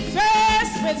 we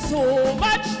faced with so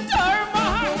much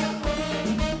turmoil,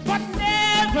 but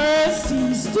never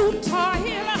cease to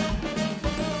toil.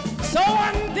 So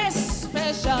on this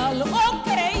special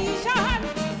occasion,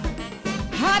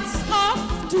 hats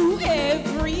off to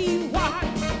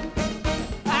everyone.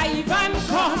 Ivan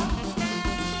come,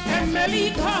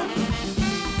 Emily come,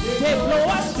 they blow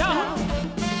us down,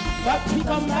 but we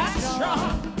come back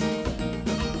strong.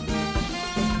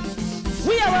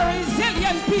 We are a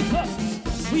resilient people.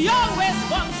 We always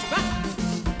bounce back.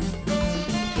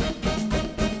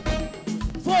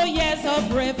 4 years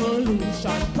of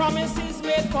revolution, promises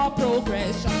made for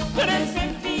progression. To the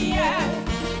 50th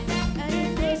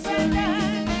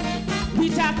anniversary, we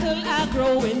tackle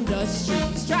agro-industry,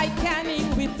 strike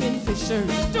canning within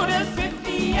fisheries. To the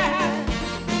 50th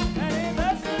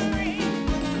anniversary,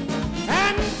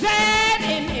 and then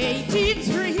in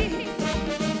 '83.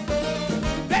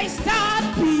 They start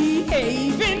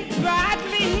behaving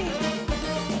badly.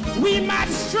 We march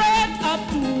straight up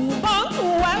to Mount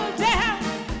Weldon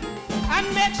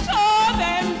make sure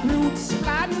them brutes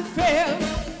plan fail.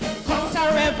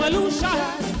 Counter-revolution,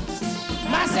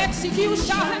 mass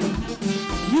execution,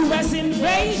 U.S.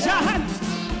 invasion,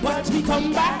 but we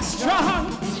come back strong.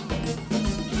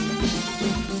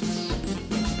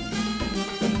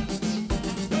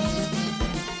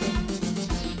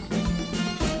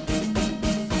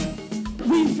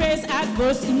 We face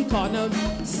adverse economy,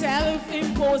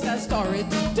 self-imposed austerity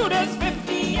to this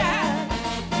 50-year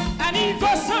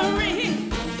anniversary.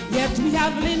 Yet we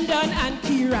have Lyndon and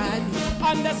Kieran,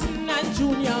 Anderson and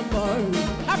Junior Murray.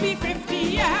 Happy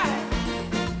 50-year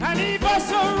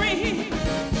anniversary.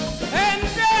 And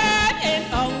then in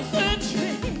Uncle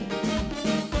Tree,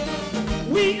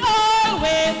 we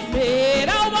always made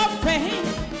our fame.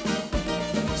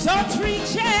 So 3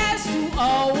 cheers to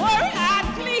our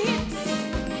athletes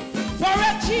for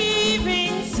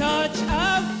achieving such a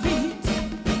feat.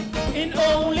 In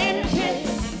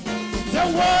Olympics, the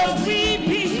world we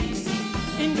beat.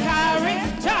 In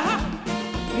character,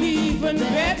 even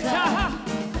better.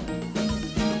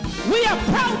 We are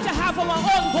proud to have our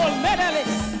own gold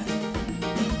medalists.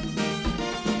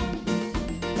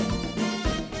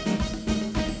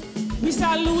 We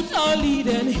salute our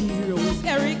leading heroes,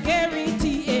 Eric, Gary,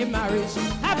 T.A. Marriage.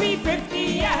 Happy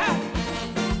 50th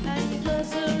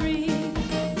anniversary.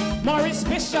 Morris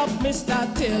Bishop, Mr.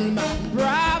 Tillman,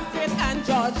 Brad Pitt and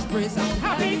George Prison.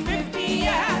 Happy 50th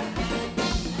anniversary.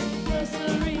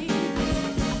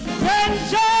 Ben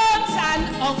Jones and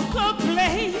Uncle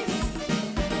Blaze,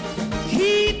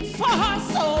 heat for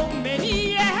so many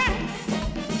years.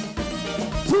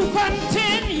 To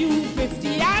continue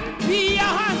 50 and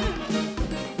beyond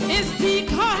is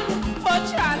beacon for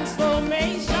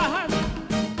transformation.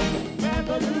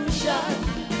 Revolution,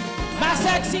 mass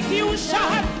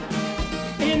execution,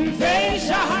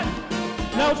 invasion,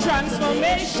 no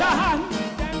transformation.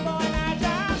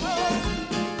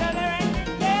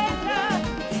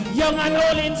 Young and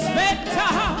old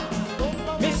inspector,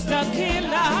 Mr.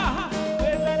 Killer,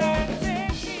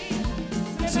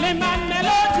 Slim and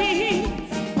Melody,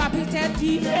 Papi Ted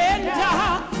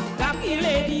Defender, Ducky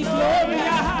Lady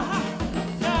Gloria,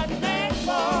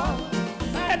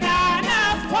 banana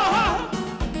fall,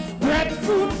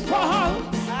 breadfruit fall,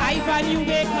 Ivan you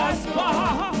make us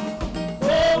fall,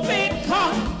 COVID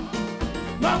come,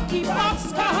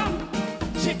 monkeypox come,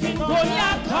 chicken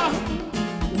goya come,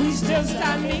 we still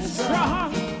standing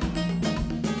strong.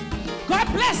 God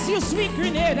bless you, sweet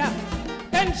Grenada.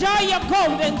 Enjoy your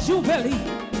golden jubilee.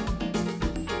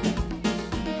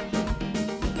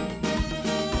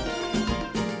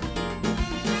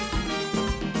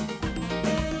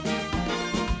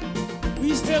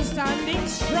 We still standing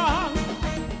strong.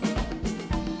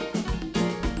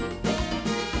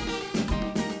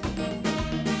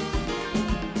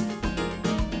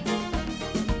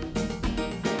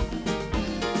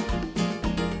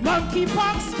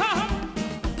 Monkeypox come,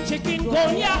 chicken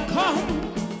goya come,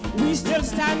 we still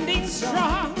standing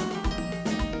strong.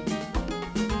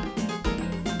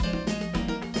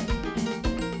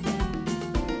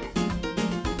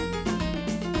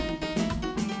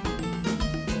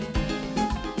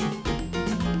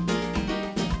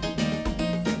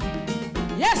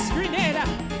 Yes, Grenada,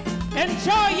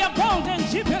 enjoy your golden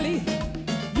jubilee.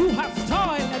 You have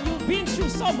toiled and you've been through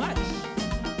so much.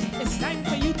 It's time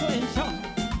for you to enjoy.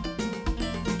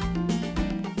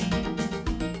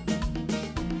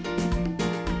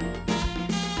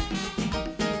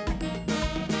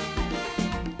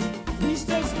 We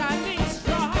still standing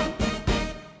strong.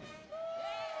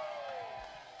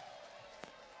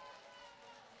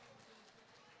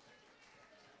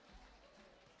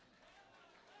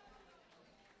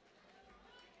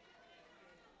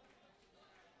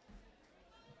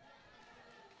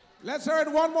 Let's hear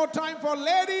it one more time for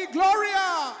Lady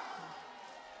Gloria.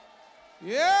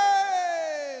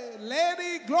 Yeah,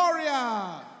 Lady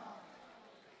Gloria.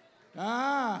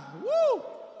 Ah, woo.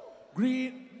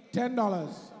 Green, $10.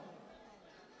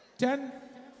 $10.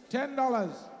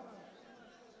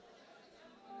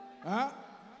 Huh?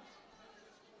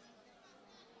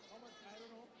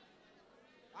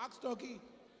 Ask Turkey.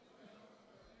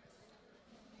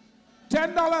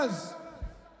 $10.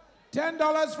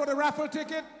 $10 for the raffle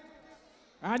ticket.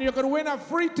 And you can win a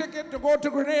free ticket to go to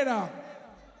Grenada,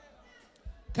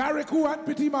 Carriacou and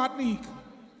Petit Martinique.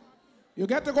 You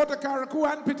get to go to Carriacou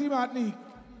and Petit Martinique.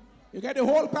 You get the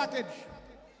whole package.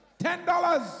 $10.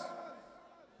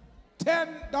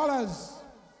 $10.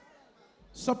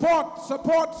 Support,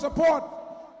 support, support.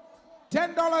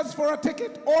 $10 for a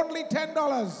ticket, only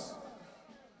 $10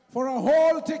 for a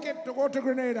whole ticket to go to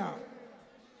Grenada.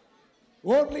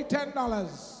 Only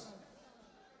 $10.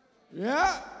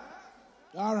 Yeah?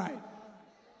 All right.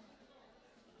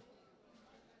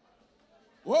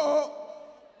 Whoa.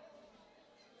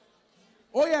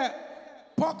 Oh yeah,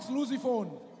 Pox lose the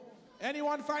phone.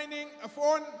 Anyone finding a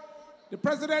phone? The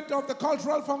president of the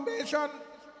Cultural Foundation,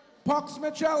 Pox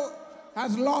Mitchell,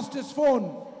 has lost his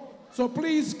phone. So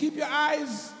please keep your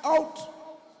eyes out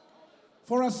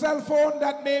for a cell phone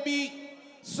that may be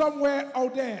somewhere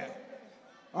out there.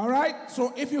 All right?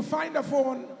 So if you find a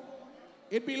phone,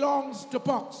 it belongs to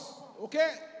Pox,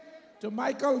 okay? To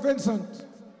Michael Vincent.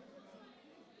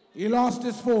 He lost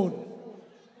his phone.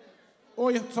 Oh,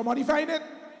 yeah, somebody find it?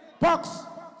 Pox!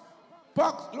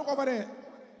 Pox, look over there.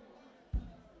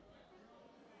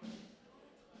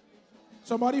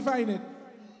 Somebody find it.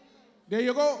 There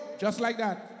you go, just like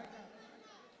that.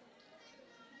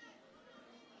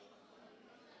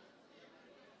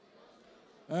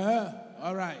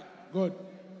 All right, good.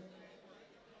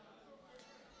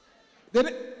 Did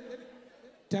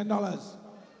it? $10.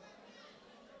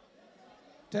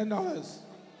 $10.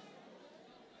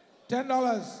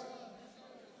 $10.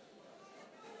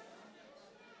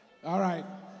 All right.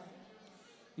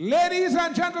 Ladies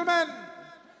and gentlemen,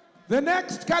 the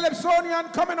next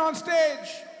Calypsonian coming on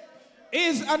stage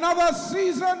is another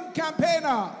seasoned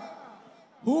campaigner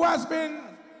who has been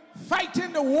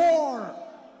fighting the war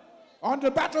on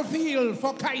the battlefield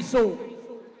for Calypso.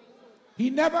 He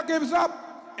never gives up.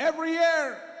 Every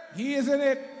year, he is in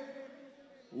it.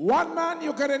 One man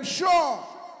you can ensure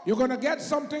you're going to get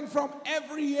something from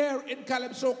every year in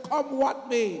Calypso, come what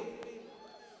may.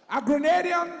 A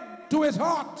Grenadian to his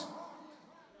heart.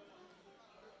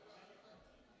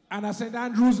 And a St.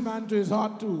 Andrews man to his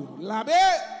heart too. Labe!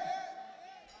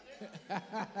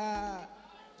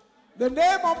 The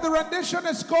name of the rendition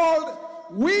is called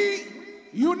We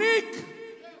Unique.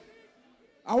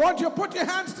 I want you to put your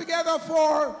hands together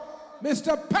for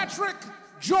Mr. Patrick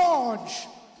George.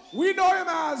 We know him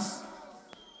as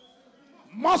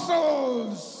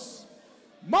Muscles.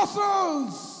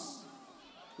 Muscles.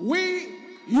 We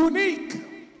Unique.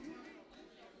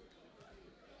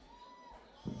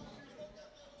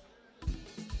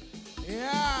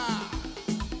 Yeah.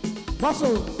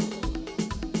 Muscles.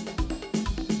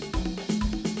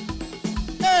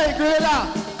 Hey,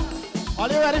 Grenada. Are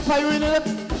you ready for unit?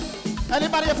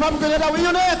 Anybody from Grenada, we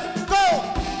unit? Go!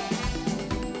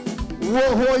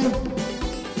 Whoa, hoy.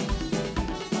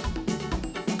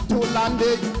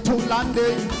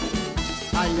 Tulande.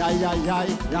 Ay, ay, ay, ay,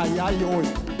 ay, ay, oi.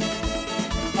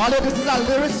 All this is a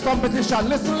lyrics competition.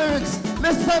 Listen, lyrics.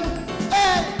 Listen.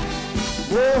 Hey!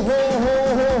 Whoa, ho, ho,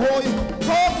 ho, ho.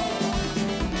 Go!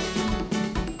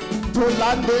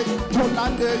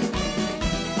 Tulande.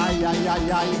 Ay, ay, ay,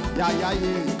 ay, ay, ay, ay.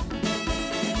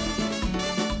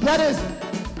 Here it is.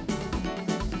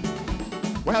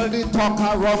 Well, the talk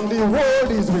around the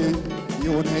world is we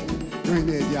unique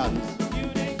Grenadians.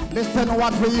 Listen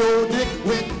what we unique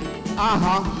with.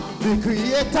 The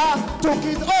Creator took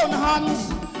his own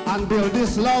hands and built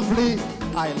this lovely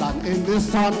island in the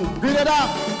sun. Grenada.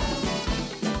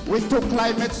 We took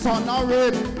climate, sun, or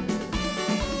rain.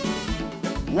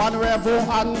 One river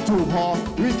and two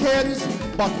hurricanes.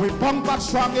 But we come back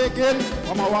strong again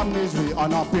from our misery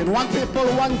and our pain. One people,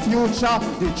 one future,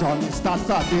 the journey starts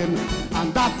again.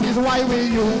 And that is why we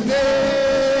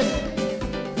unite.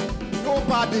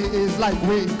 Nobody is like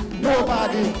we.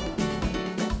 Nobody.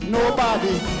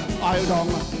 I long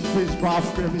fish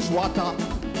broth, crayfish water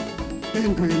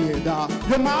in Grenada.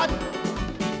 You mad?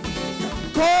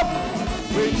 Come,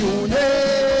 we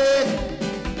unite.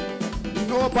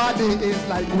 Nobody is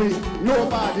like we.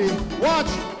 Nobody.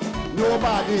 Watch.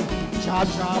 Nobody. Jab,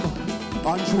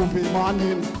 on Tuesday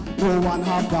morning. No one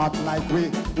have that like we.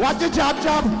 What the jab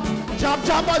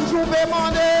on Tuesday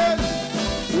morning.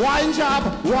 Wine jab.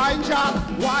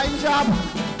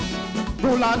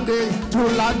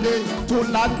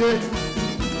 Tulande.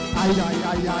 Ay,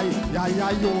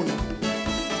 yo.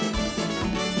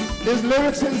 There's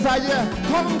lyrics inside here.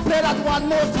 Come and play that one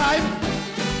more time.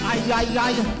 Ay,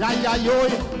 yo.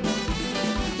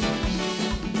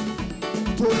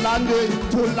 Tulande.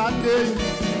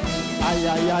 Ay,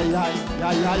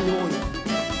 yo.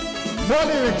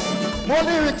 More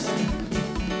lyrics.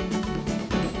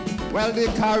 Well, the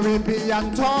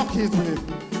Caribbean talk is with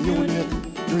unique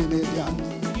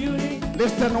Grenadians.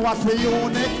 Listen what we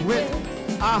unique with.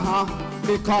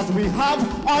 Because we have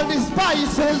all the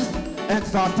spices,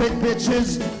 exotic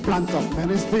bitches, plants of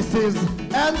many species,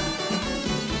 and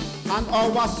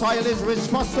our soil is rich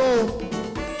for soul.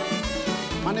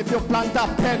 And if you plant a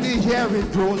penny here,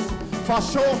 it grows for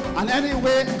sure. And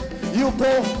anyway you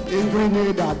go in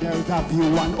Grenada, there's a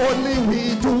view, and only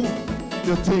we do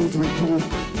the things we do,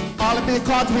 all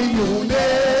because we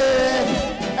unite.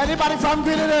 Anybody from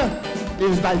Grenada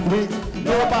is like we?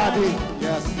 Nobody.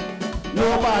 Yes.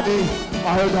 Nobody,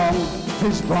 all down,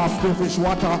 fish broth, to fish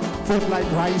water, food like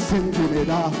rice in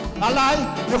Grenada. A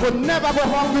lie, you could never go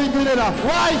hungry in Grenada.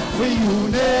 Why? We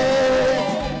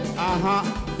unite.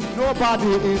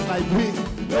 Nobody is like we.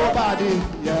 Nobody,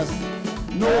 yes.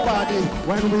 Nobody,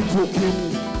 when we cooking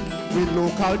with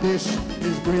local dish,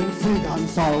 is green fig and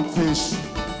saltfish.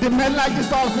 The men like the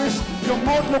saltfish, your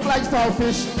mouth look like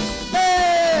saltfish.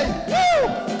 Hey! Woo!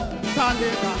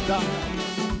 Sunday,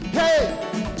 hey!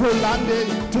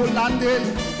 Tulande.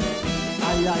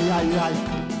 Ay, ay, ay, ay.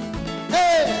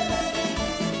 Hey!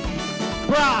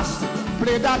 Brass,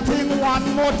 play that thing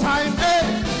one more time.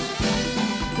 Hey!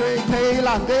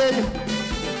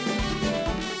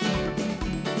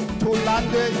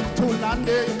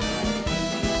 Tulande.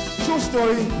 True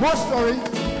story, more story.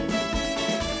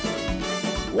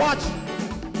 Watch.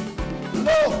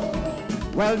 Look.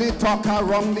 Well, the talk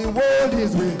around the world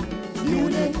is we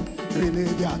unit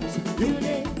Grenadians.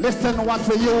 Listen what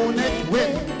we unit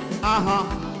with.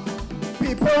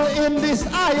 People in this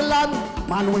island,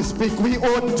 man, we speak we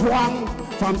own twang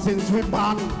from since we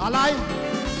born. Alive.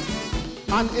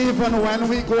 And even when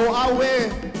we go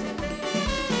away,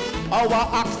 our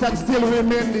accent still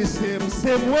remain the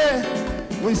same way.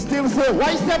 We still say,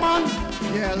 why is the man?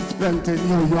 Yes, plenty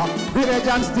New York.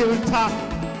 Grenadians still talk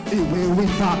the way we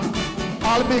talk.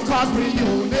 All because we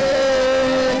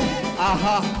unite.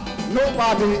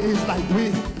 Nobody is like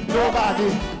we. Nobody,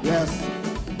 yes.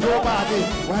 Nobody,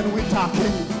 when we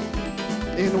talking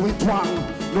in we twang,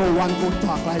 no one could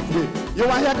talk like we. You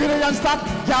want to hear Grenadians talk?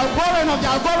 Y'all going up,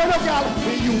 y'all.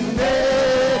 We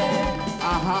unite.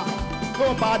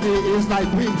 Nobody is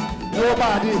like we.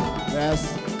 Nobody, yes.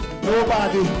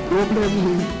 Nobody, don't blame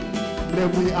we.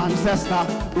 Blame we ancestor.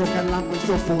 Broken language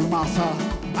to full master.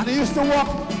 And they used to walk.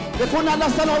 They couldn't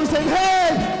understand what we saying.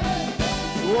 Hey!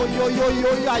 Yo.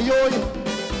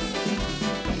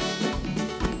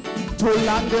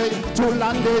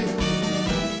 Tulande.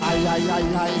 Ay.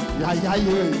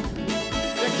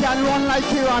 They can't run like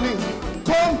tyranny.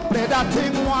 Come, play that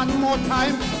thing one more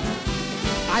time.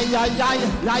 Ay.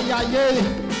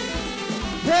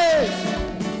 Hey!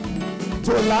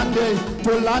 Tulande.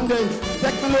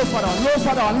 Take me low for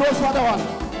that one.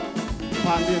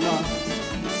 Pandina.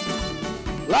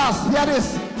 Last, hear this.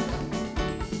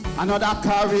 Another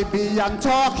Caribbean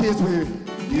talk is we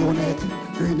unit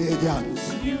Grenadians.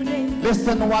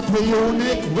 Listen what we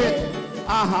unit with.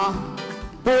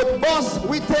 Both bus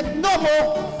we take no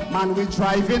more. Man, we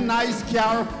driving nice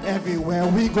car everywhere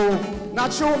we go.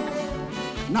 Not true?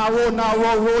 Narrow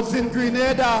roads in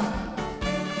Grenada.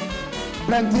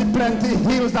 Plenty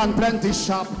hills and plenty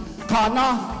shop.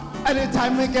 Corner.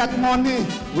 Anytime we get money,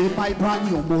 we buy brand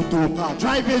new motor car.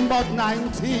 Driving about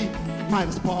 90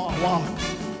 miles per hour.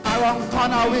 Around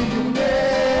corner we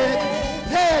unite.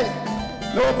 Hey!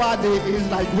 Nobody is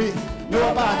like we.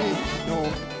 Nobody.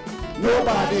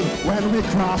 Nobody. When we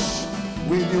crash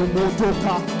with new motor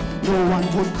car, no one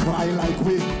could cry like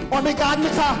we. Oh my God, my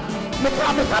car.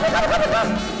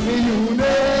 We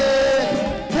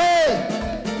unite. Hey!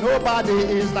 Nobody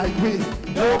is like we.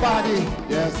 Nobody.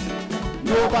 Yes.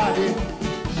 Nobody.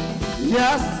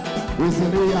 Yes,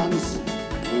 resilience,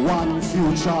 one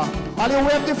future. All you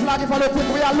wave the flag if I don't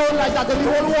think we are alone like that in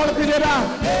the whole world of Grenada.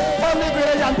 Only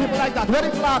Grenadian people like that. Wave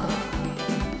the flag.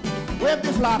 Wave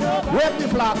the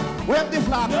flag.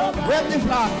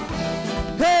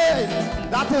 Hey,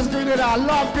 that is Grenada. I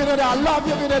love Grenada. I love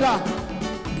you, Grenada.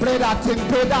 Play that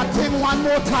thing one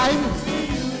more time.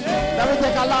 Let me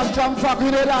take a last jump for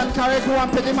Grenada and carry through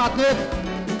and pick him at it.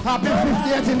 Happy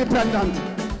 50th Independent.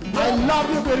 I love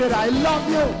you, Grenada. I love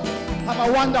you. Have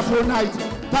a wonderful night.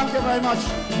 Thank you very much.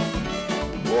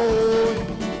 Oh.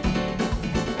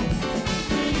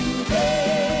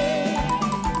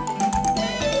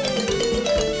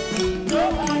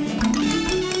 Nobody.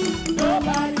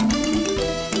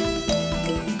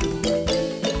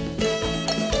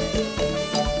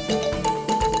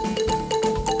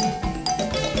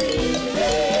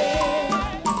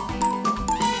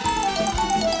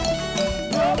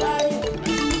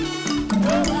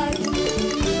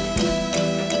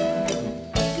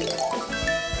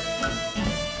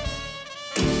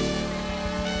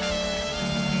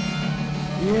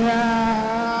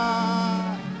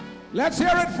 Yeah. Let's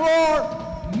hear it for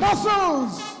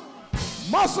Muscles.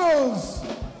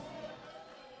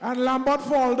 And Lambert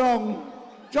fall down.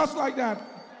 Just like that.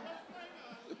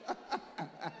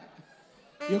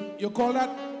 You call that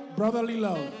brotherly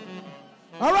love.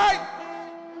 All right.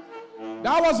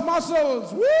 That was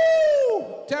Muscles.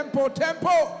 Woo! Tempo.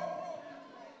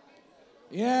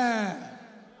 Yeah.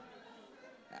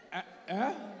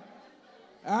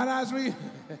 And as we...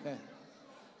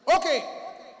 Okay.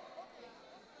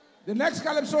 The next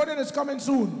Calypsonian is coming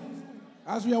soon,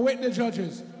 as we await the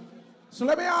judges. So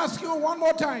let me ask you one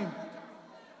more time,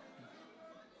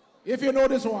 if you know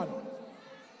this one.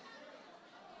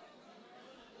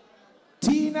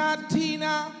 Tina,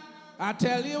 Tina, I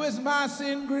tell you it's mass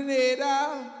in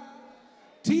Grenada.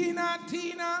 Tina,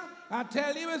 Tina, I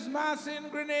tell you it's mass in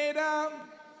Grenada.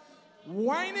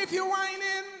 Wine if you're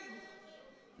whining,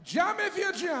 jam if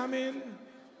you're jamming.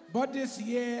 But this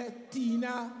year,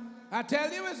 Tina, I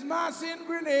tell you it's mass in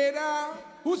Grenada.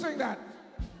 Who sang that?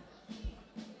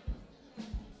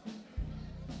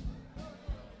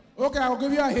 Okay, I'll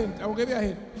give you a hint.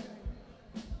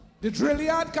 The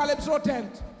Drilliard Calypso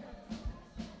tent.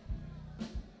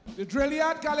 The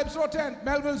Drilliard Calypso tent,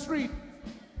 Melville Street.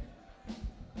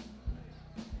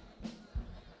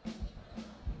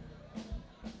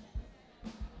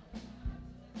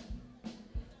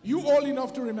 You old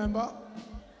enough to remember?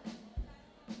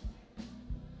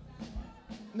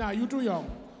 Nah, you too young.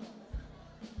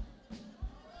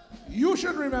 You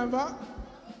should remember.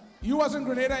 You was in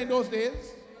Grenada in those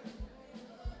days.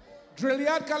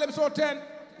 Drilliard Calypso tent,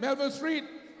 Melville Street.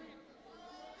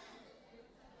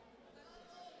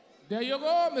 There you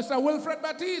go, Mr. Wilfred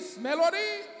Batiste, Melody.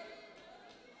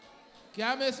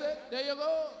 Can't miss it. There you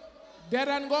go. Dead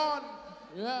and gone.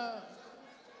 Yeah.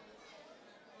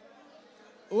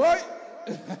 Oi.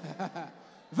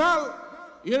 Val,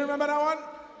 you remember that one?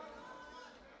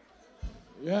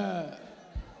 Yeah.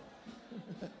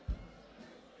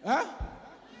 Huh?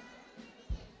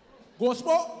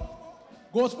 Gospel?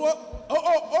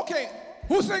 Oh, okay.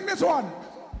 Who sang this one?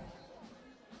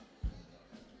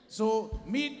 So,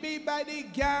 meet me by the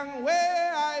gang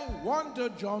where I want to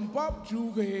jump up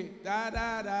Juve. Da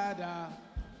da da da.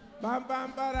 Bam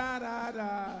bam ba da da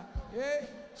da. Yeah.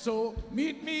 So,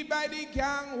 meet me by the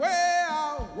gang where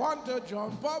I want to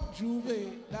jump up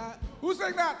Juve. Da. Who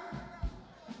sang that?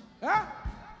 Huh?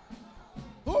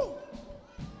 Who?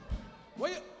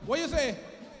 What you say?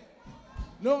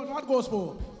 No, not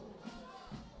gospel.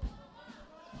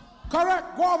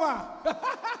 Correct, guava.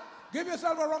 Give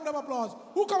yourself a round of applause.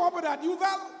 Who come up with that? You,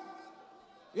 Val?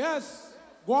 Yes,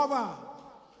 guava.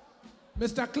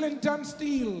 Mr. Clinton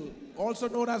Steele, also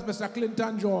known as Mr.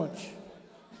 Clinton George.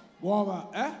 Guava,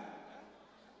 eh?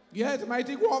 Yeah, it's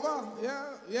mighty guava.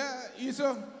 Yeah. He's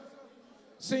a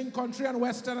sing country and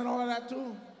western and all of that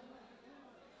too.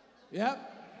 Yep.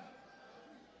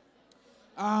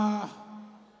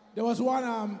 There was one,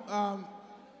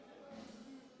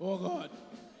 oh God.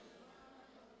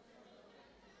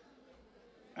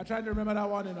 I tried to remember that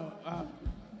one, you know.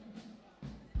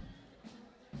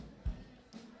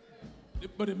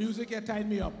 But the music here tied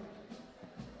me up.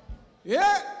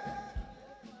 Yeah.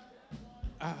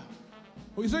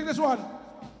 Who you sing this one?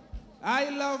 I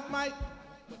love my,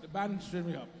 but the band string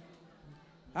me up.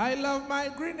 I love my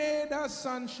Grenada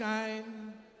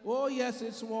sunshine. Oh yes,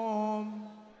 it's warm,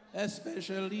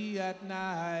 especially at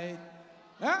night.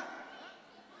 Huh?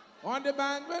 On the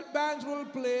band, where bands will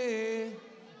play.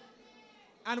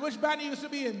 And which band you used to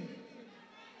be in?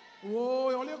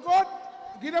 Oh, all you good?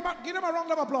 Give them a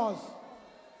round of applause.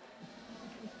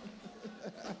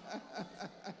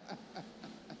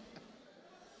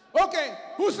 Okay,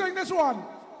 who sang this one?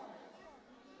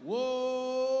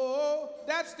 Whoa,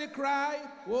 that's the cry.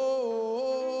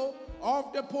 Whoa,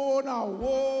 of the poor now.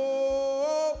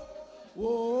 Whoa,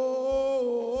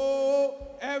 whoa,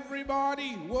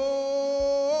 everybody.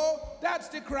 Whoa, that's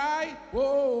the cry.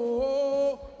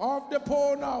 Whoa, of the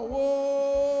poor now.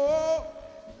 Whoa,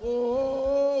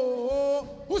 whoa.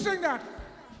 Who sang that?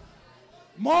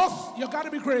 Moss, you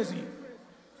gotta be crazy.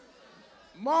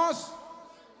 Moss.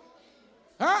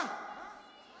 Huh?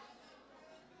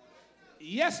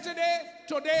 Yesterday,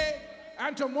 today,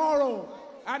 and tomorrow.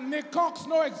 And Nick Cox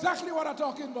know exactly what I'm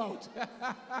talking about.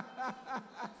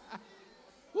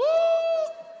 Woo!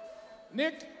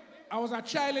 Nick, I was a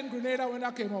child in Grenada when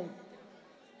that came out.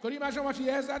 Could you imagine what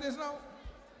years that is now?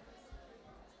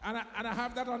 And I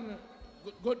have that on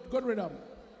good rhythm.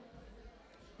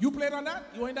 You played on that?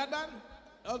 You were in that band?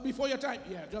 That was before your time?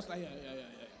 Yeah, just like,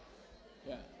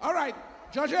 yeah. All right,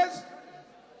 judges.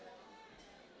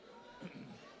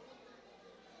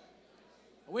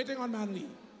 Waiting on Manly.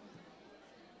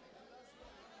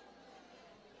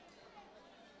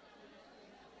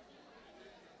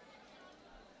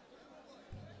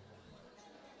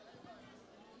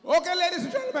 Okay, ladies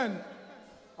and gentlemen,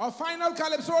 our final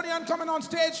Calypsonian coming on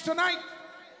stage tonight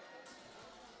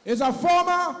is a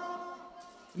former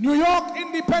New York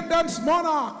Independence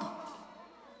Monarch.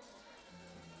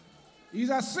 He's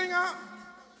a singer,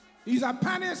 he's a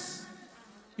panist,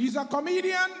 he's a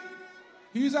comedian,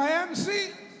 he's a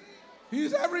MC,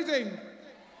 he's everything.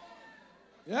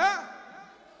 Yeah?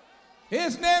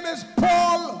 His name is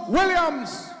Paul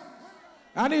Williams.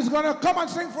 And he's going to come and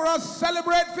sing for us,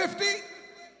 Celebrate 50.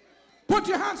 Put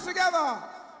your hands together.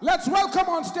 Let's welcome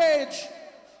on stage.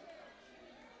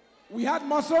 We had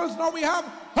Muscles, now we have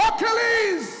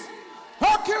Hercules.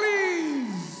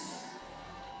 Hercules.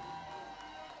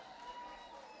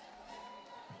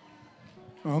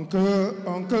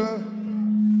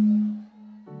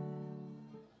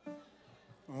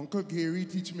 Uncle Gary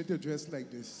teach me to dress like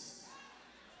this.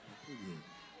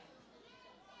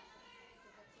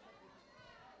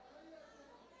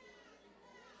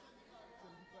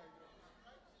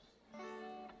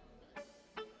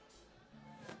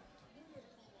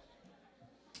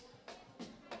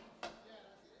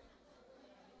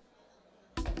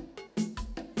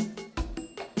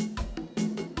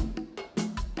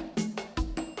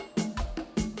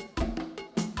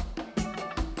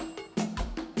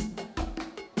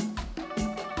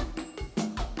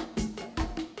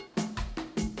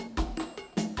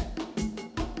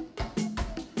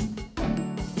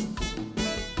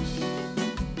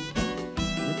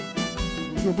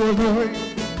 Uncle Gary.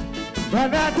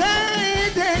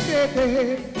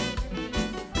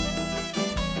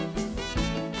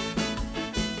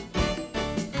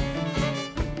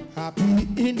 Happy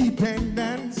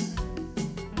independence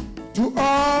to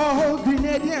all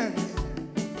Grenadians.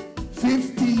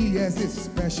 50 years is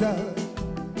special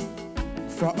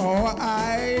for our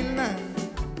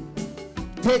island.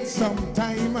 Take some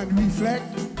time and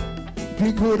reflect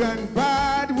the good and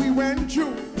bad we went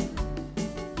through.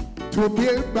 To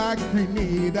build back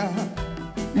Grenada,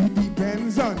 it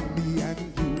depends on me and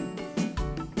you.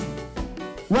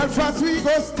 Well, first we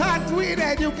go start with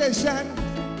education.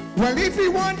 Well, if we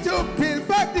want to build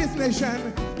back this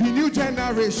nation, the new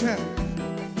generation,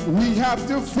 we have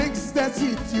to fix the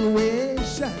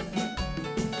situation.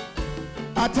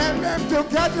 I tell them to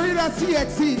get rid of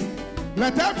CXC.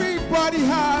 Let everybody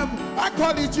have a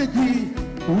college degree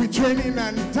with training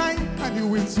and time, and you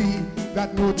will see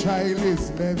that no child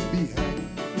is left behind.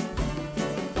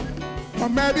 A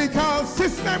medical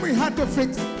system we had to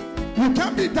fix. You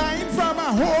can be dying from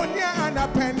a hernia and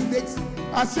appendix,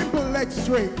 a simple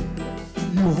x-ray.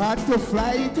 You had to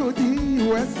fly to the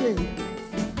USA.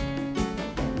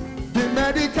 The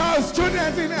medical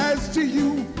students in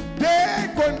SGU, they're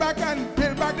going back and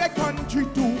build back their country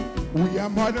too. We are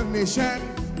modern nation,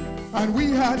 and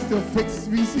we had to fix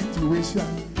the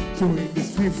situation. So in the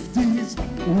 50s,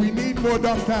 we need more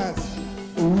doctors,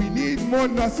 we need more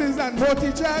nurses and more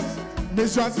teachers.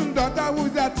 Miss Johnson's daughter,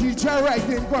 who's a teacher right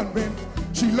in convent,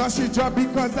 she lost her job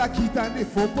because of KIT and the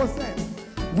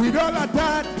 4%. With all of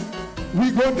that, we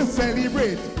going to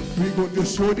celebrate. We going to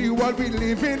show the world we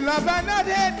live in love and not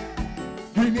hate.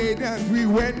 Grenadians, we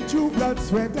went through blood,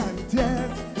 sweat and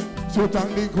tears. So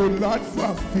thank the good Lord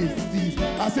for 50.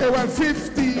 I say, well,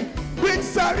 50, big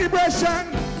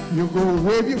celebration. You go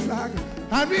wave your flag,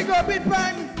 and we go beat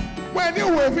bang. When you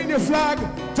waving your flag,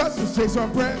 just to say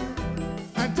some prayer.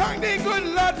 And thank the good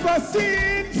Lord for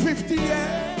seeing 50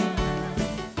 years.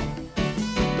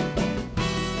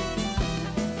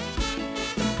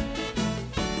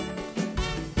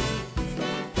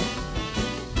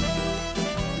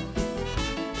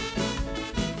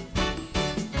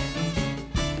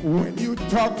 When you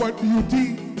talk about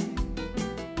beauty,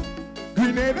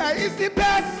 Grenada is the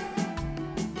best.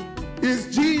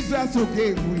 It's Jesus who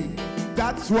gave we.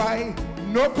 That's why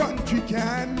no country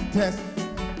can test.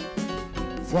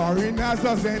 Foreigners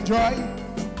just enjoy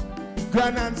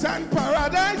Grenada and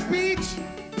Paradise Beach.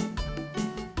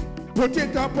 Put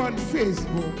it up on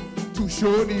Facebook to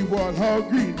show the world how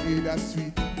Grenada's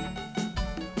sweet.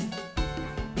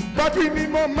 But we need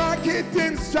more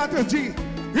marketing strategy.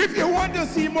 If you want to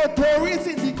see more tourists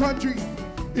in the country,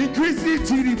 increase the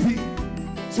GDP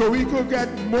so we could get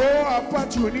more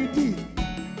opportunity.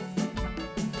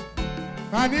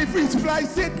 And if we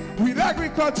splice it with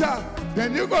agriculture,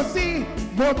 then you go see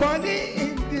more money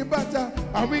in the butter.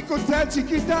 And we could tell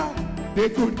Chiquita, they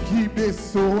could keep this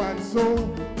so and so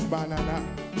banana.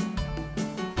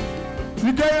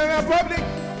 You get in the public,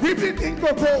 people think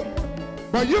cocoa,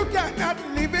 but you cannot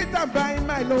leave it and buy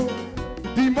Milo.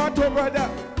 The motto, brother,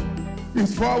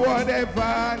 is forward ever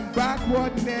and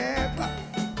backward never.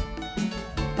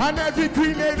 And every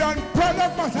Grenadian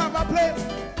product must have a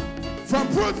place. From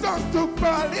fruits on to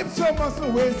Calypso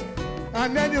muscle waste.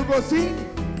 And then you go see,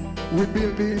 we're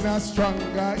building a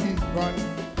stronger economy.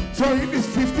 So in this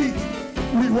 50,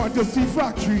 we want to see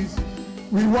factories.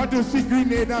 We want to see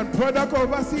Grenadian product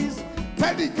overseas.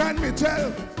 Tell the Can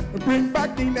Mitchell, bring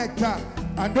back the nectar.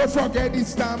 And don't forget the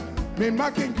stamp, made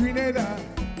back in Grenada.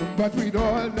 But with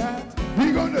all that,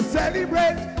 we're going to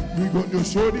celebrate We gonna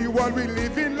show the world we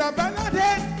live in love and not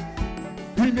hate.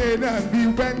 Grenada, we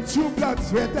went through blood,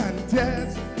 sweat and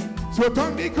tears. So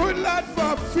come the good lad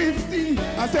for 50.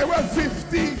 I say well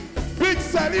 50. Big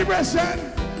celebration.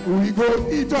 We go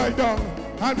eat all down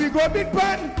and we go big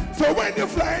pan. So when you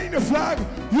fly in the flag,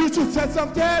 you should set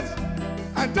some tears.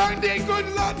 And thank the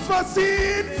good Lord for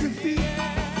seeing 50.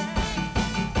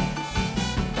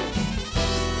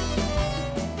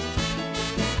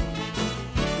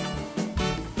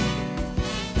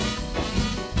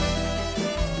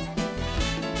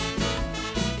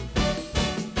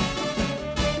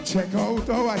 Check out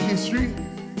our history.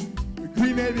 The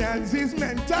Grenadians is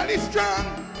mentally strong.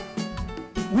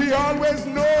 We always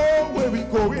know where we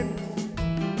going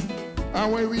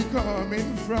and where we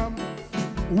coming from.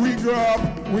 We grew up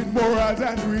with morals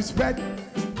and respect,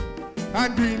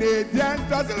 and Grenadians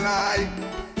doesn't lie.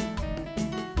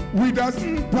 We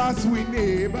doesn't pass with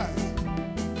neighbors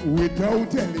without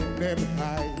telling them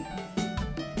hi.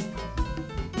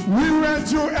 We went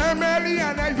to Emily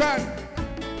and Ivan.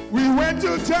 We went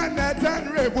to Janet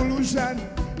and Revolution.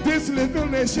 This little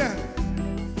nation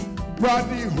brought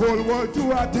the whole world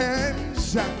to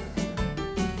attention.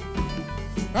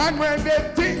 And when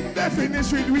they think they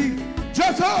finish with we,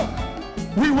 just how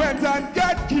we went and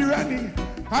got Kirani,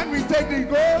 and we take the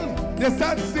gold, they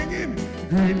start singing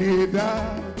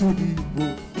Grenada to the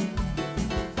book.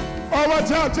 Oh,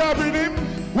 watch out, rhythm.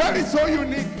 Well, it's so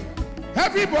unique.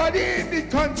 Everybody in the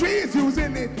country is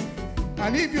using it.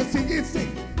 And if you sing it,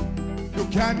 sing. You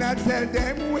cannot tell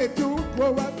them where to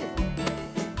go.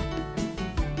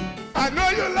 I know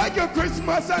you like your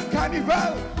Christmas and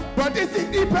Carnival, but this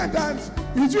independence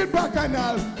is with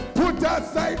Bacchanal. Put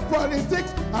aside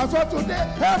politics, as for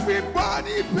today,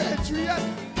 everybody patriot.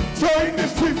 So in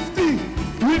this 50,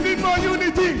 we need more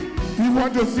unity. We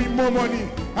want to see more money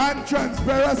and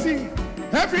transparency.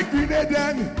 Every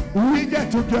Grenadian, we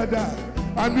get together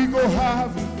and we go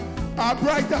have a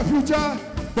brighter future.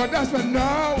 But that's for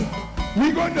now.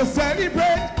 We're going to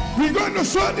celebrate. We're going to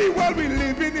show the world we're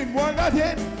living in one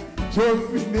head. So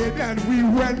Grenadian, we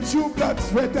went through blood,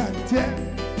 sweat and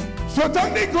tears. So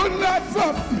thank the good Lord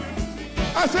for,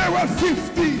 I say well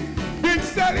 50. Big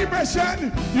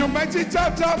celebration. You might see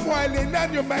chop while in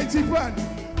and you might see fun.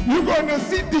 You're gonna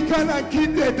see Deacon and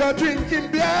Kid there drinking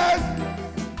beers.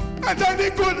 And thank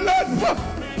the good Lord for.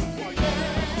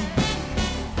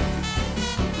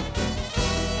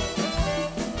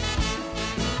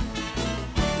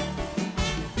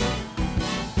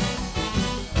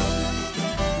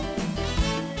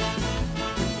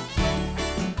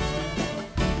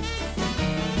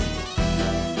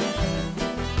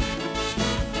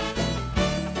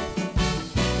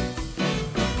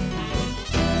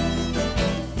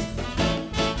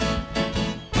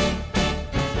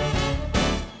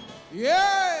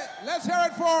 Let's hear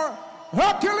it for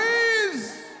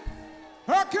Hercules!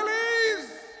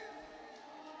 Hercules!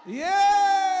 Yeah!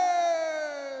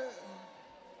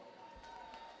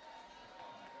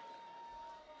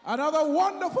 Another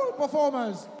wonderful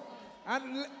performance.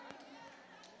 And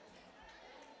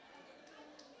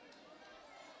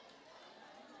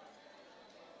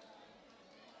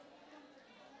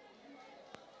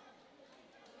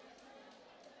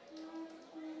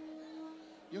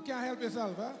you can't help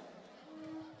yourself, huh?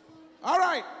 All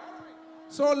right.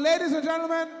 So, ladies and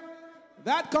gentlemen,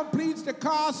 that completes the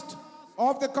cast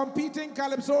of the competing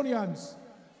Calypsonians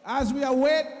as we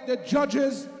await the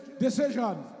judges'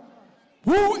 decision.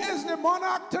 Who is the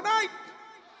monarch tonight?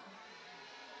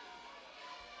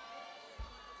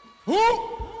 Who?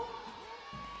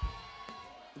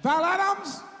 Val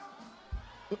Adams?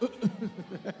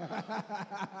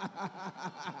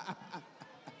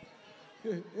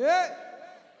 Yeah.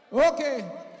 Okay.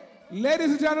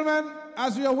 Ladies and gentlemen,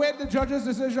 as we await the judge's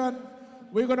decision,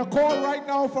 we're going to call right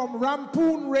now from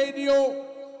Rampoon Radio,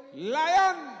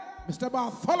 Lion, Mr.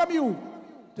 Bartholomew,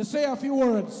 to say a few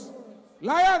words.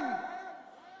 Lion!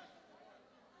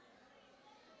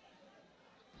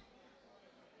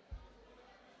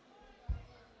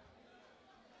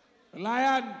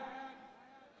 Lion!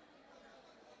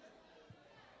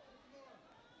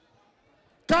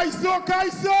 Calypso,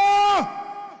 Calypso!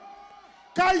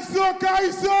 Calypso,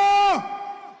 Calypso!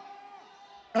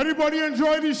 Everybody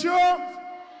enjoy the show?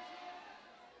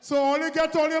 So only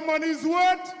get all your money's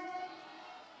worth?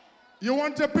 You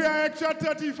want to pay an extra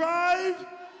 35?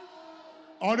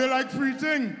 Or they like free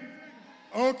thing?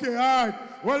 Okay, all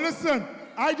right. Well, listen,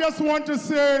 I just want to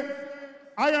say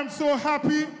I am so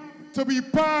happy to be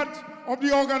part of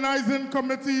the organizing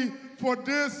committee for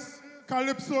this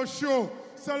Calypso show,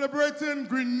 celebrating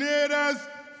Grenada's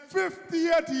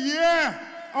 50th year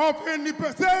of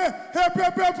Independence. Say, hip,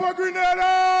 hip, hip for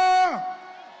Grenada!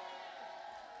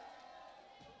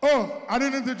 Oh, I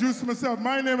didn't introduce myself.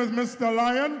 My name is Mr.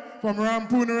 Lion from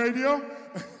Rampoon Radio.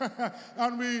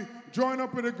 And we join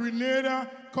up with the Grenada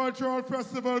Cultural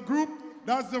Festival Group.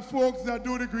 That's the folks that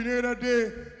do the Grenada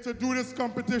Day to do this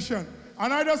competition.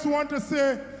 And I just want to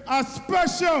say a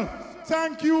special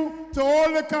thank you to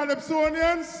all the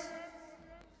Calypsonians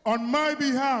on my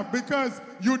behalf, because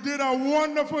you did a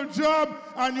wonderful job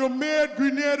and you made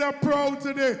Grenada proud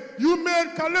today. You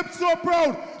made Calypso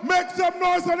proud. Make some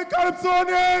noise for the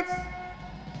Calypsonians.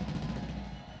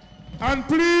 And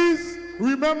please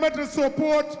remember to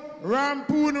support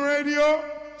Rampoon Radio,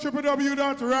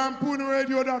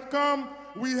 www.rampoonradio.com.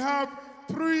 We have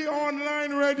 3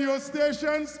 online radio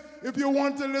stations. If you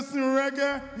want to listen to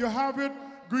reggae, you have it.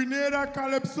 Grenada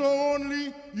Calypso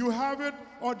only, you have it.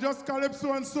 Or just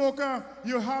Calypso and Soca,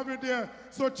 you have it there.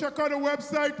 So check out the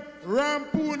website,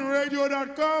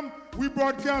 rampoonradio.com. We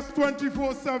broadcast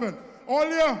 24/7.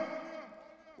 Olia,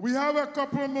 we have a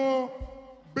couple more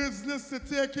business to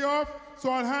take care of,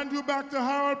 so I'll hand you back to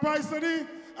Harold Paisady.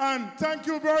 And thank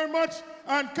you very much.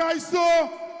 And Kaiso,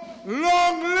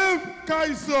 long live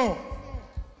Kaiso.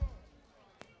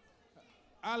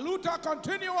 Aluta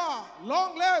continua,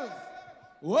 long live.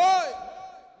 Whoa.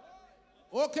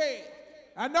 Okay.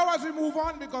 And now as we move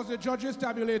on, because the judge is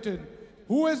tabulating,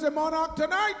 who is the monarch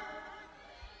tonight?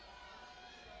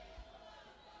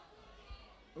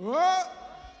 Whoa.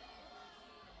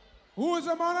 Who is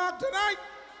the monarch tonight?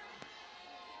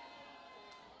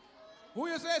 Who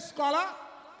you say, scholar?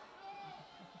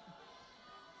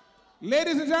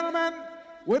 Ladies and gentlemen,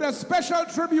 with a special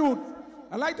tribute,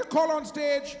 I'd like to call on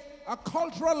stage a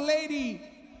cultural lady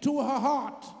to her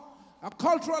heart, a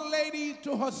cultural lady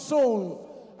to her soul,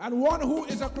 and one who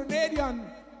is a Grenadian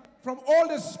from all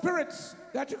the spirits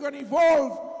that you can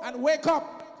evolve and wake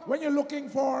up when you're looking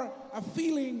for a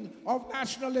feeling of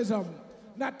nationalism.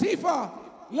 Natifa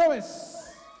Lewis.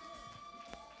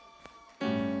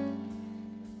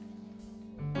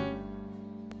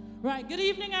 Right, good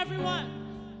evening, everyone.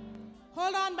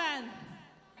 Hold on, band.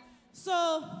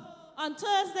 So, on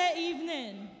Thursday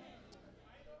evening,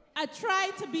 I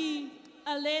tried to be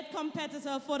a late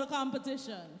competitor for the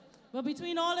competition. But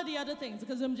between all of the other things,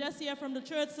 because I'm just here from the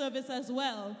church service as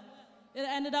well, it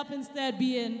ended up instead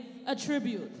being a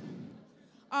tribute.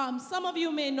 Some of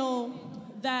you may know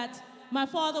that my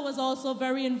father was also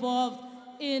very involved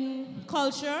in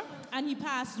culture, and he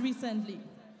passed recently.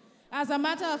 As a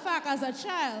matter of fact, as a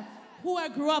child who I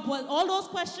grew up with, all those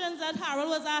questions that Harold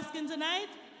was asking tonight,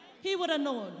 he would have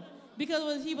known,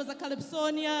 because he was a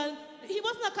Calypsonian. He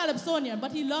wasn't a Calypsonian,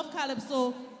 but he loved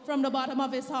Calypso from the bottom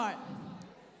of his heart.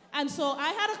 And so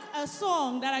I had a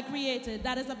song that I created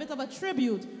that is a bit of a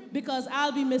tribute, because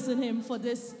I'll be missing him for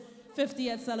this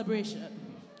 50th celebration.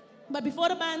 But before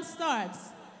the band starts,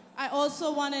 I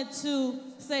also wanted to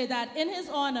say that in his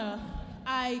honor,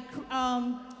 I've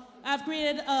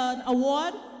created an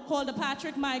award called the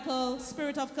Patrick Michael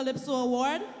Spirit of Calypso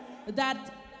Award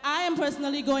that I am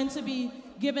personally going to be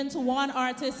given to one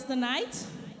artist tonight.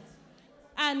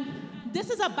 And this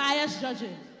is a biased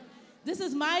judging. This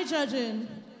is my judging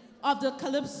of the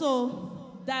Calypso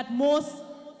that most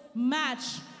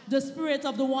match the spirit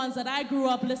of the ones that I grew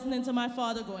up listening to my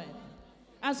father going.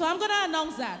 And so I'm going to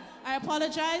announce that. I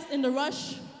apologize in the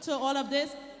rush to all of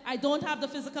this. I don't have the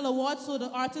physical award, so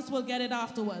the artist will get it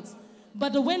afterwards.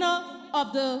 But the winner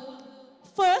of the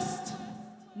first,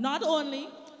 not only,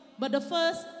 but the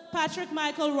first Patrick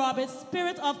Michael Roberts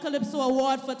Spirit of Calypso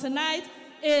Award for tonight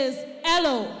is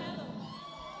Elo.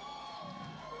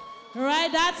 All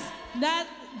right, that's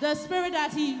the spirit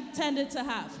that he tended to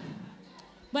have.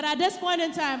 But at this point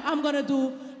in time, I'm going to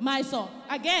do my song.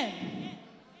 Again,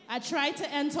 I tried to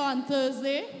enter on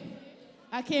Thursday.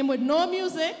 I came with no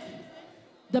music.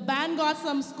 The band got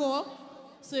some score,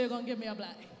 so you're going to give me a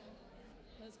black.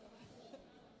 Let's go.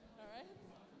 All right?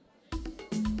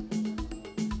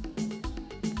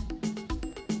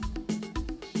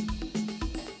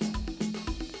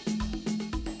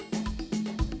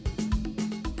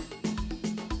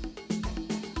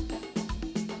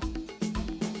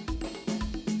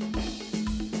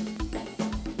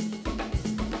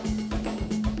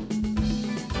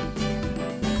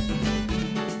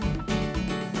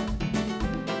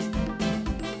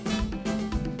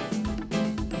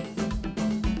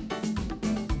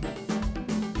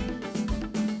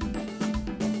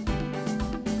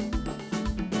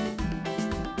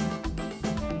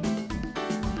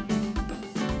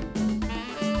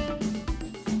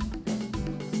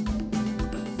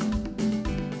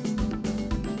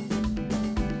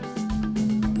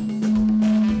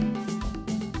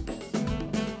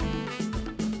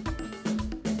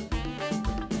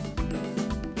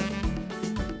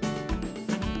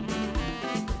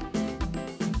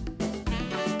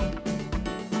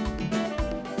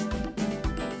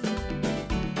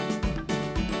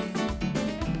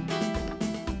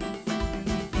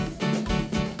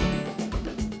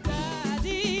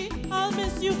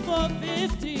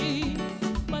 50,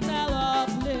 but I'll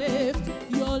uplift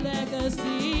your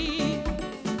legacy.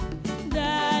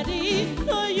 Daddy,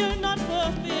 though you're not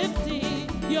for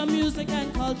 50, your music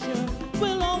and culture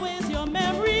will always your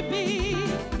memory be.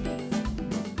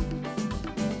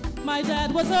 My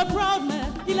dad was a proud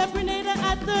man. He left Grenada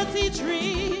at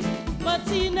 33, but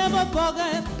he never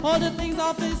forgot all the things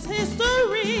of his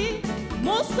history.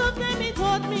 Most of them he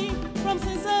taught me from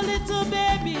since a little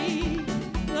baby.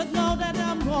 But now that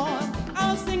I'm gone,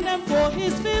 I'll sing them for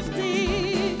his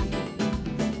 50.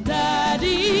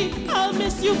 Daddy, I'll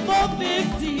miss you for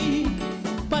 50,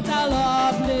 but I'll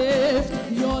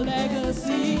uplift your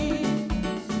legacy.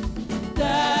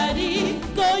 Daddy,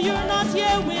 though you're not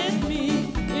here with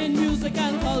me in music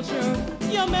and culture,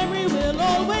 your memory will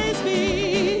always be.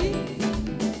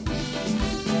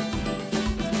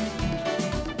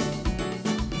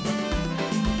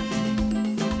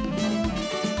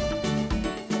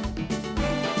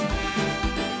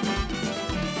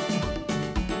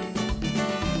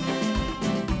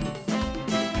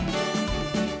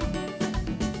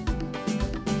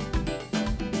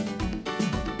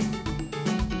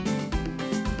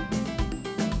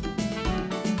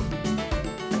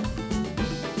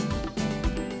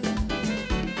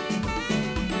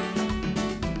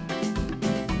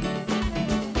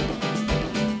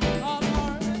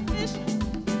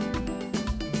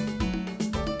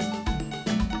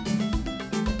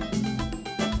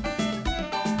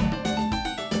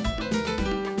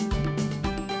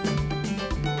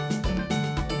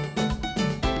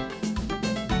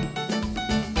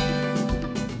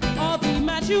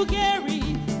 Gary,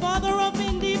 father of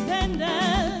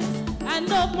independence, and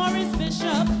of Morris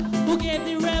Bishop, who gave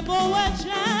the rebel a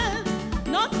chance.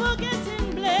 Not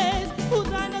forgetting Blaze, who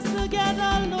tied us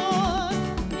together, Lord,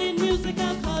 in music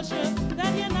and culture,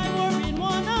 that he and I were in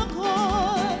one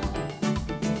accord.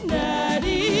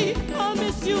 Daddy, I'll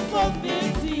miss you for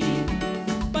 50,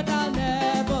 but I'll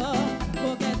never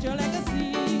forget your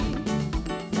legacy.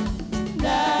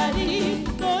 Daddy,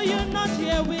 though you're not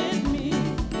here with me,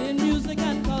 music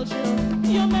and culture,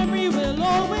 your memory will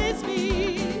always be.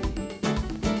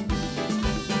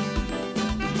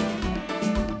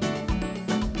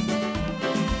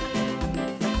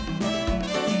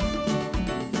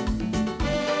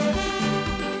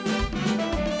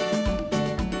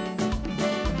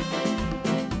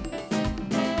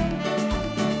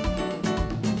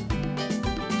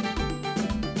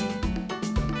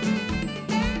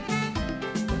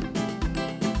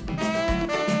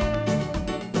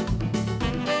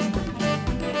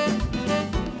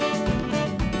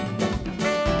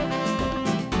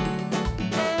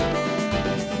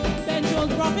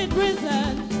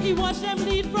 He watched them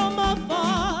lead from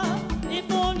afar, if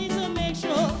only to make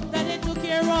sure that they took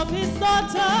care of his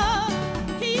daughter.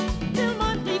 Keith,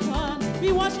 Tillman, Deacon,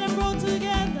 we watched them grow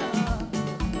together,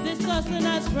 discussing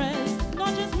as friends,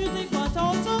 not just music but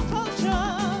also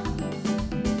culture.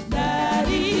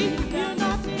 Daddy, you're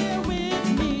not here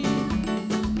with me,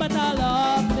 but I'll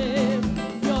uplift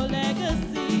your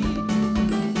legacy.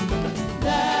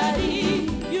 Daddy,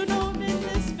 you know this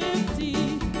is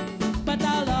 50, but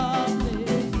I'll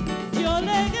uplift your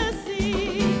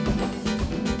legacy.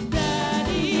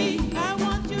 Daddy, I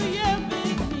want you here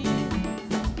with me,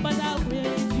 but I'll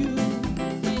with you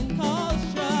in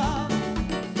culture.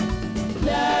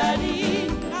 Daddy,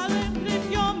 I'll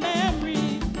uplift your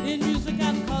memory in music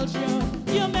and culture.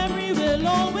 Your memory will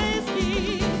always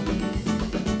be.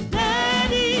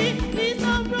 Daddy, please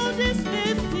don't roll this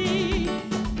 50.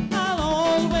 I'll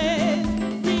always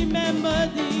remember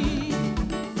thee.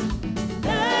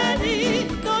 Daddy,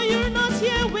 though you're not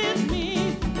here with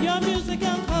me, your music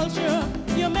and culture,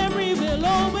 your memory will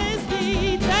always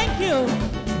be. Thank you.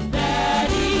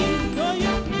 Daddy, though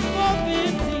you're for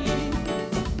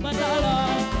 50, but I'll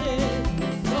uplift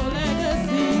your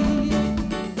legacy.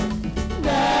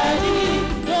 Daddy,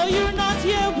 though you're not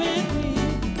here with me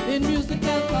in music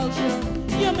and culture,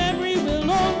 your memory will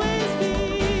always be.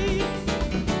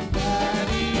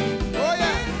 Daddy, oh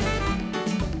yeah.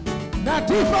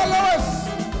 Natifa Lois,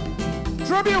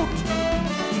 tribute,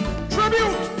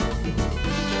 tribute.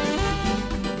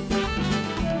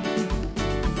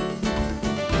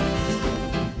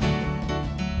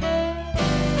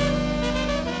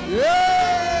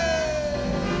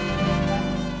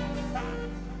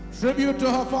 Tribute to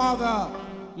her father.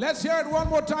 Let's hear it one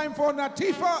more time for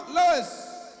Natifa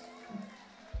Lois.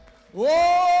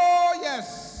 Oh,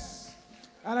 yes.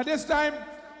 And at this time,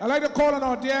 I'd like to call on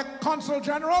our dear Consul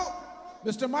General,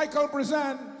 Mr. Michael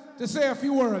Brizan, to say a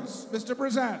few words. Mr.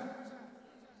 Brizan.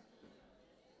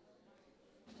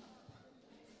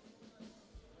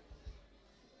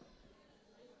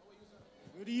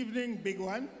 Good evening, big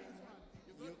one.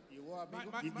 You wore a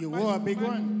big one. You my- wore a big my-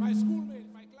 one. My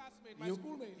schoolmate, my classmate, my You,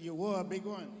 schoolmate. you wore a big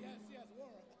one. Yes, wore.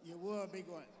 You wore a big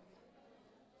one.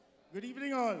 Good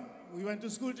evening, all. We went to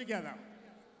school together.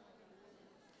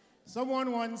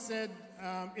 Someone once said,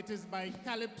 it is by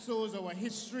Calypso's our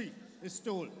history is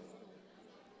told.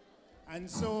 And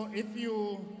so if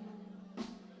you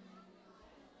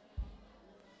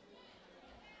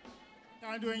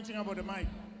can't do anything about the mic.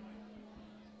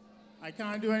 I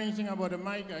can't do anything about the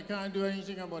mic. I can't do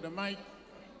anything about the mic.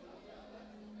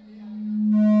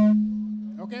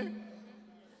 Okay?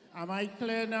 Am I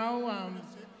clear now?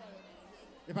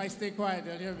 If I stay quiet,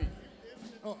 they'll hear me.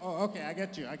 Oh, okay, I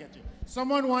get you.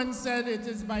 Someone once said it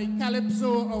is by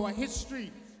Calypso our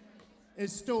history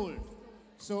is told.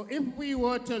 So if we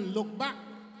were to look back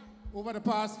over the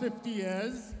past 50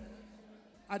 years,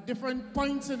 at different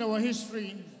points in our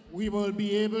history, we will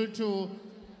be able to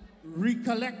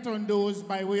recollect on those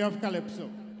by way of Calypso.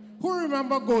 Who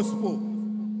remember Gospel?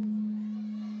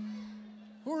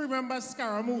 Who remember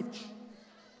Scaramouche?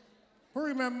 Who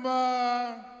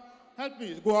remember, help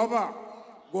me,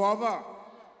 Guava.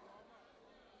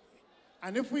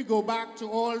 And if we go back to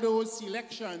all those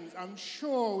selections, I'm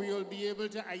sure we will be able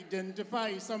to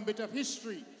identify some bit of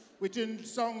history within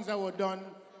songs that were done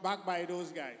back by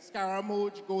those guys.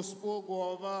 Scaramouche, Gospel,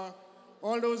 Guava,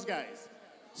 all those guys.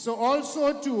 So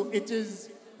also too, it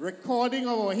is recording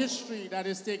of our history that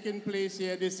is taking place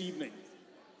here this evening.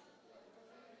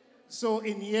 So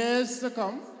in years to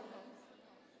come,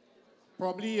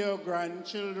 probably your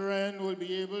grandchildren will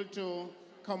be able to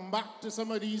come back to some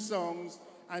of these songs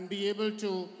and be able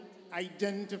to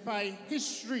identify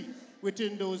history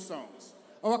within those songs.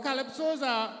 Our calypsos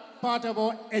are part of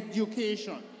our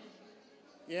education.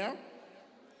 Yeah?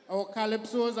 Our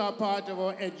calypsos are part of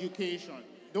our education.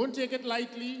 Don't take it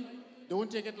lightly.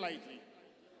 Don't take it lightly.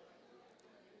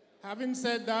 Having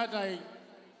said that, I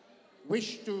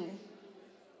wish to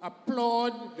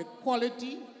applaud the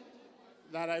quality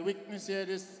that I witnessed here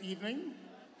this evening.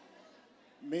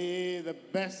 May the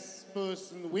best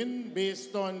person win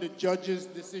based on the judge's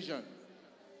decision.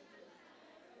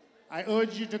 I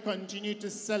urge you to continue to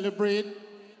celebrate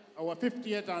our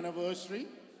 50th anniversary,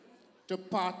 to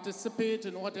participate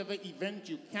in whatever event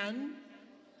you can,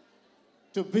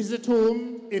 to visit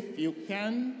home if you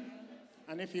can,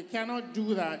 and if you cannot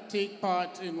do that, take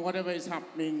part in whatever is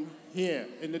happening here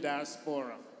in the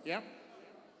diaspora. Yeah?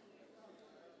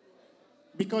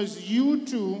 Because you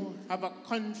too have a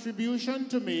contribution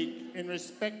to make in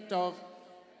respect of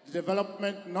the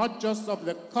development not just of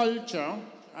the culture,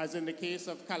 as in the case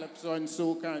of Calypso and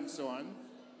Soca and so on,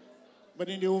 but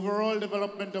in the overall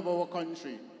development of our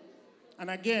country. And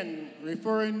again,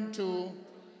 referring to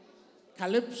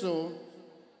Calypso,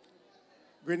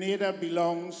 Grenada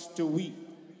belongs to we.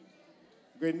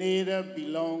 Grenada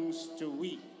belongs to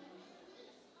we.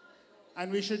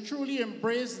 And we should truly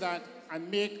embrace that and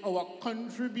make our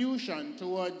contribution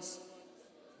towards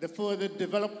the further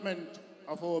development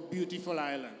of our beautiful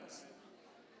islands.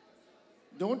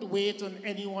 Don't wait on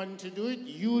anyone to do it.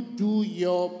 You do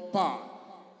your part.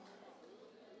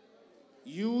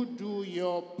 You do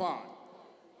your part.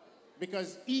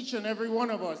 Because each and every one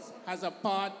of us has a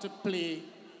part to play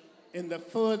in the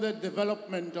further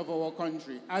development of our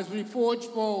country as we forge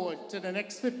forward to the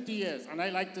next 50 years. And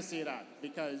I like to say that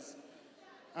because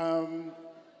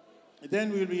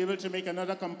then we'll be able to make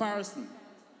another comparison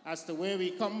as to where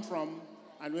we come from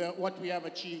and what we have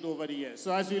achieved over the years.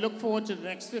 So as we look forward to the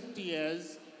next 50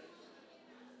 years,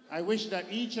 I wish that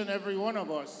each and every one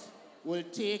of us will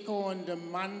take on the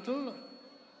mantle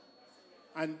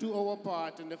and do our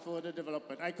part in the further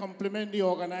development. I compliment the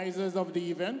organizers of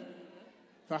the event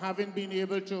for having been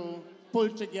able to pull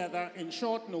together in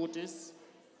short notice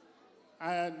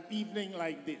an evening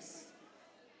like this.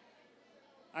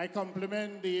 I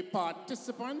compliment the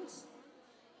participants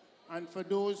and for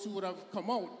those who would have come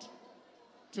out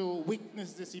to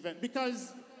witness this event,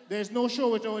 because there's no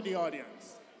show without the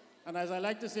audience. And as I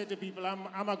like to say to people,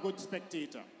 I'm a good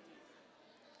spectator.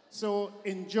 So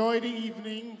enjoy the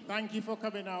evening. Thank you for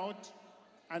coming out.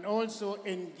 And also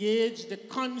engage the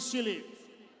consulate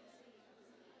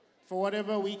for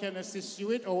whatever we can assist you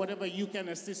with or whatever you can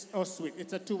assist us with.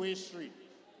 It's a two-way street.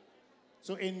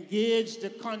 So engage the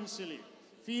consulate.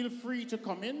 Feel free to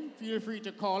come in. Feel free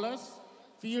to call us.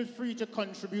 Feel free to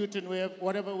contribute in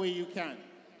whatever way you can.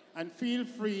 And feel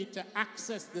free to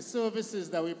access the services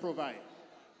that we provide.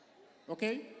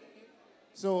 Okay?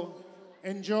 So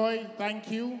enjoy.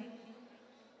 Thank you.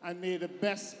 And may the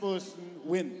best person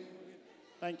win.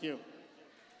 Thank you.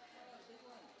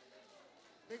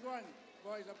 Big one.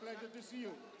 Boys, a pleasure to see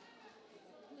you.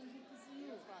 Pleasure to see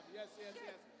you. Yes.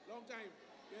 Long time.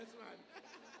 Yes, man.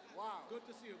 Wow. Good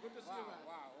to see you. Good to see you, man.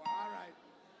 Wow. All right.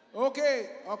 Okay,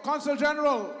 our Consul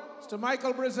General, Mr.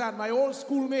 Michael Brizan, my old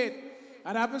schoolmate,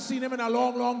 and I haven't seen him in a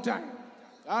long, long time.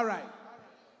 All right.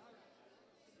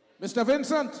 Mr.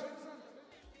 Vincent.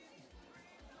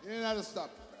 You didn't have to stop.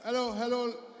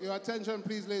 Hello. Your attention,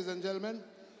 please, ladies and gentlemen.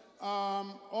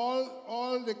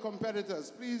 All the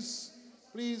competitors,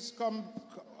 please come.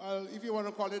 If you want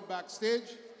to call it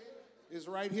backstage, is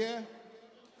right here.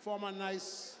 Form a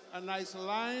nice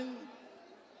line.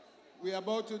 We are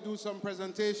about to do some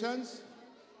presentations.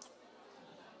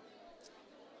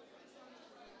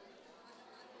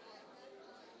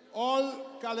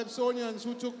 All Calypsonians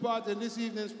who took part in this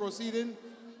evening's proceeding,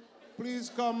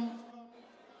 please come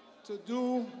to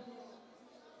do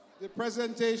the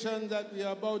presentation that we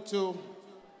are about to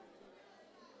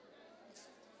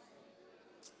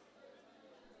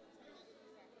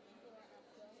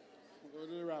go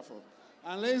to the raffle.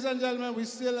 And ladies and gentlemen,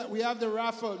 we have the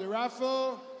raffle. The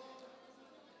raffle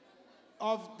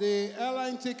of the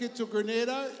airline ticket to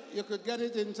Grenada. You could get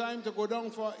it in time to go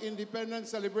down for independence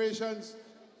celebrations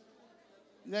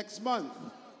next month.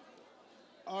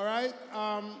 All right.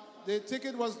 The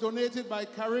ticket was donated by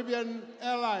Caribbean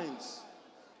Airlines.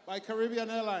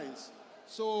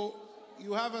 So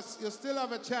you still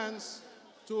have a chance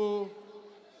to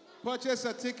purchase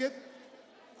a ticket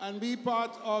and be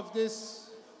part of this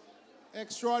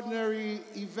extraordinary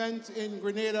event in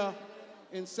Grenada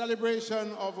in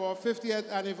celebration of our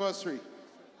 50th anniversary.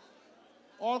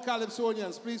 All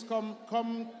Calypsonians, please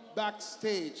come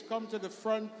backstage. Come to the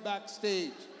front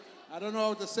backstage. I don't know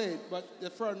how to say it, but the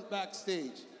front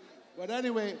backstage. But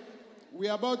anyway, we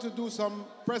are about to do some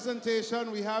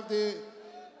presentation. We have the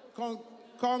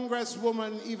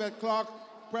Congresswoman Yvette Clark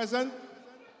present.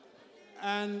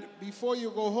 And before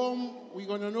you go home, we're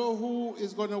going to know who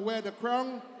is going to wear the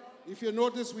crown. If you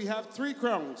notice, we have 3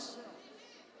 crowns.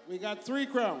 We got 3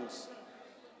 crowns.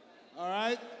 All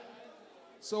right?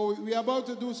 So we are about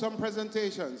to do some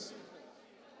presentations.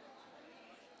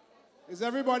 Is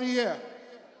everybody here?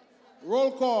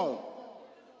 Roll call.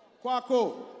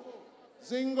 Kwaku,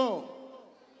 Zingo,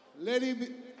 Lady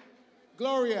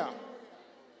Gloria,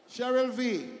 Cheryl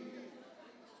V.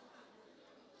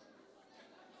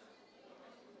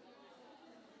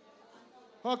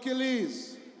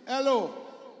 Hercules, Elo,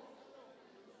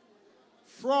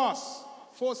 Frost,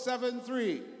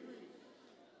 473.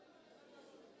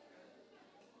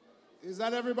 Is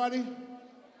that everybody?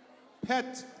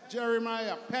 Pet,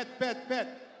 Jeremiah, Pet.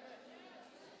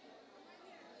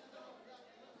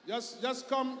 Just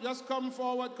come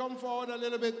forward a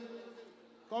little bit.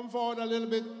 Come forward a little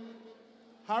bit.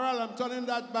 Harold, I'm turning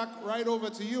that back right over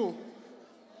to you.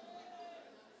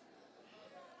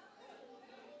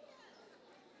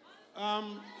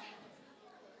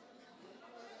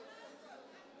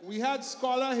 We had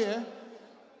Scholar here.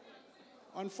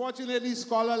 Unfortunately,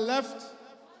 Scholar left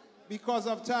because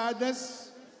of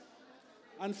tiredness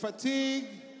and fatigue.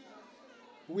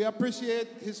 We appreciate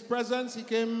his presence. He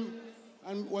came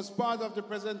and was part of the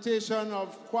presentation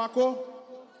of Kwaku.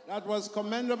 That was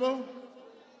commendable,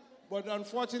 but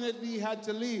unfortunately he had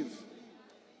to leave.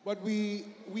 But we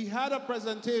had a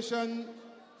presentation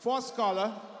for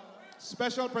Scholar,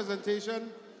 special presentation,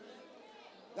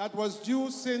 that was due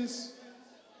since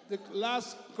the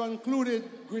last concluded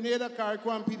Grenada,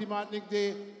 Carriacou, and Petite Martinique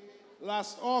Day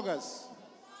last August.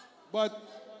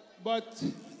 But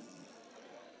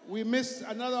we missed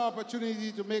another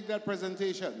opportunity to make that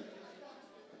presentation.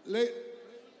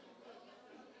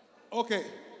 Okay,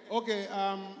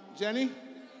 Jenny?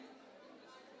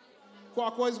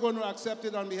 Kwaku is going to accept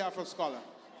it on behalf of Scholar.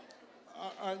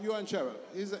 You and Cheryl.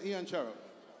 He and Cheryl.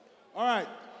 All right.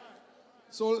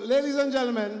 So, ladies and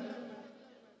gentlemen,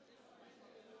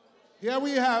 here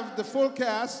we have the full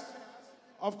cast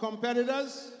of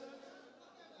competitors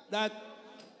that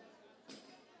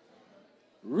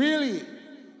really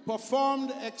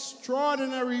performed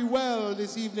extraordinarily well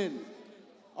this evening.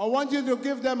 I want you to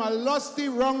give them a lusty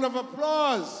round of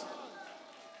applause.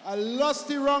 A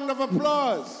lusty round of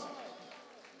applause.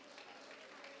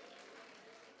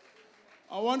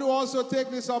 I want to also take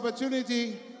this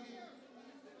opportunity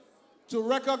to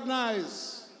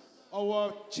recognize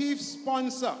our chief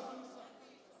sponsor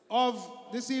of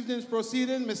this evening's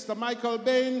proceeding, Mr. Michael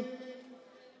Bain.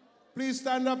 Please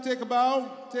stand up, take a bow.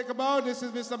 Take a bow. This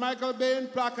is Mr. Michael Bain,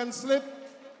 plaque and slip.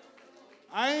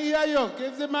 I ain't hear you.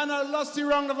 Give the man a lusty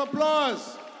round of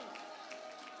applause.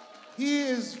 He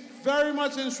is very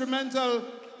much instrumental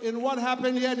in what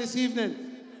happened here this evening.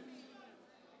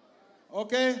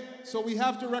 Okay? So we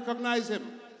have to recognize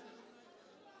him.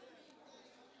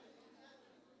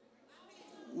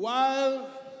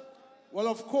 well,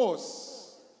 of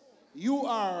course, you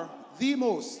are the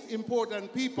most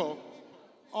important people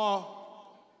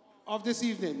of this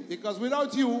evening, because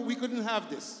without you, we couldn't have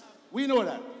this. We know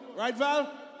that. Right,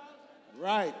 Val?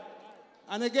 Right.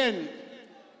 And again,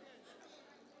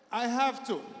 I have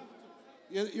to.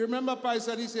 You remember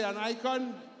Paisa, he said, an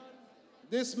icon?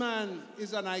 This man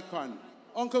is an icon.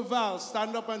 Uncle Val,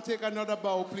 stand up and take another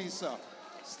bow, please, sir.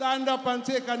 Stand up and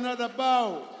take another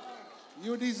bow.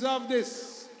 You deserve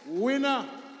this. Winner,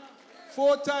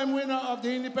 4-time winner of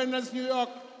the Independence New York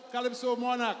Calypso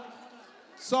Monarch,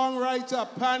 songwriter,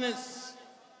 Panis,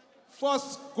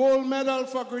 first gold medal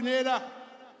for Grenada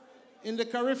in the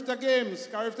Carifta Games.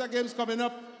 Carifta Games coming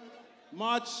up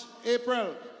March,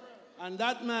 April. And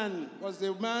that man was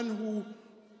the man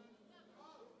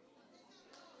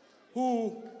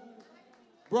who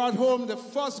brought home the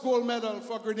first gold medal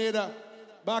for Grenada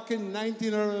back in I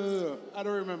don't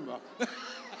remember.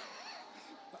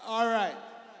 All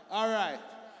right.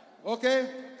 Okay,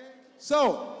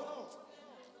 so,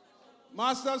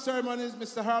 Master of Ceremonies,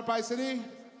 Mr. Harold Paisani,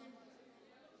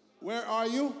 where are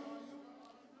you?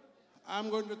 I'm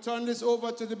going to turn this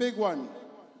over to the big one.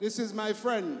 This is my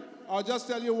friend. I'll just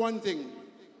tell you one thing.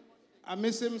 I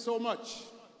miss him so much.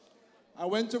 I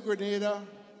went to Grenada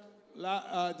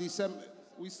December.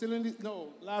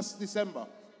 Last December,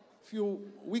 a few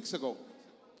weeks ago.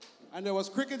 And there was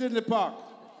cricket in the park.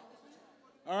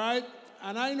 All right?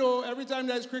 And I know every time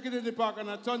there's cricket in the park and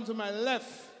I turn to my left,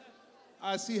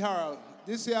 I see Harold.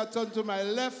 This year I turned to my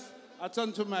left, I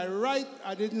turned to my right,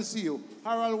 I didn't see you.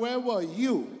 Harold, where were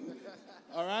you?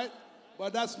 All right?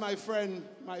 But that's my friend,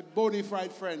 my bona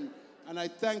fide friend. And I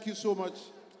thank you so much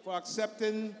for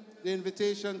accepting the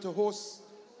invitation to host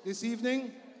this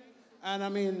evening. And I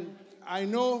mean, I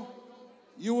know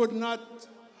you would not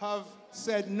have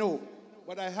said no,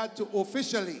 but I had to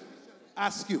officially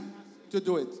ask you to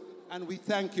do it. And we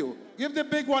thank you. Give the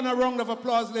big one a round of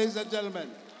applause, ladies and gentlemen.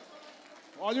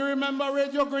 All you remember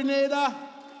Radio Grenada?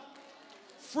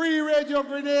 Free Radio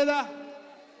Grenada?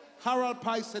 Harold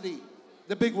Paisani,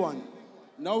 the big one.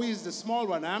 Now he's the small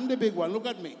one. I'm the big one. Look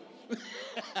at me.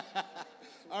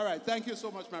 All right. Thank you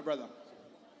so much, my brother.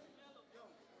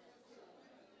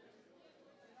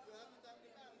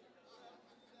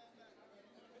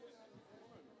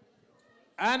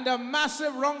 And a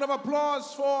massive round of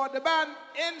applause for the band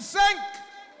In Sync.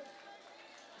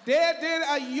 They did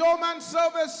a yeoman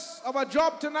service of a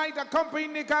job tonight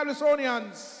accompanying the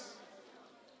Calypsonians.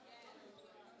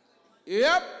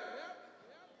 Yep.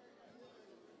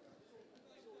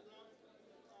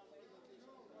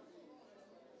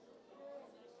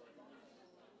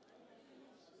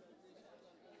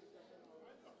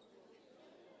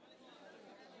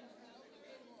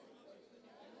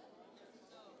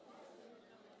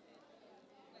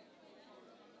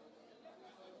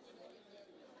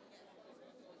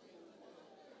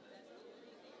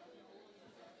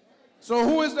 So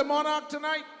who is the monarch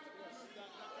tonight?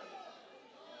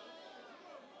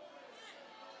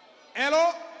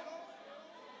 Elo,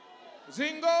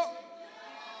 Zingo,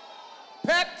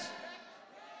 Pet,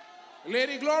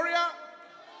 Lady Gloria,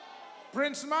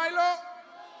 Prince Milo,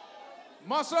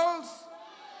 Muscles,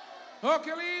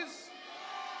 Hercules,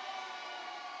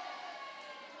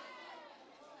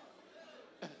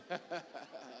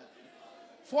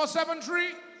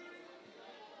 473.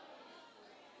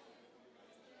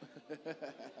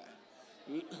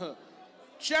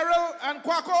 Cheryl and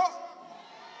Quaco,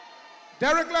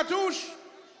 Derek Latouche.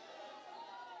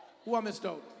 Who I missed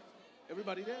out?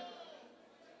 Everybody there?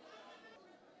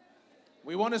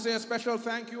 We want to say a special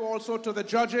thank you also to the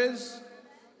judges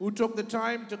who took the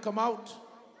time to come out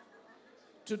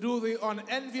to do the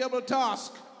unenviable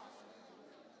task.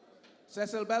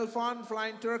 Cecil Belfon,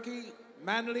 Flying Turkey,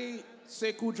 Manley,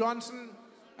 Sekou Johnson,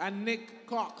 and Nick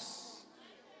Cox.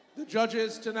 The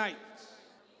judges tonight.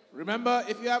 Remember,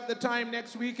 if you have the time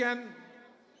next weekend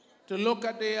to look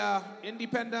at the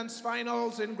Independence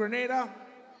Finals in Grenada,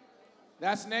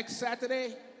 that's next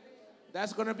Saturday.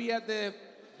 That's going to be at the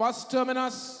bus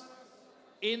terminus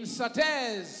in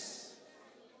Satez.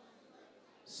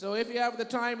 So if you have the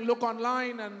time, look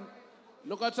online and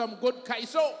look at some good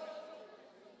kaiso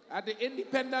at the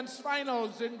Independence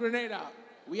Finals in Grenada.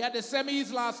 We had the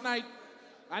semis last night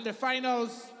and the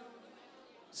finals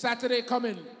Saturday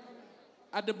coming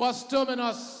at the bus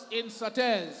terminus in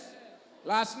Satez.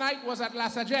 Last night was at La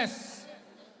Sagesse.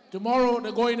 Tomorrow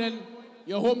they're going in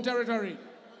your home territory.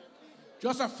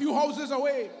 Just a few houses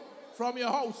away from your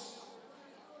house.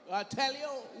 I tell you,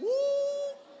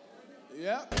 woo!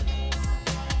 Yeah.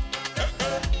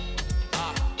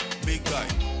 Big guy.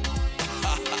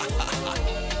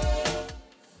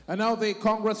 And now the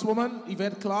Congresswoman,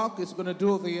 Yvette Clark, is going to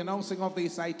do the announcing of the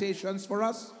citations for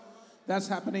us. That's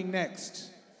happening next.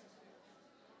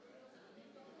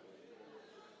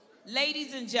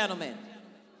 Ladies and gentlemen,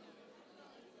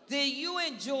 did you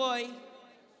enjoy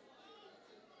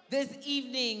this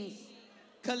evening's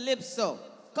Calypso?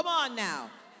 Come on now.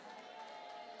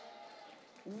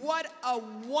 What a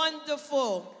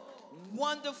wonderful,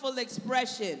 wonderful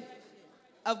expression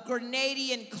of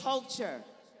Grenadian culture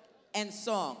and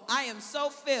song. I am so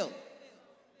filled.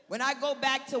 When I go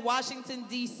back to Washington,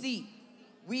 D.C.,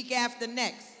 week after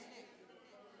next,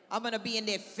 I'm going to be in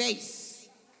their face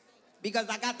because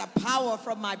I got the power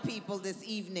from my people this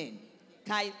evening.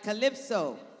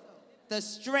 Calypso, the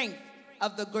strength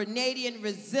of the Grenadian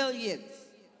resilience.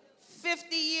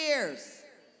 50 years,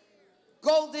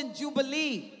 Golden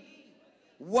Jubilee.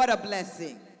 What a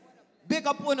blessing. Big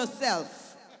up on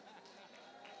yourself.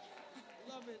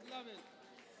 Love it, love it.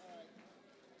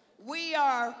 We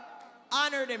are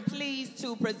honored and pleased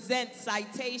to present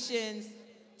citations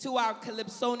to our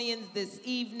Calypsonians this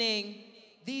evening.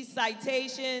 These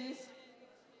citations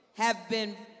have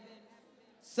been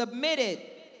submitted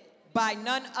by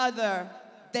none other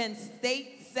than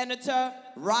State Senator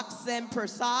Roxanne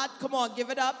Persad. Come on, give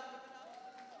it up.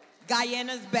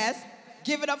 Guyana's best.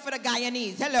 Give it up for the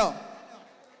Guyanese. Hello.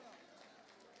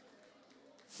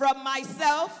 From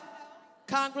myself,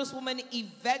 Congresswoman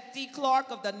Yvette D.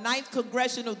 Clark of the 9th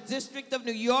Congressional District of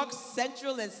New York,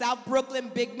 Central and South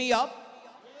Brooklyn, big me up.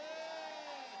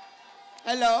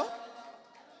 Hello.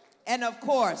 And of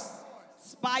course,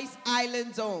 Spice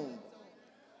Island's own,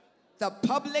 the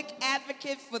public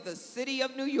advocate for the city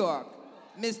of New York,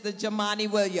 Mr. Jamani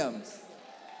Williams.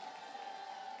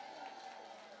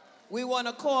 We want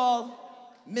to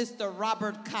call Mr.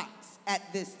 Robert Cox at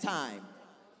this time.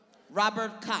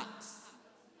 Robert Cox.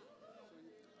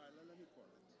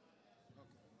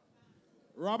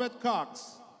 Robert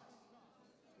Cox.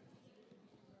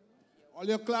 All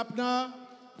your clap now.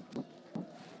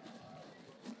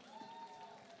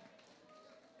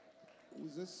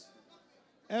 Who's this?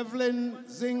 Evelyn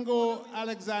Zingo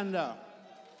Alexander.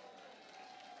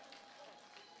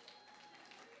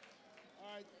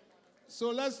 All right. So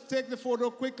let's take the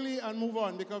photo quickly and move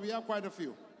on because we have quite a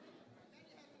few.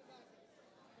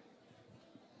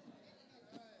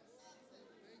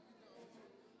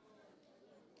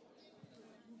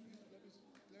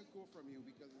 Let's go from you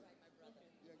because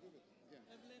yeah, give it.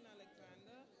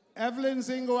 Yeah. Evelyn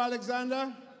Zingo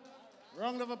Alexander.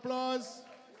 Round of applause.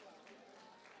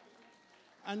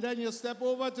 And then you step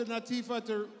over to Natifa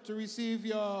to receive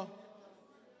your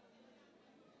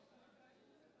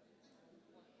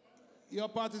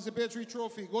participatory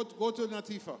trophy. Go to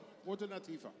Natifa. Go to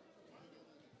Natifa.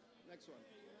 Next one.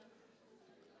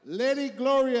 Lady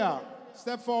Gloria,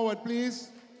 step forward, please.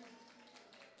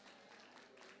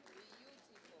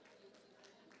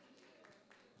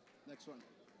 Next one.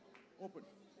 Open.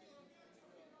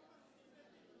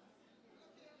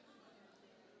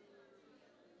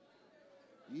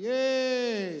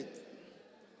 Yay!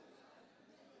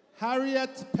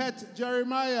 Harriet Pett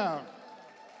Jeremiah.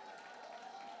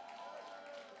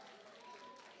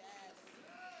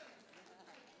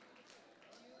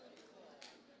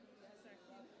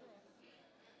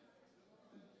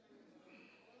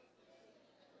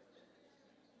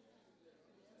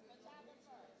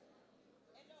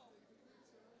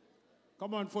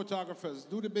 Come on, photographers,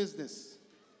 do the business.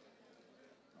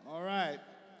 All right.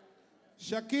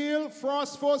 Shaquille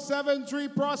Frost 473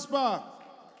 Prosper.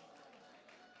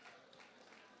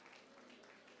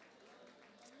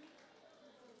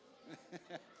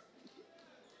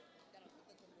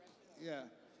 Yeah.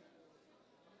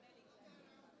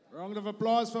 Round of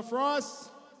applause for Frost.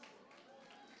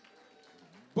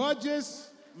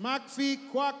 Burgess McPhee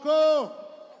Kwako.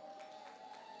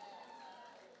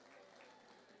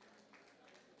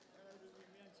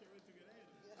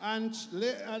 And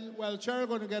well, Cheryl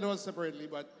going to get us separately,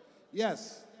 but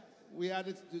yes, we had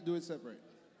to do it separate.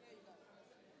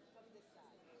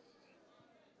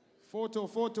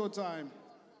 Photo time.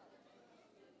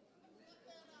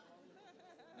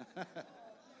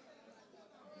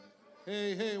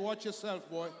 Hey, watch yourself,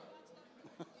 boy.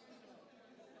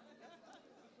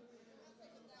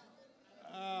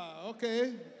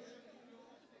 Okay.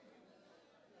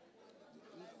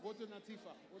 Go to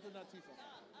Natifa. Go to Natifa.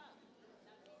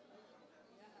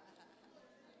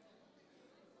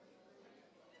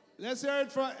 Let's hear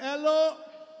it for Elo.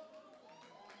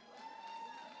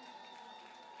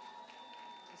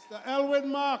 Mr.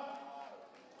 Elwin Mark,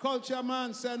 Culture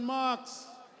Man, St. Mark's.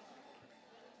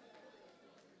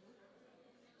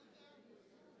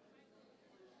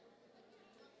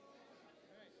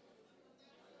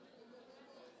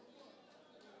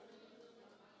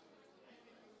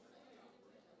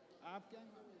 Afghan?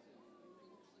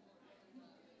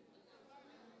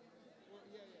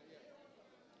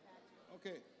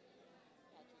 Okay.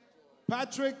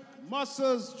 Patrick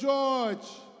Muscles George.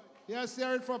 Yes,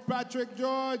 hear it for Patrick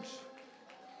George.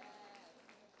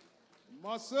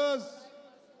 Muscles.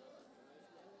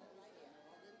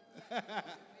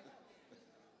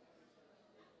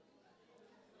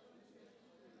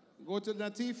 Go to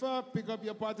Natifa, pick up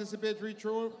your participatory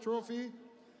trophy.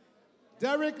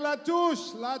 Derek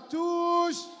Latouche.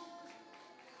 Latouche.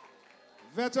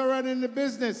 Veteran in the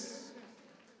business.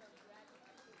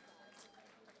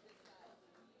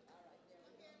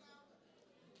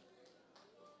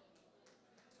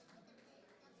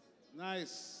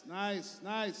 Nice, nice,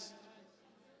 nice.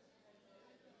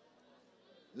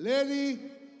 Lady,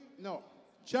 no,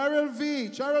 Cheryl V,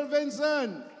 Cheryl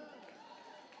Vincent.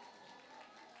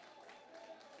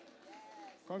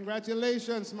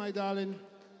 Congratulations, my darling.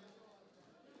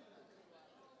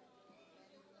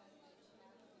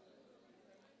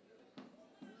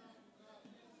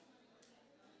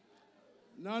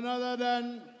 None other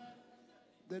than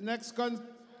the next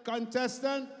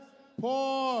contestant,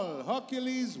 Paul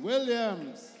Hercules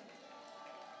Williams,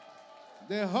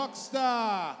 the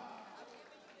Huckster.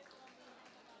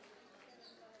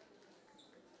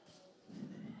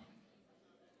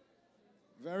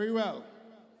 Very well.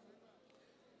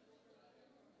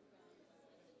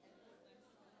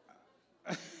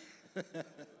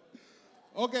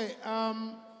 Okay,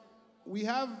 we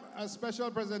have a special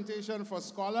presentation for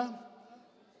Scholar,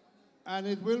 and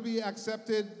it will be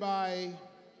accepted by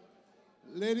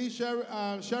Lady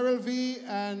Cheryl V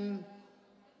and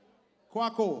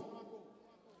Kwako.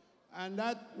 And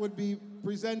that would be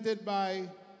presented by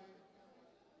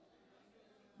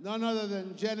none other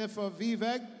than Jennifer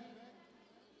Vivek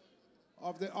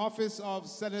of the Office of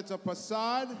Senator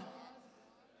Passad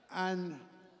and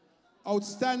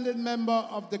outstanding member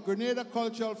of the Grenada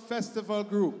Cultural Festival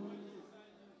Group.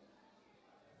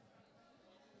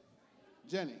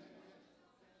 Jenny.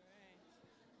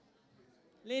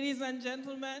 Ladies and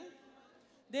gentlemen,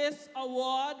 this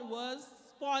award was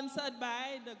sponsored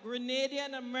by the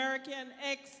Grenadian American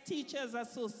Ex-Teachers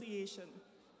Association,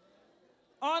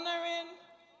 honoring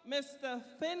Mr.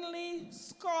 Finley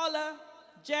Scholar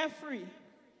Jeffrey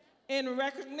in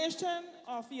recognition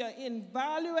of your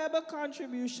invaluable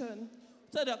contribution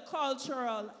to the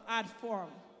cultural art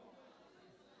form.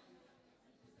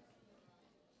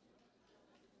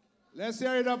 Let's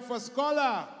hear it up for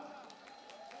Scholar.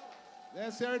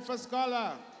 Let's hear it for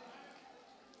Scholar.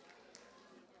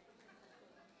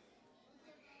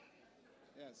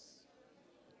 Yes.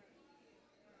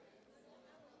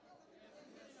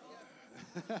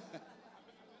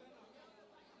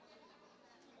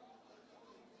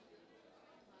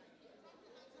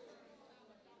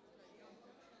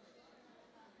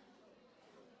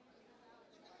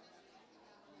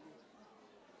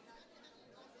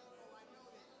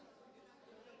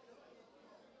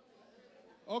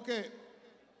 Okay,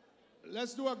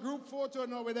 let's do a group photo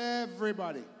now with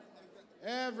everybody.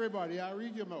 Everybody, I'll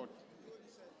read your mouth.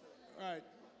 All right.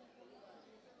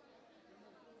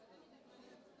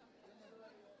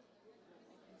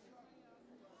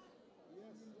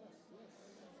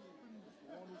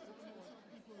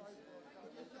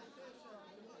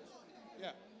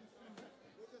 Yeah.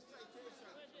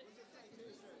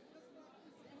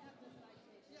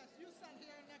 Yes, you stand here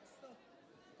next to.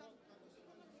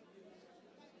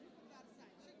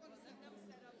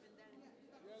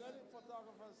 Yeah, let the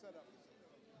photographer set up.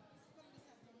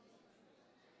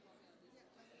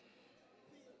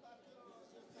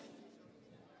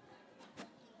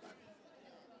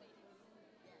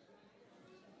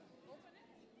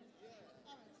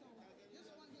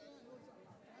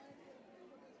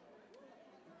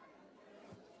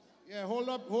 Yeah, hold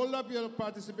up your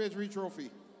participatory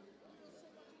trophy.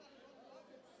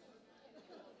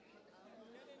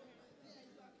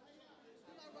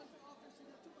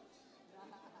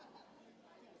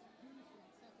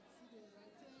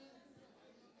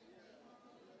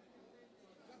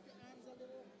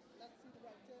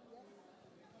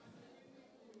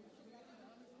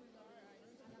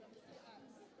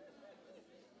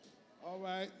 All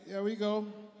right, here we go.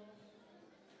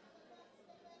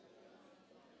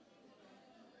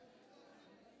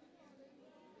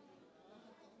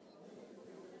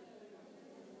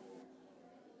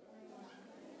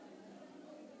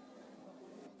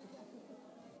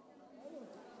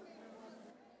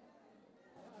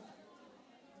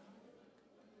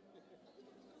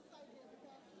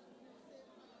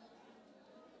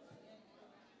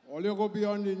 All you're going to be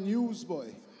on the news, boy.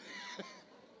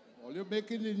 All you're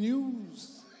making the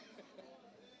news.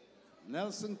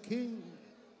 Nelson King.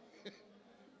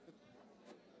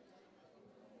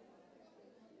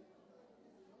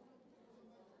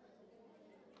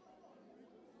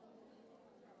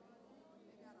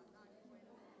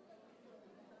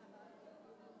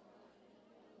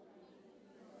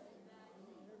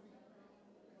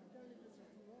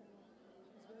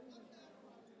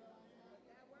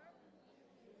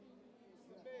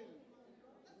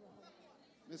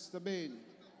 Mr. Bain.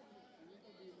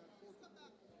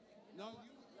 No,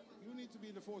 you need to be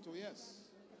in the photo, yes.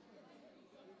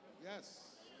 Yes.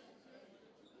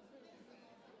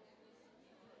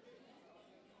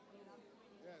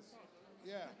 Yes.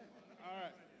 Yeah. All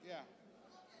right. Yeah.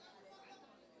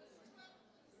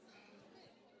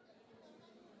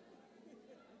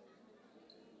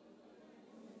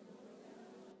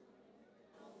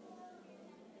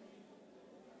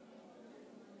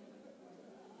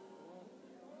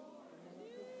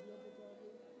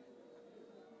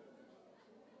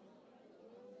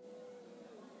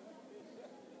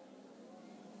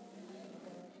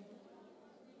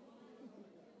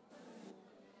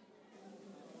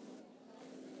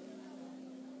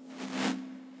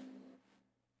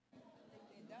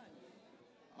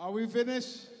 Are we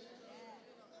finished?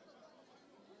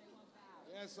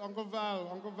 Yes, Uncle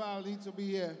Val needs to be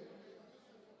here.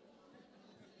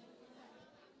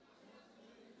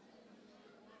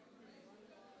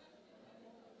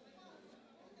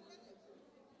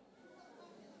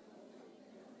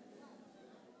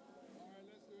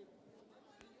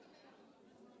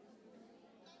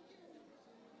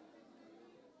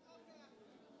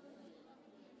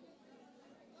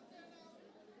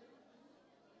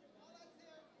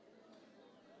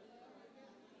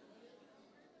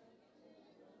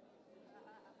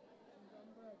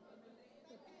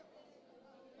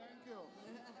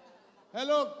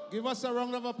 Hello, give us a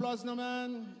round of applause now,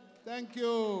 man. Thank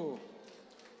you.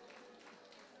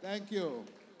 Thank you.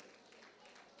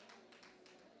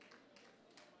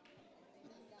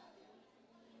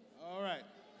 All right.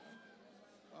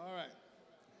 All right.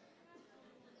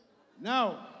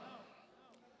 Now,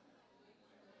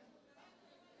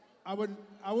 I would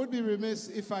be remiss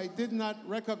if I did not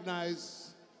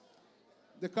recognize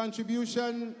the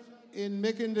contribution in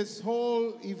making this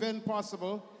whole event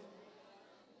possible.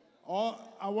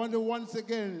 I want to once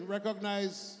again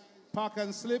recognize Park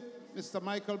and Slip, Mr.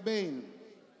 Michael Bain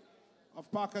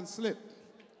of Park and Slip.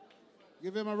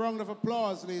 Give him a round of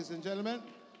applause, ladies and gentlemen.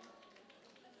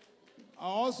 I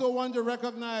also want to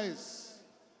recognize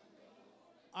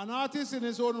an artist in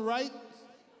his own right.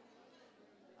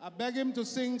 I begged him to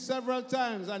sing several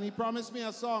times, and he promised me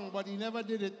a song, but he never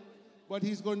did it. But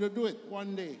he's going to do it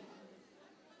one day.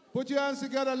 Put your hands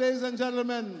together, ladies and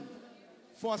gentlemen,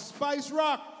 for Spice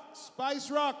Rock. Spice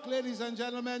Rock, ladies and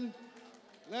gentlemen.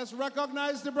 Let's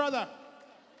recognize the brother.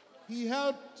 He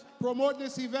helped promote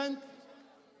this event.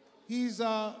 He's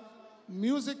a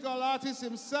musical artist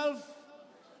himself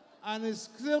and is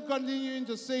still continuing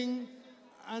to sing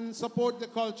and support the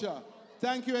culture.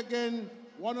 Thank you again,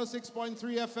 106.3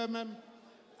 FM,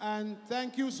 and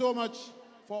thank you so much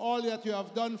for all that you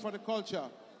have done for the culture.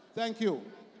 Thank you,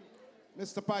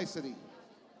 Mr. Paisady.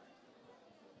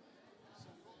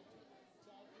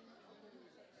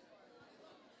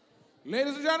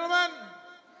 Ladies and gentlemen,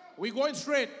 we're going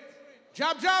straight.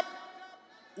 Jab, jab.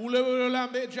 Ule, ule,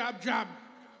 lambe, jab, jab.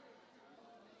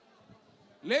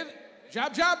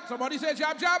 Jab, jab. Somebody say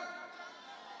jab, jab.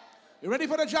 You ready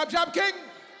for the Jab Jab King?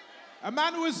 A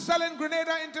man who is selling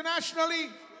Grenada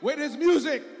internationally with his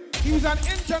music. He's an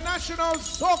international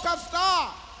soca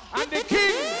star and the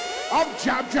king of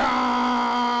Jab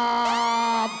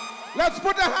Jab. Let's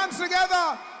put the hands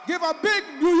together. Give a big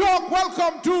New York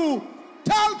welcome to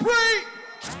Talpree!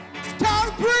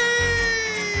 Talpree!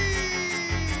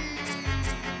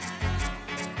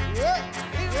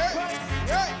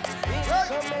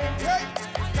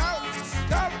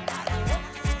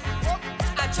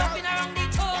 I'm jumping around the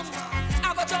tongue.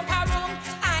 I go jump around.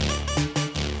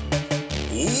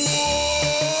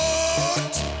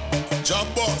 What? Job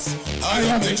boss. I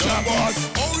am the job boss.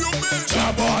 Oh, you mean?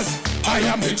 Job boss. I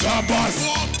am the job boss.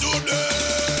 Walk to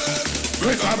them.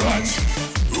 Break a branch.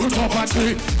 Root up a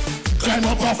tree, climb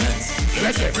up a fence,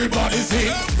 let everybody see.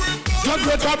 Just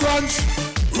break a branch,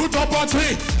 root up a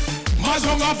tree, mash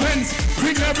on a fence,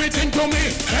 bring everything to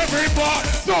me. Everybody,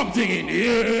 something in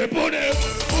here, put it,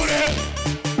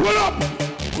 pull up,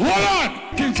 hold on,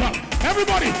 King Chop.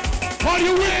 Everybody, hold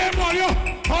your wave, hold your wave,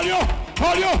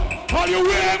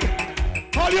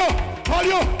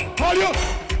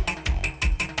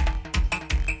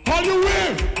 hold your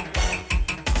wave.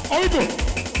 How we go?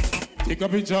 Take a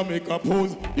picture, make a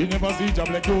pose. You never see jab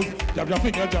like those. Jab your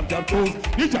finger, jab toes.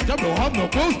 The jab don't have no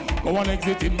clothes. Go on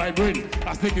exit in my brain.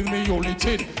 A stick is my only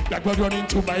chin. Black blood running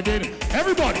to my vein.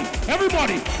 Everybody,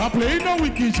 I'm playing a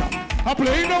wicked jab. I'm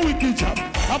playing a wicked jab.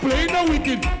 I'm playing a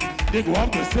wicked. They go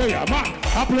have to say, man.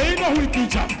 I'm playing a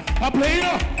wicked jab. I'm playing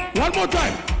a. One more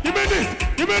time. Give me this.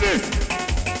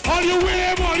 All your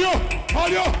way, all your.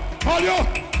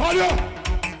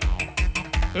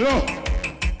 Hello.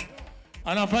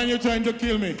 And I find you trying to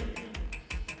kill me.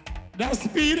 That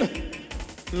speed,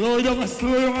 slow it down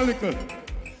a little.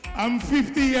 I'm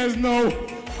 50 years now.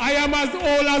 I am as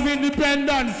old as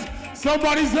independence.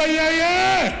 Somebody say, yeah,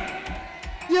 yeah.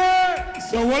 Yeah.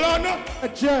 So, well on. A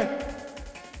check.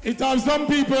 It has some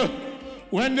people,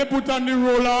 when they put on the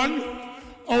roll on,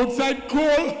 outside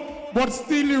cold, but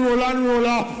still the roll on, roll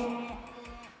off.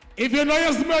 If you know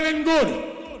you're smelling good,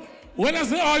 when I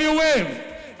say all you wave,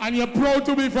 and you're proud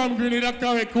to be from Grenada,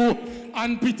 Calypso,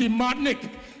 and Pity Martinic,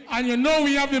 and you know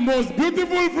we have the most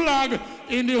beautiful flag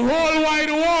in the whole wide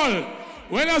world.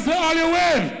 When I say all you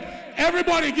wave,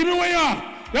 everybody give me where you are.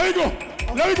 There we go.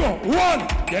 There we go. 1,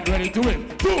 get ready to win.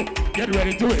 2, get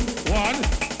ready to win. 1,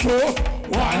 2,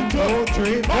 1, 2,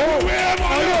 3, 4. All you wave,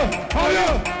 all you, all you,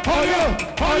 all you,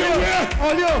 all you wave,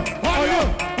 all you, all you,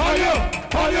 all you,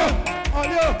 all you,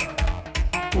 all you.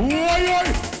 Oi, oi.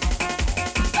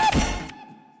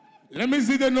 Let me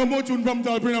see the no more tune from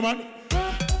Talprina, man.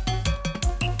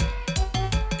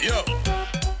 Yo,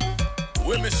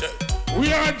 we Michelle.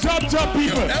 We are a job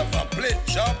people. You never played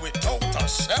job without a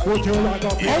shell. Put your leg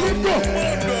up. How we go?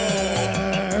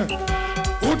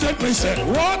 Who take Michelle?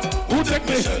 What? Who take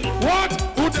Michelle? What?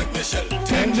 Who take Michelle?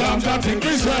 10 jobs that take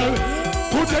Michelle.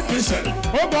 Who take Michelle?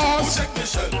 Oh, boss. Who take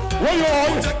Michelle? Where you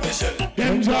all? Who take Michelle?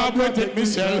 Them job will take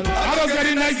Michelle. I don't get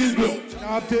it nice is blue.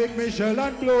 Job take Michelle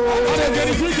and blow. I don't get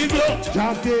it sweet is blue.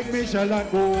 Job take Michelle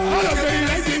and go. I don't get it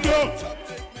nice is blue.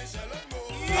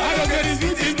 I don't get it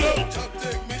sweet is blue.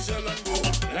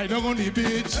 Lie down on the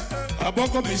beach, I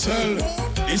buck up Michelle.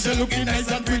 Michelle looking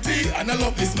nice and pretty, and I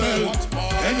love the smell.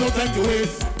 Ain't no time to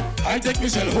waste, I take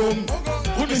Michelle home.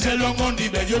 Put Michelle long on the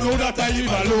bed, you know that I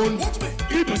live alone.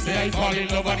 People say I fall in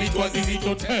love and it was easy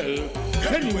to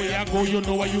tell. Anyway I go, you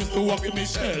know I used to walk with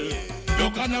Michelle.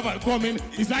 No carnival coming,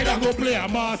 it's like I go play a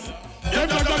mass. Them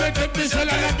not gonna take Michelle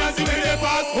and I can see where they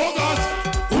pass. Oh God,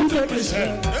 who take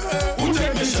Michelle? Who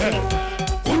take Michelle?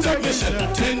 Who take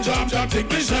Michelle? 10 jobs, job take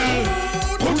Michelle.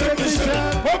 Who take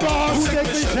Michelle? Oh boss, who take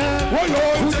Michelle? Oh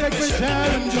yo, who take Michelle?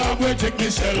 Them job will take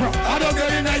Michelle. I don't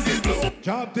get it nice is blue.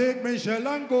 Job take Michelle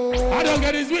and go. I don't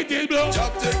get it sweet is blue.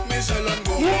 Job take Michelle and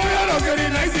go. Boy, I don't get it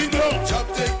nice is blue. Job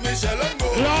take Michelle and go.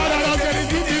 Lord, I don't get it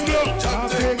sweet is blue.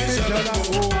 Job take Michelle and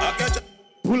go.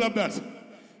 Pull up that.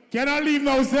 Can I leave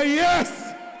now? Say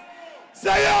yes.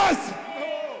 Say yes.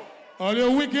 All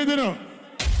you wicked, you know.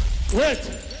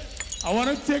 Wait. I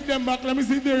want to take them back. Let me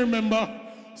see if they remember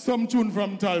some tune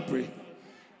from Talprey.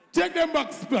 Take them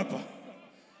back, Splapper.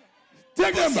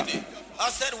 Take them back. I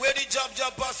said, where the job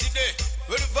passing there?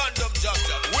 Where the Van Dam job?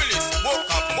 Willis,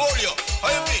 Boca, Bolio. How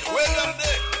you mean? Where them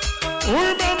there?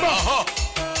 Remember?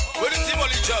 Where the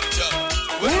Timoli job?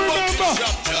 Where the Bumpy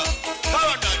job?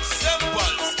 Paradise,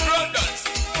 Samples, Grandans.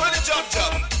 Where the job?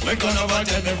 We're gonna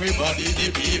tell everybody they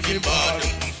behave bad.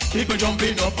 People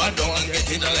jumping up and down and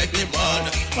getting like the man.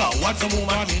 What's a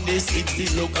woman in the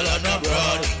 60s, local and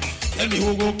abroad? Tell me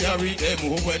who go carry them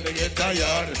home when they get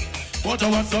tired. What I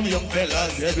want some young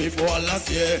fellas there before last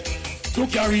year to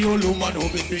carry old woman who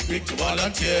be big to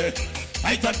volunteer.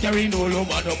 I thought carrying old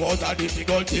woman was a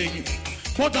difficult thing.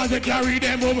 But as they carry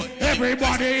them home,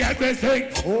 everybody help me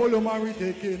sing. Old woman we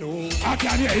taking home. I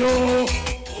can hear you.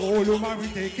 Old woman we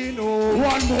taking home.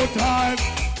 One more time.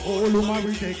 Old woman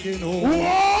we taking home.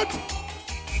 What?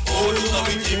 Old woman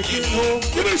we taking home.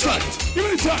 Give me a shot. Give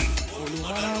me a shot. Old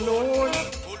woman alone.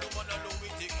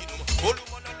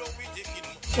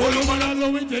 Old woman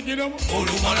alone we taking home. Old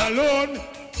woman alone.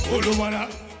 Old woman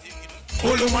alone.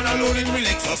 Old woman alone in we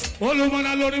Lexus. Old woman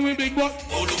alone in we big boss.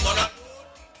 Old woman alone.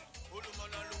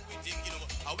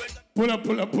 Pull up,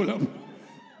 pull up, pull up.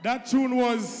 That tune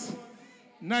was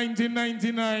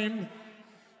 1999,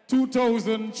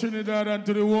 2000, Trinidad and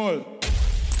to the world.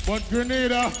 But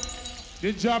Grenada,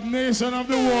 the job nation of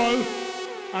the world.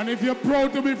 And if you're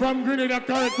proud to be from Grenada,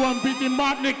 Calypso and Pity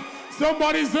Martinic,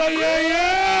 somebody say yeah,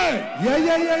 yeah! Yeah,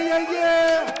 yeah, yeah, yeah,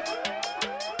 yeah!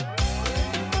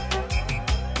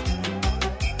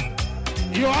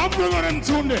 You have to know them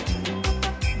tune there.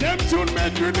 Them tune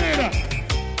made Grenada.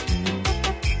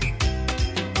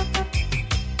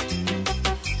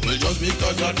 Well, just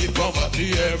because of the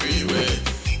poverty everywhere,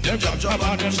 them job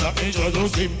and them shop just don't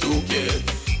seem to care.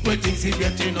 When things is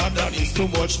getting harder, it's too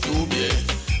much to bear.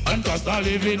 And cost of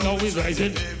living now is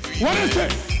rising. What is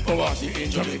it? Poverty in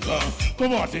Jamaica,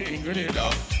 poverty in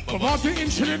Grenada, poverty in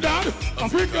Trinidad,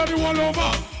 Africa the world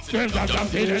over. Strength and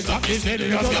temptation, this lady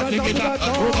just got to get that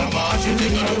over marching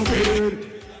in the field.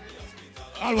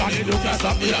 I want you to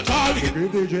stop me at all.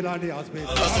 Good vigil on the hospital.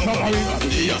 That's how we got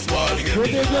the asphalt. Good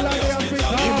vigil on the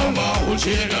hospital. Mama who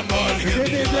share them ball. Good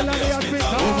vigil on the hospital.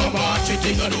 Mama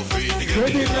cheating and no free. Good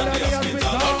vigil on the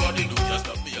hospital.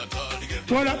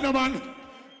 Turn up the man.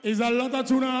 It's a lot of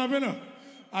tune I have, you know.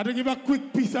 I had to give a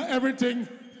quick piece of everything.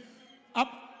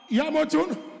 Up. You have more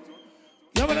tune?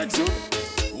 You have a next tune?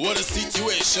 What a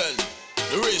situation.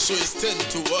 The ratio is 10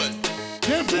 to 1.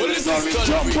 Well, it's only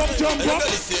jump up. I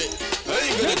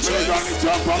ain't gonna choice.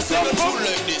 Jump up.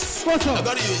 Like this. I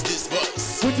gotta use this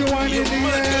box. Put your wine in the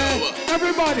air.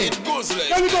 Everybody. It goes like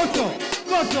Let me go so.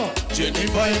 Go so.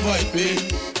 Jennifer invite me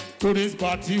to this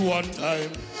party one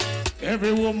time.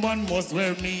 Every woman must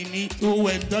wear mini to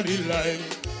enter the line.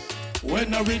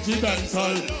 When I reach the dance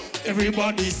hall,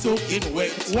 everybody's soaking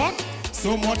wet. What?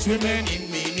 So much women in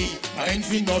mini, I ain't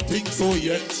seen nothing so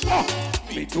yet.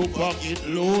 Me two pocket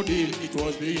loaded, it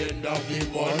was the end of the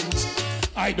month.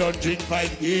 I don't drink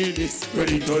 5 Guinness,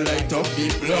 ready to light up the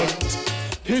blunt.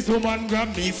 This woman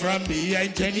grabbed me from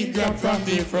behind, Jenny grabbed from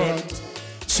the front.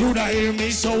 Should I hear me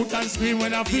shout and scream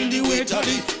when I feel the weight of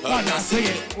it? And I say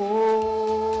it.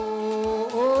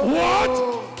 What?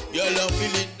 Y'all are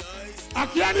feeling nice. I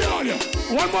can't hear you.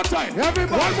 One more time.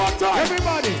 Everybody. One more time.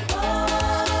 Everybody.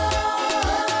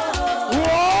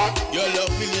 What? Y'all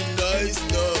are feeling nice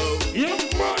now. You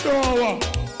mother.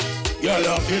 Y'all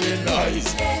are feeling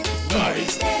nice.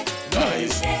 Nice.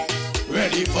 Nice.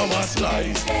 Ready for my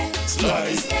slice.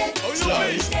 Slice.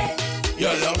 Slice.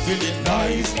 Y'all are feeling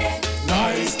nice.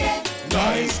 Nice.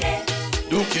 Nice.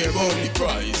 Don't care about the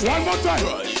price. One more time.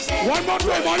 Price. One more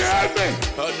time. Money, help me.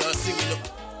 I'm not singing up.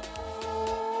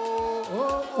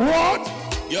 What?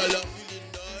 Y'all are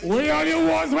where are the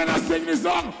ones when I sing this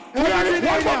song? Where are the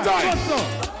one more time?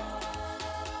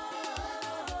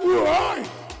 Why?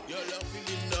 Y'all are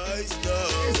feeling nice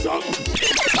now.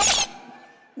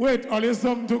 Wait, all you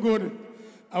something too good.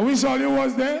 I wish all you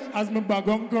was there as my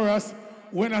background chorus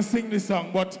when I sing this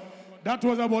song, but that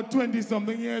was about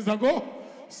 20-something years ago.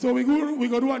 So we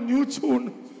go do a new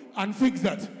tune and fix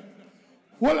that.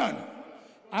 Hold on.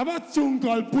 I have a tune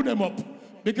called Put Them Up.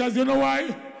 Because you know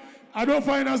why? I don't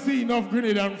find I see enough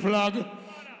Grenadian flag.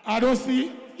 I don't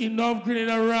see enough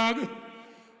Grenadian rag.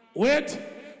 Wait,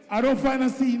 I don't find I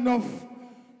see enough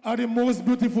of the most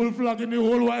beautiful flag in the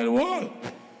whole wide world.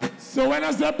 So when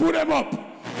I say put them up,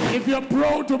 if you're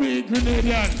proud to be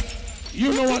Grenadian,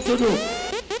 you know what to do.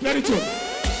 Let it tune.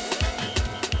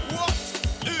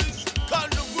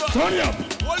 Turn it up.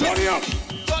 Turn it up.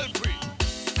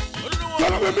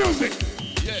 Turn up the music.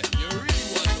 Yeah, you really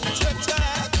want to check.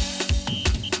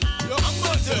 I'm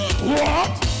gonna tell you.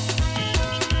 What?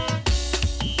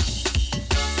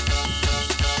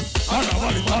 Carnival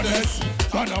is madness.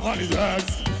 Carnival is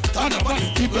drugs. Carnival is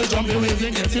people jumping,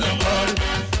 waving, getting on board.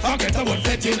 Forget about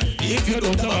fetting if you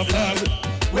don't have a flag.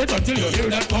 Wait until you hear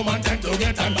that come and time to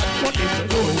get on back. What if you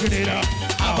do? You need a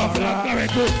have a flag,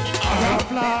 correct? Have a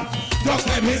flag. Just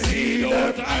let me see you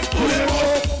and pull it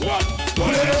up. What? Pull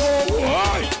it up.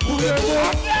 Why? Pull it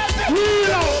up.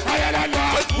 Higher than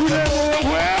that. Pull it up.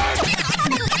 Where?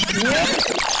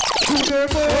 Pull it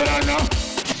up. Hold on now.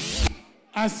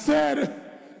 I said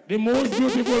the most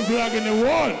beautiful flag in the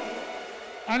world.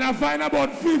 And I find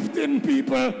about 15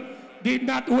 people did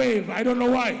not wave. I don't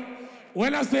know why.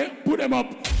 When I say put them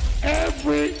up,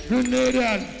 every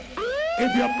Grenadian,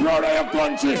 if you're proud of your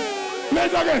country, play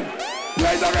it again.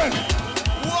 Play it again.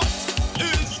 What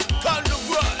is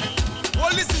Carnival?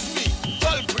 Well, this is me,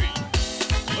 Calvary.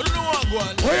 I don't know what I'm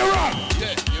going. Where you run?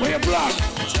 Yeah. Where you flag?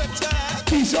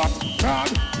 T-shirt, rag,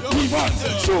 ribbon,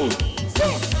 shoes,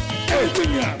 socks,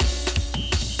 everything here.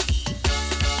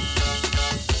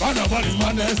 Carnival is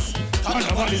madness.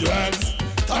 Carnival is rags.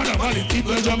 Carnival is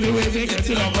people jumping, waving,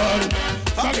 getting on board.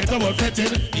 Forget about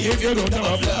fetting if you don't have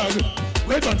a flag.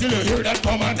 Wait until you hear that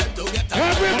command.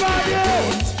 Everybody!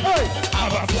 Hey!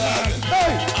 Have a flag!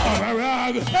 Hey! Have a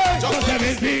rag! Hey! Just let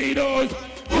me see those.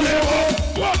 Pull them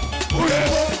up! What? Pull them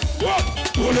up! What?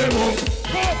 Pull them up!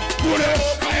 Pull them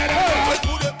up! Higher than that!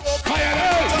 Higher than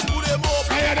that! Just pull them up!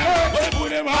 Higher than that! Pull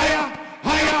them higher!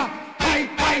 Higher! High!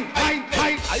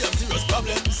 I have serious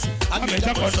problems. I'm a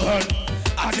concern.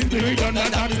 I think we done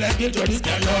that and let the judges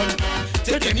can learn.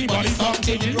 Take anybody's song,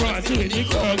 change it, run and see it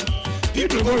equal.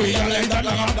 People go realize that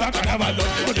long after carnival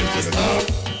don't put it to stop.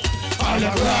 All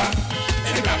the flag,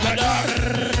 and back like that.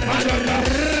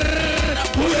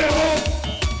 Pull them up,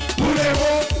 pull them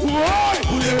up, why?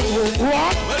 Pull them up,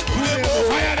 what? Pull them up,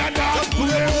 higher than that. Pull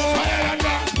them up, higher than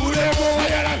that. Pull them up,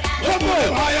 higher than that. Pull them up,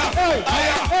 higher,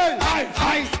 higher.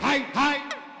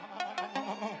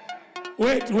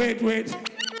 Wait.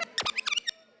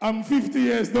 I'm 50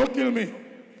 years, don't kill me.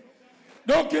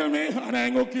 Don't kill me, and I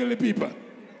ain't gonna kill the people.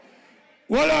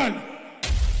 Hold on.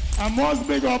 I must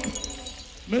big up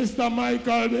Mr.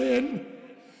 Michael Bain.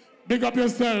 Big up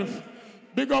yourself.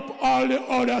 Big up all the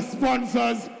other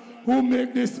sponsors who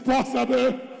make this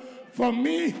possible for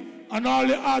me and all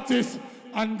the artists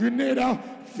and Grenada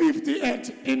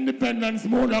 58th Independence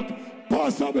Monarch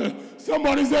possible.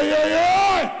 Somebody say yeah,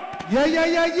 yeah! Yeah, yeah,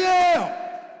 yeah, yeah!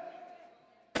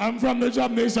 I'm from the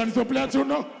Job Nation, so play a tune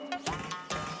now.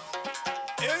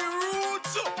 Hey,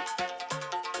 Roots!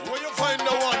 Where you find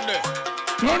the one there?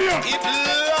 Claudia!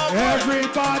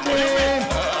 Everybody!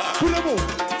 Put them up!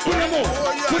 Put them up!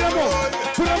 Put them up!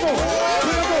 Put them up!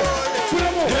 Put them up! Put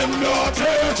them up! Them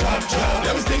naughty, chop chop.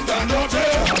 Them stink and naughty.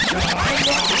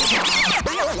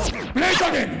 Play it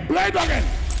again! Play it again!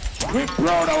 We're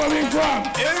proud of where we're from.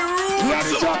 Hey, Roots! We are the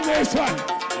Job Nation.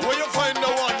 Where you find the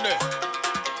one there?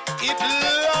 It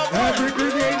love every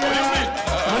Grenadian,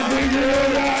 every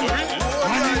Grenadian,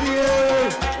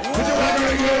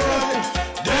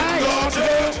 them naughty,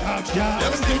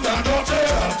 them stink and naughty,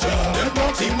 them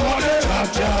naughty naughty,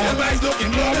 them eyes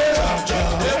looking bloody,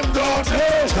 them naughty,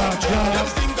 them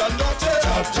stink and naughty,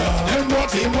 them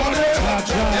naughty naughty,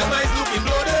 them eyes looking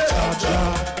bloody.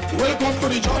 Welcome to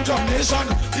the Job Nation.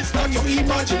 It's not your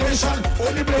imagination.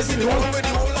 Only place in the world where the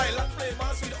whole island play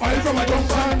mass with oil from a jump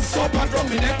pan. Soap and drum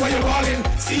me neck while you're balling.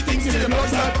 See things in the blood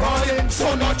start crawling.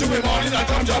 So not to be morning I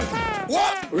come jump.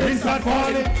 What? Rain start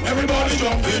falling. Everybody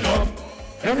jumping up.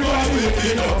 Everybody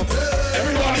waking up.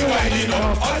 Everybody winding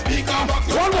up. All speaker box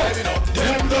driving up.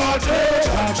 Them dirty.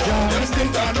 Them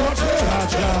stink and dirty.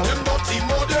 Them dirty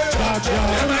muddy.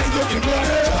 Them eyes looking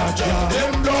bloody.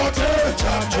 Them dirty.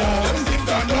 Them stink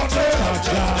and dirty.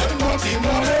 Them dirty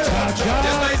muddy.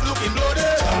 Them eyes looking bloody.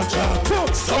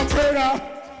 Some prayer.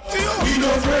 We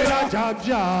don't afraid of job,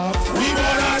 job. We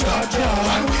gonna job, job,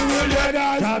 and we will get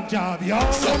that job, job, yo.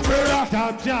 Some prayer,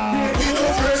 job, job. We don't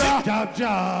afraid of job,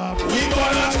 job. We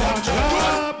gonna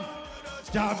job,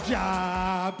 Job,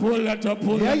 job. Pull that up,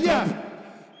 pull that up.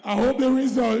 I hope the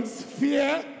results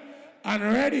fair and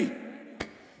ready.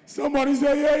 Somebody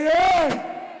say yeah,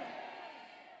 yeah.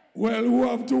 Well, who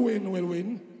have to win will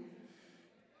win.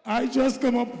 I just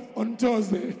come up on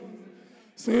Thursday.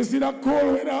 So you see that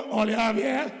cold weather, all you have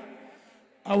here?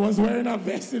 I was wearing a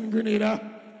vest in Grenada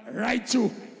right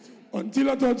through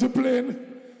until I touched the plane.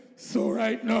 So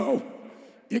right now,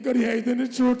 you could hear it in the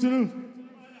throttle.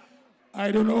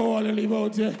 I don't know how to live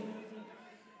out here.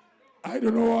 I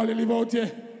don't know how to live out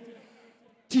here.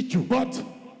 Teach you, but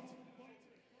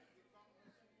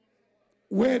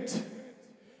wait,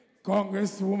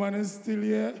 Congresswoman is still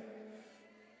here.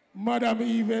 Madam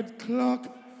Yvette Clark.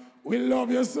 We love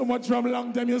you so much from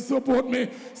long time. You support me.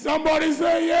 Somebody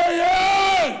say, yeah,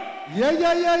 yeah. Yeah,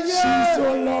 yeah, yeah, yeah. She's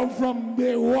so loved from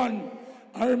day one.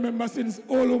 I remember since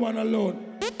All Woman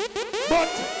Alone. But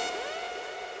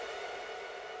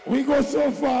we go so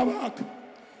far back.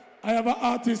 I have an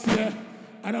artist here,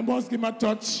 and I must give him a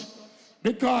touch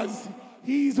because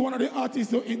he's one of the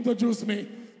artists who introduced me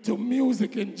to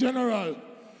music in general.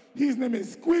 His name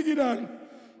is Squiggy Dan.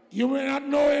 You may not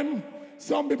know him.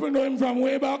 Some people know him from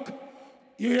way back.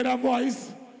 You hear that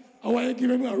voice? I want you to give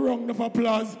him a round of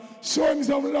applause. Show him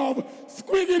some love.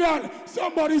 Squeak it out.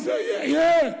 Somebody say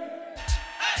yeah,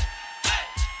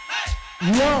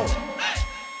 yeah. Yo.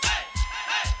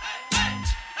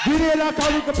 Grenada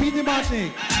can compete in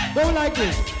Martin. Don't like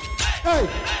this. Hey.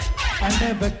 I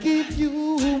never give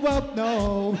you up,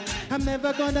 no. I'm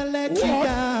never gonna let you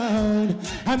down.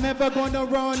 I'm never gonna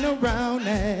run around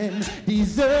and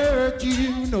desert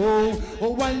you, no.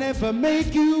 Oh, I'll never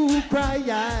make you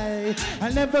cry.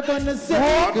 I'm never gonna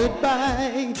say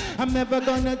goodbye. I'm never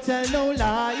gonna tell no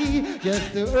lie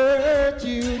just to hurt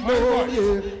you, no,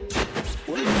 yeah.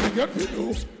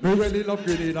 Me really love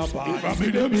Grenada, if I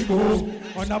be there, me go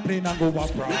on a plane and go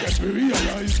abroad. Because we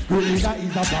realize Grenada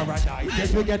is a paradise.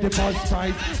 Yes, we get the first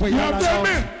prize. Where you all tell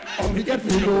me, oh, we get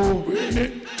to know.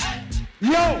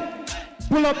 Yo,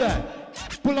 pull up there.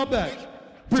 Pull up there.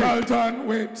 Charlton,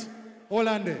 wait. Hold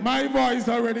on there. My voice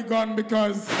already gone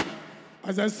because,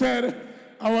 as I said,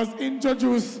 I was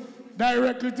introduced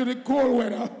directly to the cold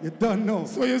weather. You don't know.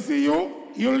 So you see you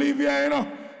live here, you know.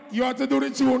 You have to do the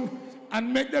tune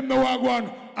and make them know what I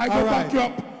want. I go back you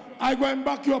up. I go and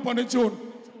back you up on the tune.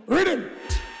 Rhythm.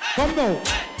 Come now.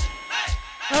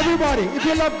 Everybody, if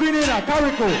you love Grenada,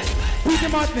 Carico, Peter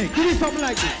Martin, give me something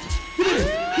like this. Give me this.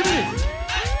 Give me this.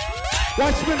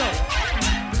 Watch me now.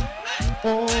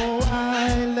 Oh,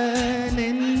 island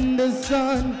in the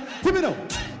sun. Give me now.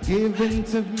 Given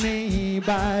to me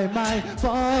by my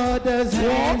father's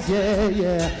hands, yeah,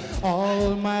 yeah.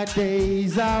 All my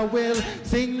days I will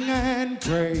sing and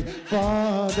pray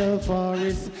for the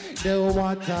forest, the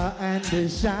water, and the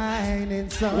shining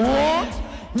sun. What?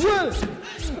 Well,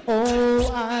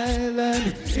 oh,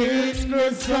 island in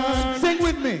the sun. Sing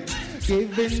with me.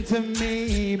 Given to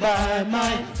me by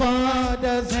my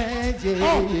father's hands,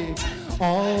 yeah, yeah.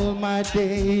 All my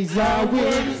days I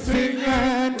will sing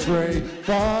and pray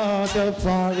for the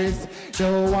forest,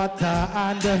 the water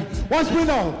and the... Watch me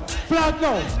now, flag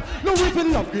now. No, if you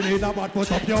love Grenada, but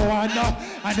put up your hand.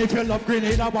 And if you love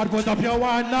Grenada, but put up your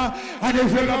hand. And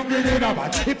if you love Grenada,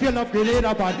 but if you love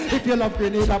Grenada, but if you love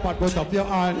Grenada, but put up your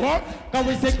hand. What? Can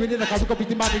we say Grenada? Can we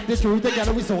compete in the truth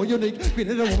together? We so unique.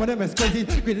 Grenada woman, them is crazy.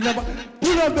 Grenada,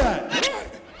 pull up that.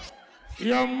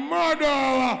 Your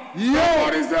mother!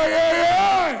 Somebody say,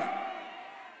 yeah!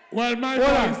 Well, my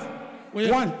boys...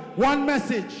 One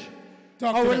message.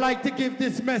 I would like to give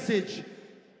this message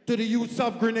to the youth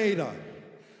of Grenada.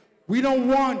 We don't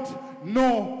want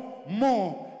no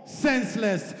more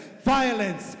senseless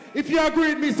violence. If you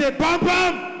agree with me, say, bam,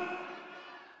 bam!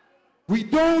 We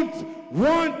don't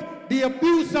want the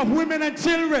abuse of women and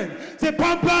children. Say,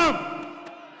 bam, bam!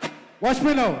 Watch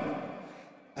me now.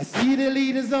 I see the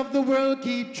leaders of the world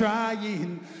keep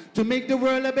trying to make the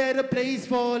world a better place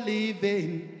for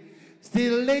living.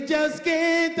 Still they just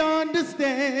can't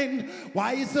understand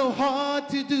why it's so hard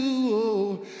to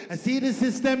do. I see the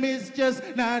system is just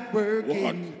not working.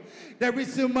 What? There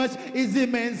is so much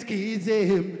ism and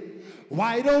schism.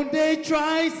 Why don't they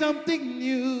try something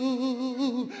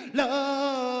new,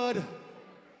 Lord?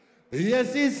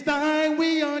 Yes, it's time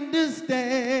we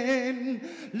understand,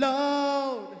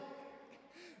 Lord.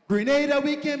 Grenada,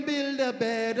 we can build a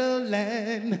better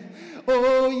land.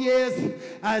 Oh yes,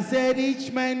 I said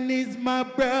each man is my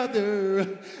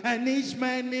brother and each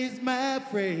man is my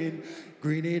friend.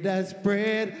 Grenada,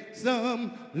 spread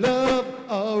some love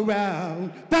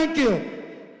around. Thank you.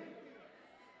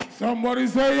 Somebody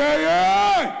say, yeah,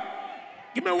 yeah.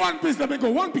 Give me one piece, let me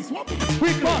go. One piece.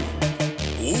 Quick, boss.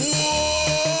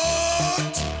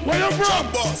 What? Where you from?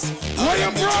 Job boss. Where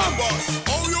you from? Boss.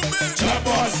 Oh, you mean? Job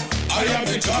boss. I am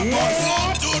the job boss.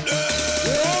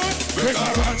 Today. Break a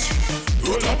ranch.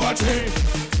 Roll up a tree.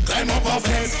 Climb up a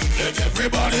fence. Let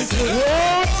everybody see.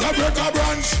 So break a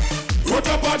branch. Roll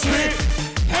up a tree.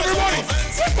 Everybody.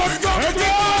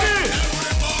 Everybody.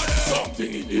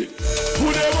 Something in it.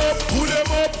 Pull them up. Pull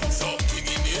them up. Something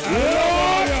in it.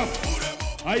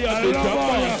 I am the job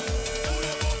boss.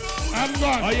 I'm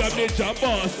gone. I am the job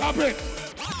boss. Stop it.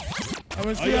 I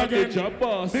will see again. Job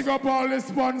boss. Big up all the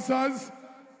sponsors,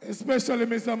 especially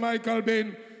Mr. Michael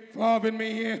Bain for having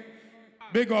me here.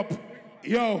 Big up.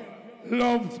 Yo,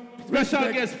 love.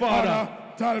 Special guest father.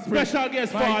 Special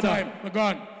guest father. Time. We're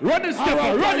gone. Run it,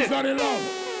 Skipper. Run it. The love.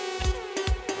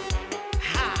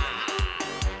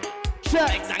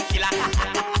 Check.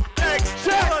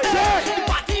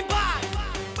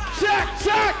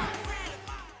 Check.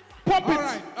 Pop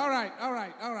it. All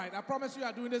right. I promise you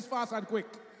I'm doing this fast and quick.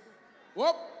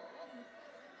 Whoop.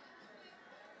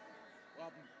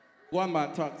 One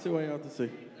man talk. See what you have to say.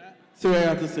 See what you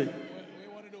have to say. What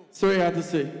you want to do? See what you have to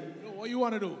say. No, what you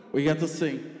want to do? We got to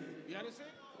sing. You got to sing?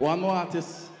 One more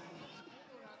artist.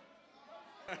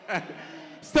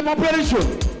 Step up, play the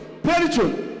tune. Play the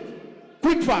tune.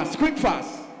 Quick fast. Quick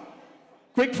fast.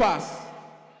 Quick fast.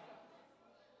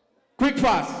 Quick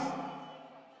fast.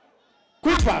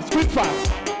 Quick fast. Quick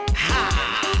fast.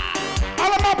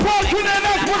 All of my poor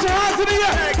Grenadians, put your hands in the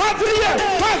air. Hands in the air.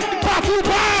 Hands. Party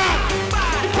band.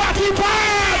 Party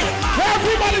band.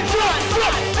 Everybody jump.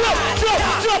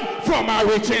 From our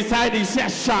rich inside the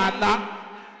session.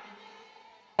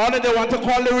 Only they want to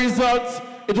call the results.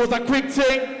 It was a quick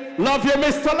thing. Love you,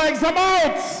 Mr. Legs. I'm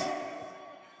out.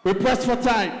 We press for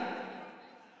time.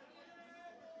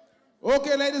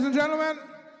 Okay, ladies and gentlemen.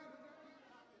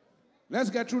 Let's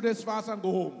get through this fast and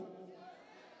go home.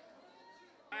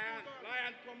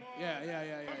 Lion, come on.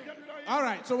 Yeah. All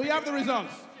right, so we have the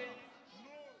results.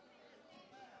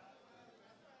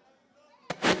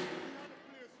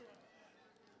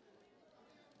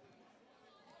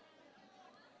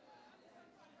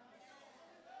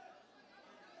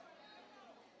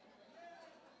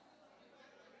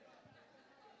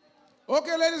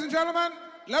 Okay, ladies and gentlemen,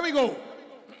 let me go.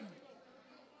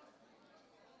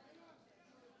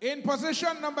 In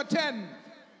position number 10.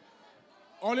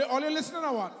 All you listening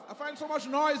or what? I find so much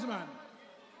noise, man.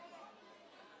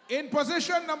 In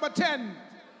position number 10,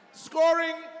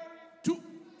 scoring 2.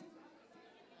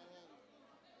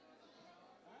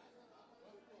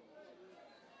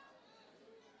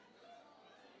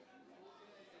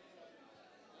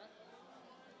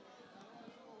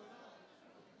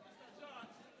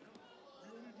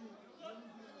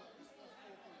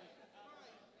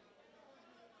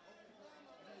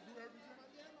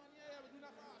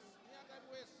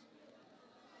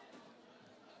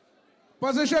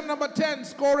 Position number 10,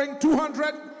 scoring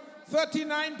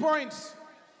 239 points.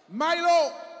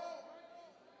 Milo.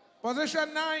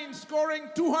 Position 9, scoring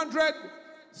 200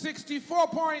 64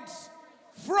 points.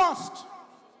 Frost.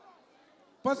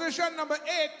 Position number 8,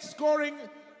 scoring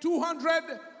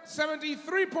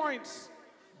 273 points.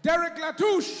 Derek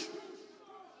Latouche.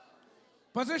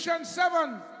 Position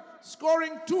 7,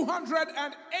 scoring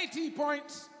 280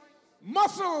 points.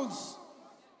 Muscles.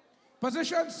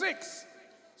 Position 6,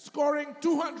 scoring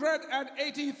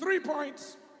 283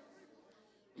 points.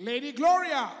 Lady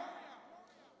Gloria.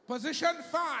 Position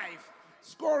 5,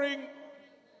 scoring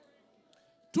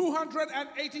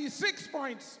 286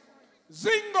 points.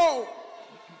 Zingo.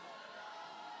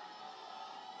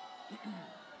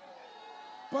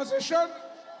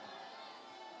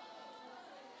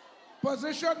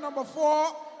 Position number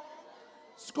 4,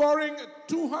 scoring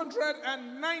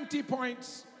 290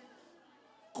 points.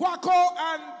 Quaco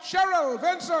and Cheryl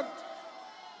Vincent.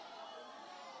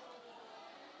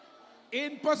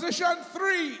 In position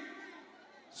 3,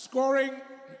 scoring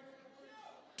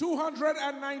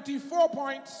 294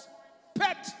 points,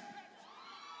 Pet.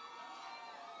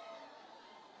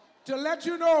 To let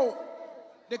you know,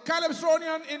 the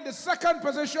Calypsonian in the second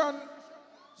position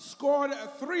scored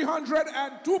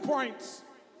 302 points,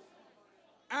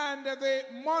 and the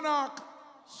Monarch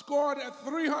scored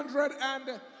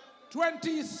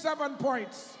 327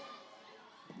 points.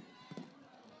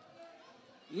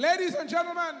 Ladies and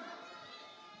gentlemen,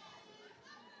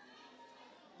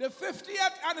 the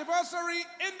 50th anniversary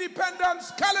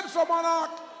Independence Calypso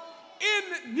Monarch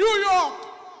in New York,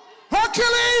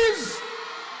 Hercules!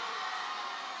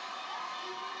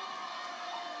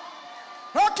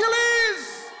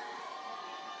 Hercules!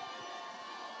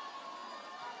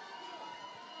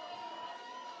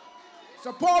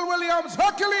 Sir Paul Williams,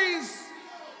 Hercules!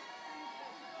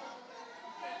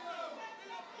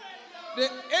 The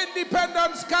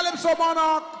Independence Calypso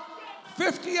Monarch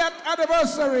 50th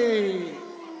anniversary.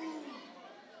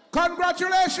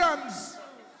 Congratulations,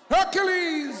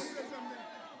 Hercules!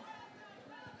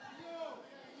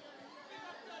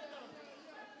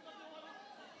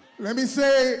 Let me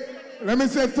say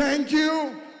thank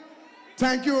you.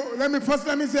 Thank you. Let me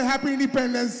say happy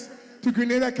independence to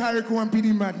Grenada, Carriacou, and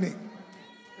PD Martinique.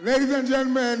 Ladies and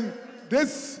gentlemen,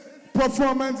 this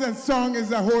performance and song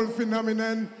is a whole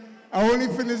phenomenon. I only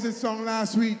finished this song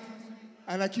last week,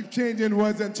 and I keep changing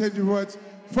words and changing words.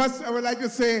 First, I would like to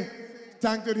say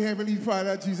thanks to the Heavenly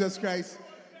Father, Jesus Christ.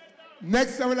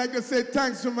 Next, I would like to say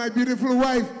thanks to my beautiful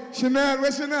wife, Chanel.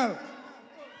 Where's Chanel?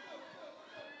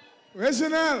 Where's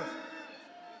Chanel?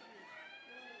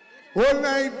 All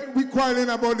night we quarreling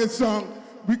about the song.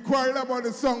 We quarrel about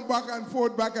the song back and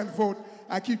forth, back and forth.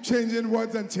 I keep changing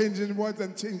words and changing words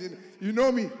and changing. You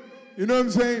know me. You know what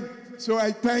I'm saying? So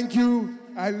I thank you.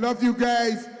 I love you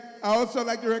guys. I also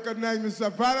like to recognize Mr.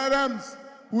 Val Adams,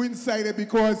 who incited,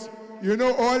 because you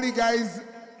know all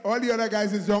the other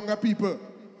guys is younger people.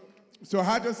 So I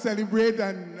had to celebrate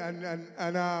and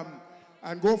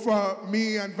go for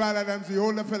me and Val Adams, the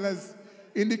older fellas,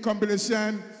 in the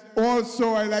competition.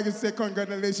 Also, I like to say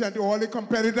congratulations to all the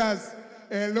competitors,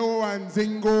 Hello and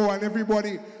Zingo and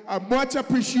everybody. A much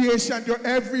appreciation to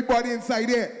everybody inside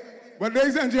there. But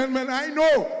ladies and gentlemen, I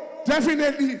know,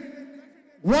 definitely,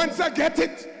 once I get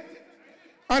it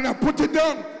and I put it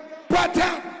down,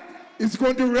 bam, it's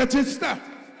going to register.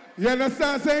 You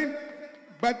understand what I'm saying?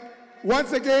 But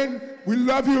once again, we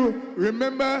love you.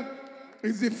 Remember,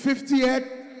 it's the 50th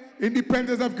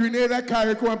independence of Grenada,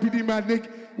 Carriacou, and PD Martinique.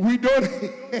 We don't,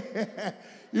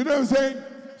 you know what I'm saying?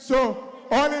 So,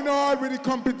 all in all, with the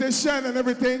competition and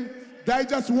everything,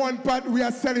 that's just one part we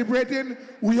are celebrating.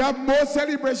 We have more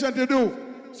celebration to do.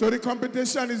 So the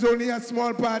competition is only a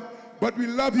small part, but we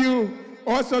love you.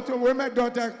 Also, to where my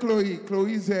daughter, Chloe.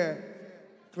 Chloe's here.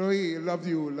 Chloe, love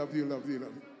you, love you, love you,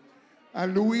 love you.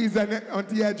 And Louise and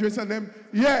Auntie Adris and them.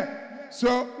 Yeah.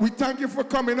 So we thank you for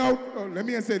coming out. Oh, let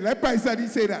me say, let Paisadi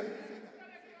say that.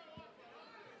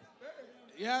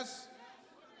 Yes.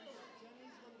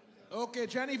 Okay,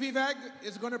 Jenny Vivek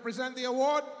is going to present the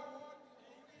award.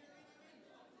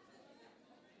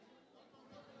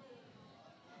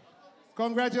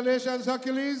 Congratulations,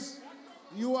 Hercules.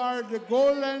 You are the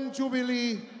Golden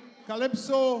Jubilee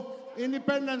Calypso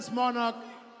Independence Monarch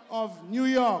of New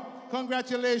York.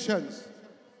 Congratulations.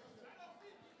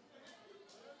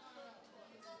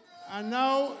 And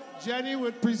now Jenny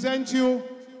will present you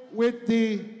with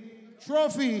the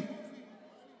trophy,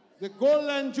 the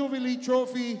Golden Jubilee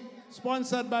Trophy,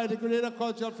 sponsored by the Grenada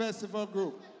Cultural Festival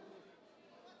Group.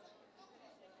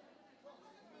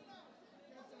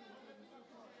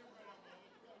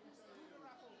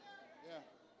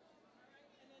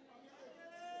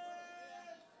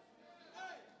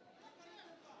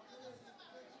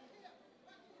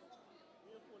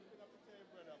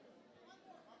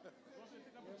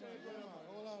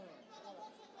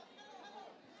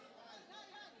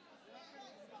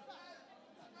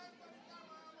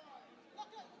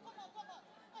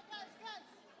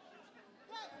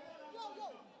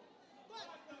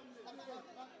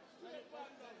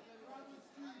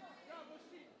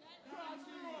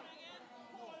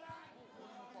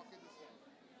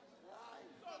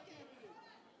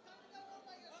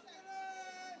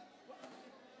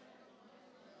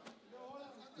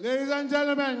 Ladies and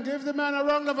gentlemen, give the man a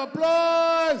round of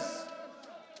applause.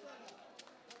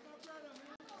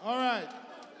 All right.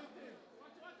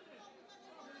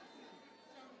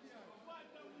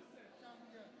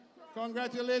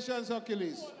 Congratulations,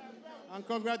 Hercules. And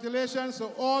congratulations to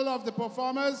all of the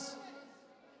performers.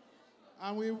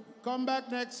 And we come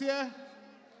back next year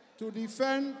to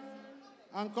defend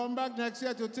and come back next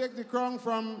year to take the crown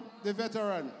from the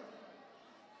veteran,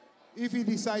 if he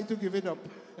decides to give it up.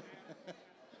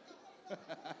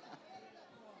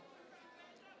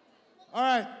 All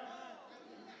right.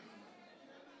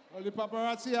 Well, the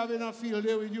paparazzi having a field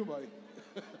day with you, boy.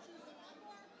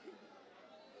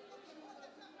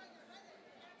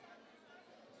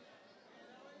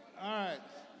 All right.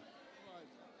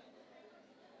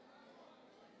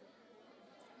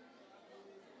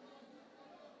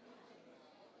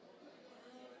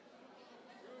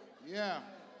 Yeah.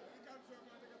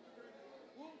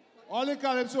 All the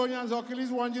Calypsonians, Hercules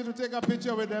want you to take a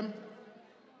picture with them.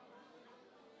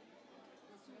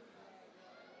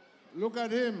 Look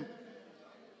at him.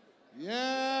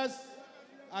 Yes.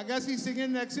 I guess he's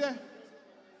singing next year.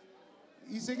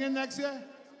 He's singing next year?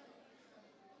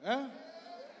 Eh?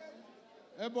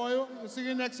 Hey, boy, you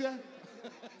singing next year?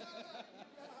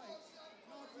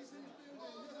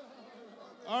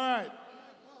 All right.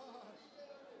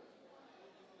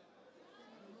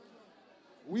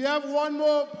 We have one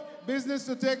more business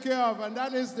to take care of, and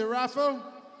that is the raffle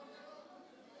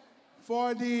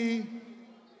for the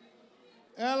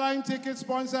airline ticket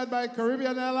sponsored by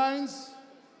Caribbean Airlines.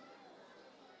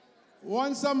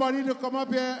 Want somebody to come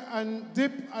up here and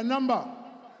dip a number.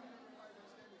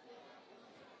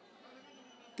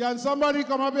 Can somebody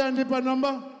come up here and dip a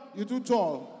number? You're too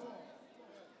tall.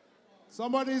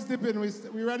 Somebody's dipping.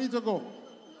 We ready to go.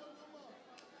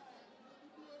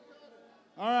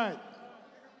 All right.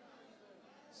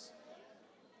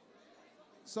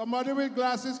 Somebody with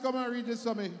glasses, come and read this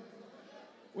for me.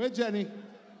 Where's Jenny?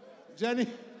 Jenny,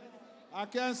 I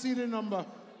can't see the number.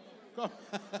 Come.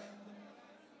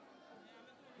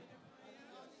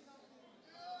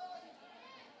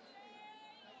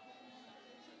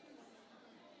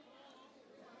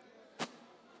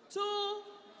 Two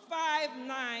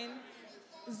 259-050.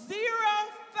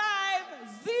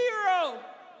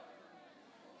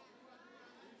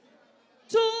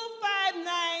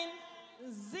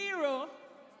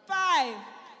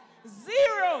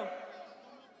 259-050.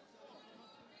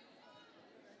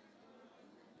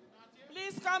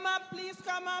 Please come up, please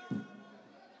come up.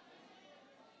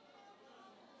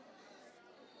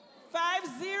 5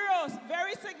 zeros,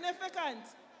 very significant.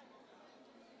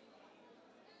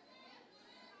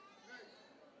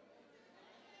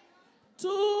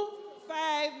 Two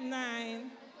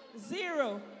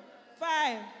 59050.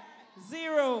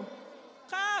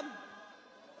 Come.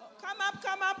 Come up,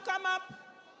 come up, come up.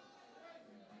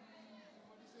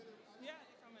 Yeah,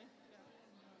 come in. Yeah.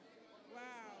 Wow.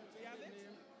 Do you have it?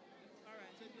 All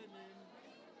right. Take the name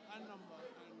and number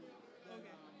and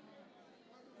okay.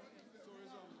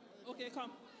 Okay,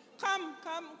 come.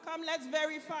 Come, let's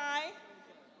verify.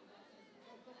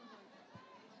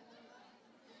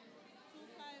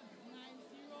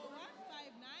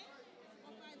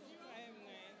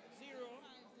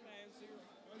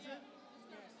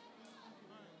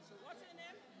 2590. What's your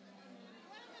name?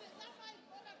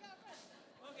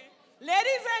 Okay.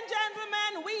 Ladies and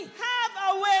gentlemen, we have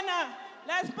a winner.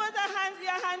 Let's put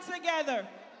your hands together.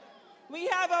 We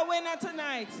have a winner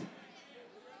tonight.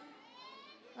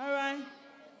 All right.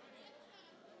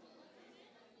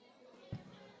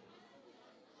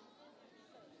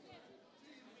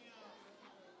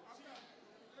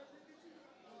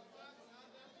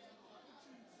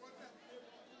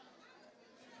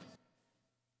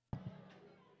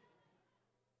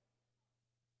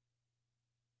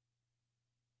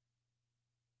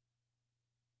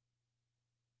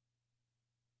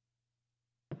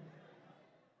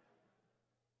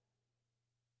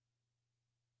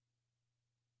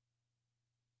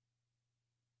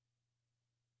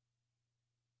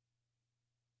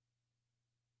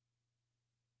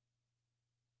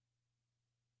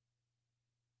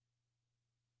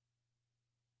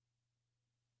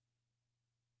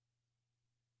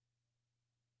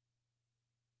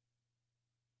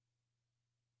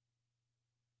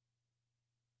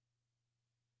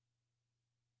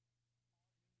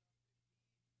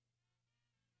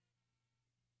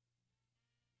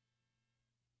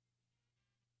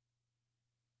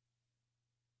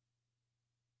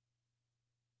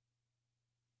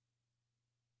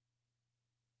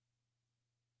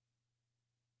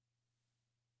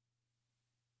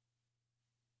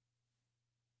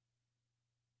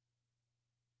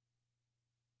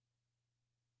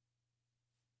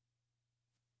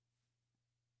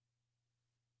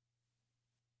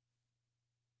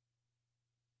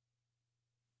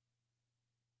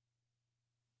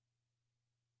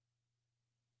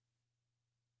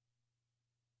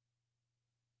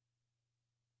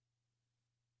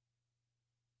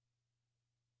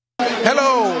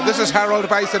 Hello, this is Harold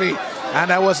Paiseri,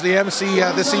 and I was the MC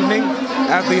this evening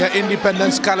at the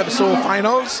Independence Calypso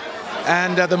Finals,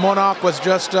 and the Monarch was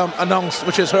just announced,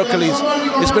 which is Hercules.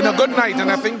 It's been a good night,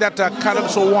 and I think that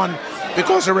Calypso won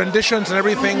because the renditions and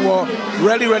everything were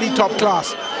really, really top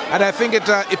class. And I think it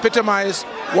epitomized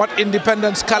what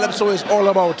Independence Calypso is all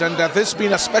about. And this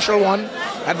being a special one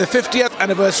at the 50th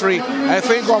anniversary, I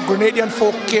think our Grenadian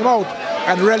folk came out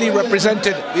and really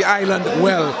represented the island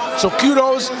well. So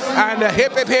kudos and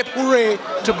hip hip hip hooray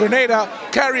to Grenada,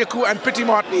 Carriacou and Petit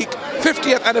Martinique,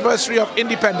 50th anniversary of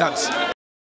independence.